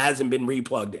 and it hasn't been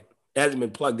replugged in. It hasn't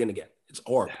been plugged in again. It's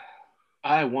horrible.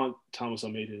 I want Thomas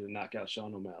Almeida to knock out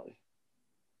Sean O'Malley.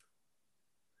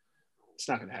 It's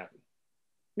not going to happen.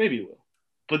 Maybe it will,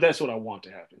 but that's what I want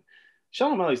to happen.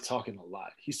 Sean O'Malley's talking a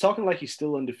lot. He's talking like he's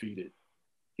still undefeated.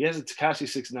 He has a Tekashi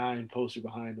 6ix9ine poster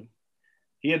behind him.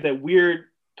 He had that weird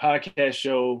podcast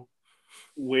show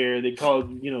where they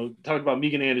talked about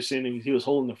Megan Anderson and he was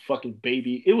holding a fucking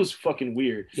baby. It was fucking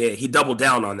weird. Yeah, he doubled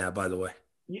down on that, by the way.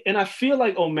 And I feel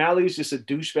like O'Malley's just a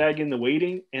douchebag in the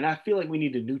waiting, and I feel like we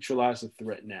need to neutralize the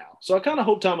threat now. So I kind of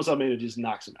hope Thomas Almeida just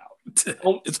knocks him out.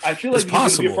 I feel like it's going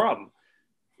to be a problem.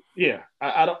 Yeah,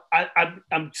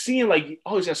 I'm seeing like,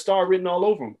 he's got star written all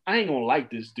over him. I ain't gonna like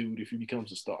this dude if he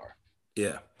becomes a star.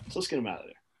 Yeah. So let's get him out of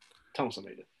there. Thomas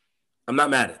Almeida. I'm not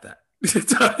mad at that.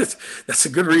 That's a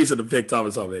good reason to pick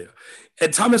Thomas Almeida.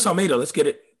 And Thomas Almeida, let's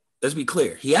be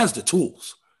clear. He has the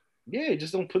tools. Yeah,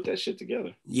 just don't put that shit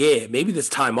together. Yeah, maybe this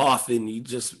time off and he's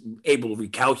just able to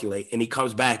recalculate and he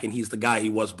comes back and he's the guy he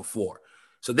was before.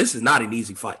 So this is not an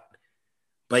easy fight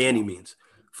by any means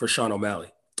for Sean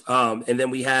O'Malley. And then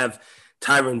we have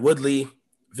Tyron Woodley,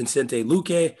 Vicente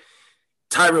Luque.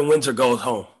 Tyron wins or goes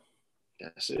home.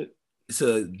 That's it.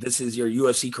 This is your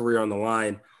UFC career on the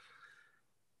line.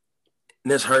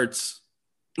 And this hurts.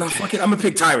 No, fuck it. I'm gonna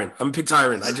pick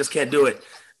Tyron. I just can't do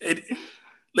it.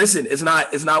 Listen, it's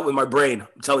not with my brain.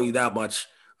 I'm telling you that much.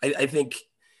 I think,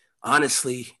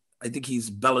 honestly, he's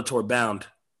Bellator bound.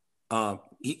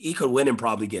 He could win and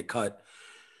probably get cut.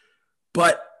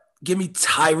 But give me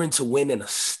Tyron to win in a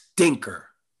stinker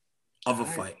of a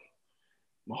fight.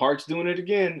 My heart's doing it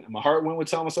again. My heart went with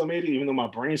Thomas Almeida, even though my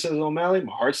brain says O'Malley.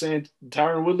 My heart's saying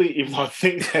Tyron Woodley, even though I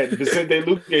think that Vicente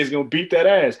Luque is going to beat that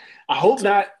ass. I hope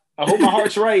not. I hope my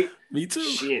heart's right. Me too.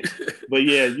 Shit. But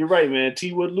yeah, you're right, man.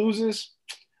 T Wood loses.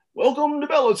 Welcome to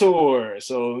Bellator.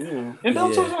 So, and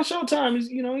Bellator's on Showtime. He's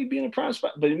be in a prime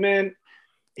spot. But man,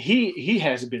 he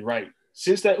hasn't been right.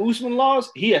 Since that Usman loss,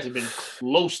 he hasn't been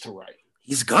close to right.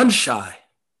 He's gun shy.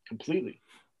 Completely.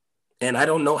 And I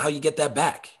don't know how you get that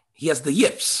back. He has the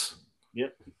yips.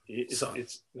 Yep.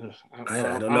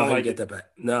 I don't know how you get that back.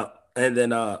 No. And then,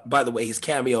 by the way, his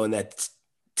cameo in that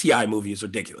T.I. movie is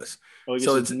ridiculous. Oh,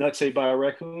 so it's nuts ate by a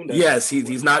raccoon? Yes,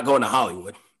 he's not going to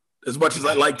Hollywood. As much as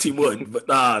I like T. Wood, but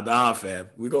nah, fam.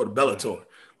 We go to Bellator.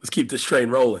 Let's keep this train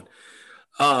rolling.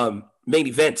 Main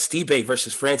event, Stipe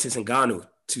versus Francis Ngannou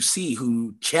to see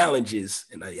who challenges,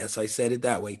 and yes, I said it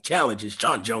that way, challenges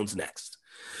Jon Jones next.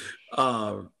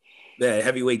 The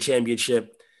heavyweight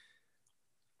championship.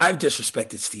 I've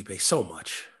disrespected Stipe so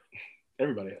much.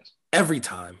 Everybody has. Every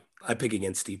time I pick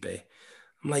against Stipe,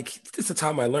 I'm like, this is the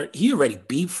time I learned. He already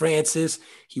beat Francis.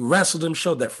 He wrestled him,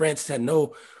 showed that Francis had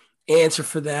no answer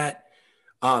for that.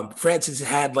 Francis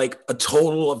had like a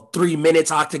total of 3 minutes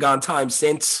octagon time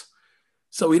since.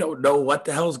 So we don't know what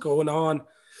the hell's going on.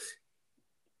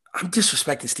 I'm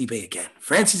disrespecting Stipe again.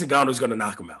 Francis Ngannou is going to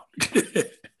knock him out.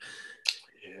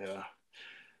 Yeah.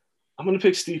 I'm going to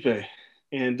pick Stipe.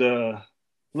 And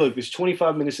look, there's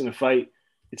 25 minutes in a fight.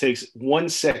 It takes 1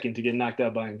 second to get knocked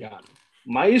out by Ngannou.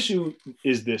 My issue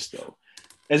is this, though.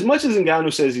 As much as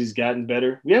Ngannou says he's gotten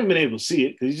better, we haven't been able to see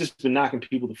it because he's just been knocking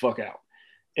people the fuck out.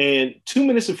 And 2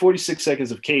 minutes and 46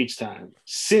 seconds of cage time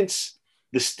since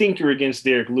the stinker against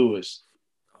Derek Lewis,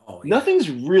 nothing's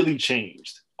really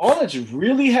changed. All that's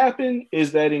really happened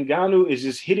is that Ngannou is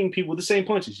just hitting people with the same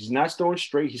punches. He's not throwing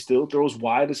straight. He still throws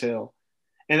wide as hell.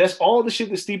 And that's all the shit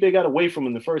that Stipe got away from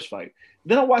in the first fight.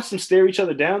 Then I watched them stare each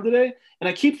other down today, and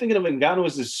I keep thinking of Ngannou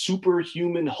as this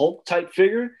superhuman Hulk-type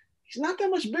figure. He's not that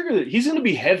much bigger. He's going to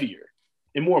be heavier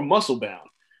and more muscle-bound,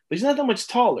 but he's not that much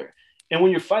taller. And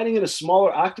when you're fighting in a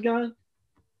smaller octagon,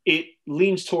 it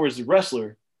leans towards the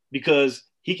wrestler because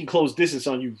he can close distance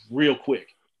on you real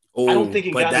quick. Oh, I don't think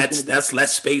Ngannou's that's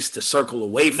less space to circle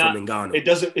away from Ngannou.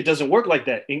 It doesn't work like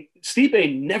that.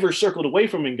 Stipe never circled away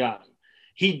from Ngannou.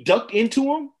 He ducked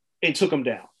into him and took him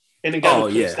down, and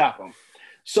Ngannou couldn't stop him.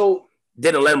 So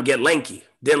didn't let him get lanky.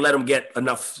 Didn't let him get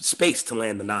enough space to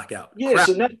land the knockout. Yeah, crap.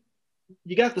 So now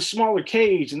you got the smaller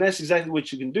cage, and that's exactly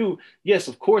what you can do. Yes,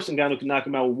 of course, Ngannou can knock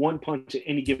him out with one punch at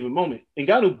any given moment.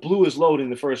 Ngannou blew his load in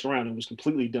the first round and was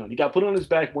completely done. He got put on his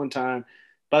back one time.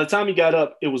 By the time he got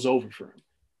up, it was over for him.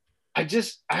 I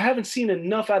haven't seen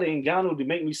enough out of Ngannou to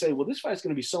make me say, well, this fight's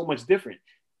going to be so much different.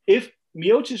 If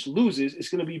Miocic loses, it's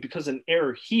going to be because of an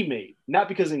error he made, not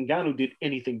because Ngannou did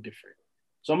anything different.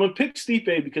 So I'm going to pick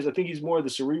Stipe because I think he's more of the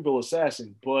cerebral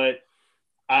assassin. But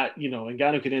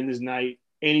Ngannou could end this night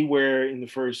anywhere in the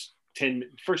first 2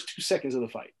 seconds of the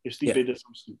fight if Stipe does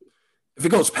something stupid. If it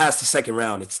goes past the second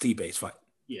round, it's Stipe's fight.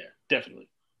 Yeah, definitely.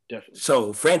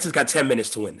 So Francis got 10 minutes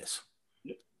to win this.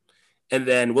 Yep. And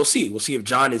then we'll see. We'll see if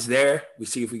John is there. We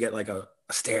see if we get like a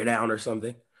stare down or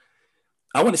something.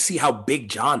 I want to see how big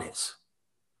John is.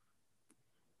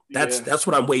 That's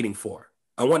what I'm waiting for.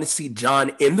 I want to see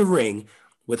John in the ring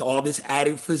with all this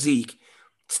added physique,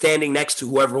 standing next to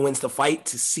whoever wins the fight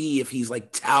to see if he's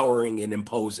like towering and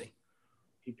imposing.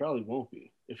 He probably won't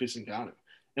be if it's Ngannou.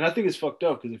 And I think it's fucked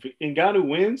up because if Ngannou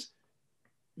wins,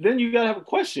 then you got to have a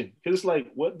question. Because it's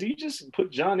like, what, do you just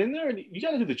put John in there? You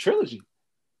got to do the trilogy.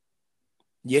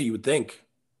 Yeah, you would think.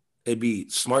 It'd be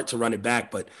smart to run it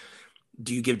back, but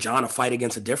do you give John a fight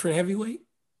against a different heavyweight?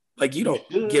 Like, you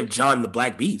don't give John the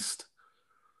Black Beast.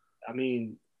 I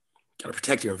mean, got to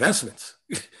protect your investments.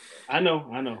 I know.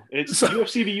 It's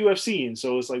UFC to UFC, and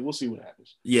so it's like, we'll see what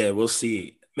happens. Yeah, we'll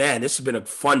see. Man, this has been a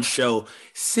fun show.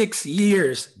 6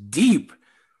 years deep.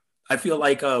 I feel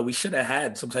like we should have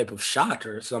had some type of shot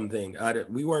or something.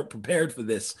 We weren't prepared for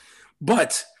this.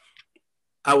 But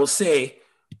I will say,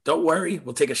 don't worry.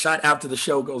 We'll take a shot after the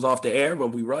show goes off the air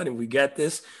when we run and we get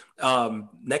this.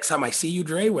 Next time I see you,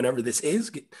 Dre, whenever this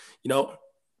is,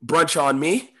 brunch on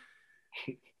me.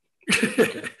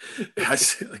 I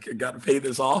got to pay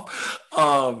this off.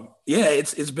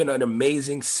 It's been an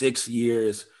amazing 6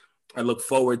 years. I look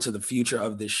forward to the future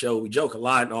of this show. We joke a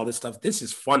lot and all this stuff. This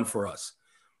is fun for us.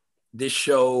 This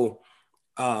show,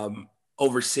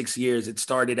 over 6 years, it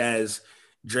started as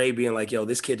Dre being like, yo,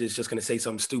 this kid is just going to say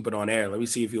something stupid on air. Let me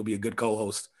see if he'll be a good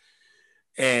co-host.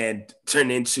 And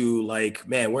turned into like,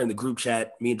 man, we're in the group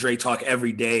chat. Me and Dre talk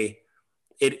every day.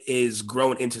 It is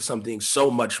grown into something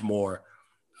so much more.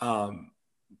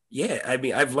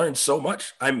 I've learned so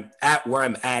much. I'm at where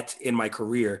I'm at in my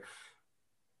career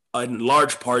in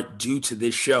large part due to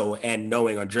this show and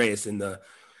knowing Andreas and the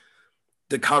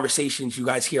conversations you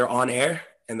guys hear on air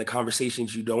and the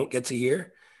conversations you don't get to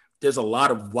hear. There's a lot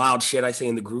of wild shit I say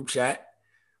in the group chat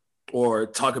or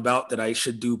talk about that I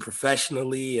should do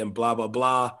professionally and blah, blah,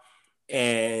 blah.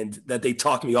 And that they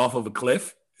talk me off of a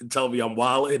cliff and tell me I'm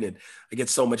wilding, and I get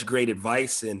so much great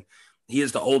advice. And he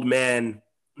is the old man,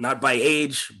 not by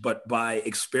age, but by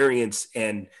experience.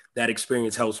 And that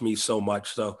experience helps me so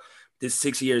much. So this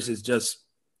 6 years has just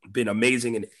been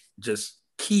amazing and just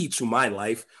key to my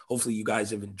life. Hopefully you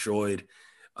guys have enjoyed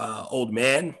Old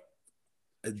Man.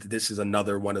 This is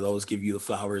another one of those, give you the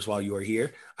flowers while you are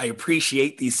here. I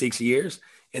appreciate these 6 years,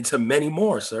 and to many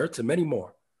more, sir, to many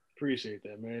more. Appreciate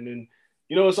that, man. And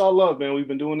it's all love, man. We've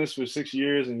been doing this for 6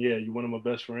 years, and yeah, you're one of my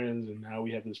best friends, and now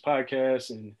we have this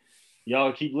podcast, and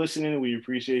y'all keep listening. We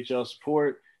appreciate y'all's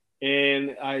support,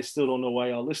 and I still don't know why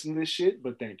y'all listen to this shit,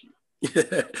 but thank you.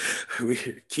 We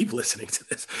keep listening to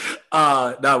this.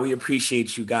 We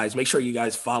appreciate you guys. Make sure you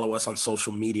guys follow us on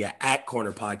social media at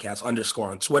Corner Podcast _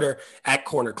 on Twitter, at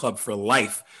Corner Club for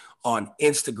Life on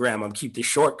Instagram. I'm keep this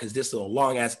short because this is a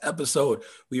long ass episode.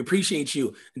 We appreciate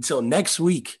you. Until next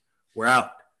week, we're out.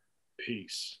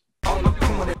 Peace.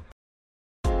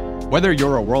 Whether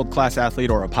you're a world-class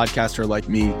athlete or a podcaster like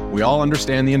me, we all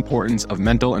understand the importance of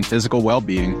mental and physical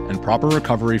well-being and proper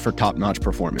recovery for top-notch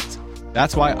performance.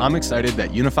 That's why I'm excited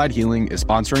that Unified Healing is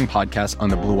sponsoring podcasts on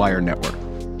the Blue Wire Network.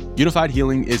 Unified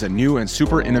Healing is a new and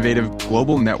super innovative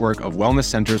global network of wellness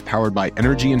centers powered by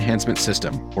Energy Enhancement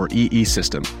System, or EE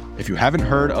System. If you haven't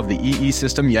heard of the EE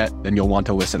System yet, then you'll want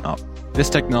to listen up. This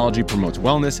technology promotes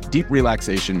wellness, deep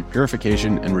relaxation,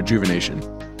 purification, and rejuvenation.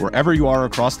 Wherever you are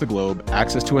across the globe,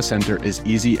 access to a center is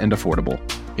easy and affordable.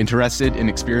 Interested in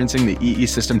experiencing the EE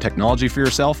System technology for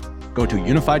yourself? Go to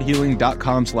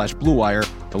unifiedhealing.com/bluewire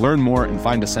to learn more and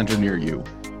find a center near you.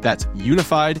 That's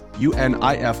unified,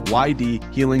 UNIFYD,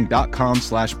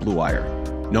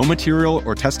 healing.com/bluewire. No material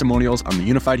or testimonials on the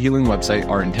Unified Healing website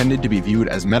are intended to be viewed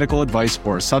as medical advice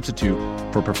or a substitute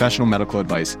for professional medical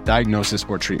advice, diagnosis,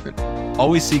 or treatment.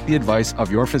 Always seek the advice of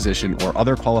your physician or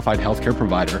other qualified healthcare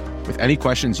provider with any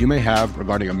questions you may have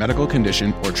regarding a medical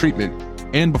condition or treatment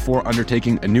and before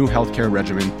undertaking a new healthcare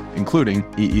regimen, including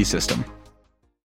EE System.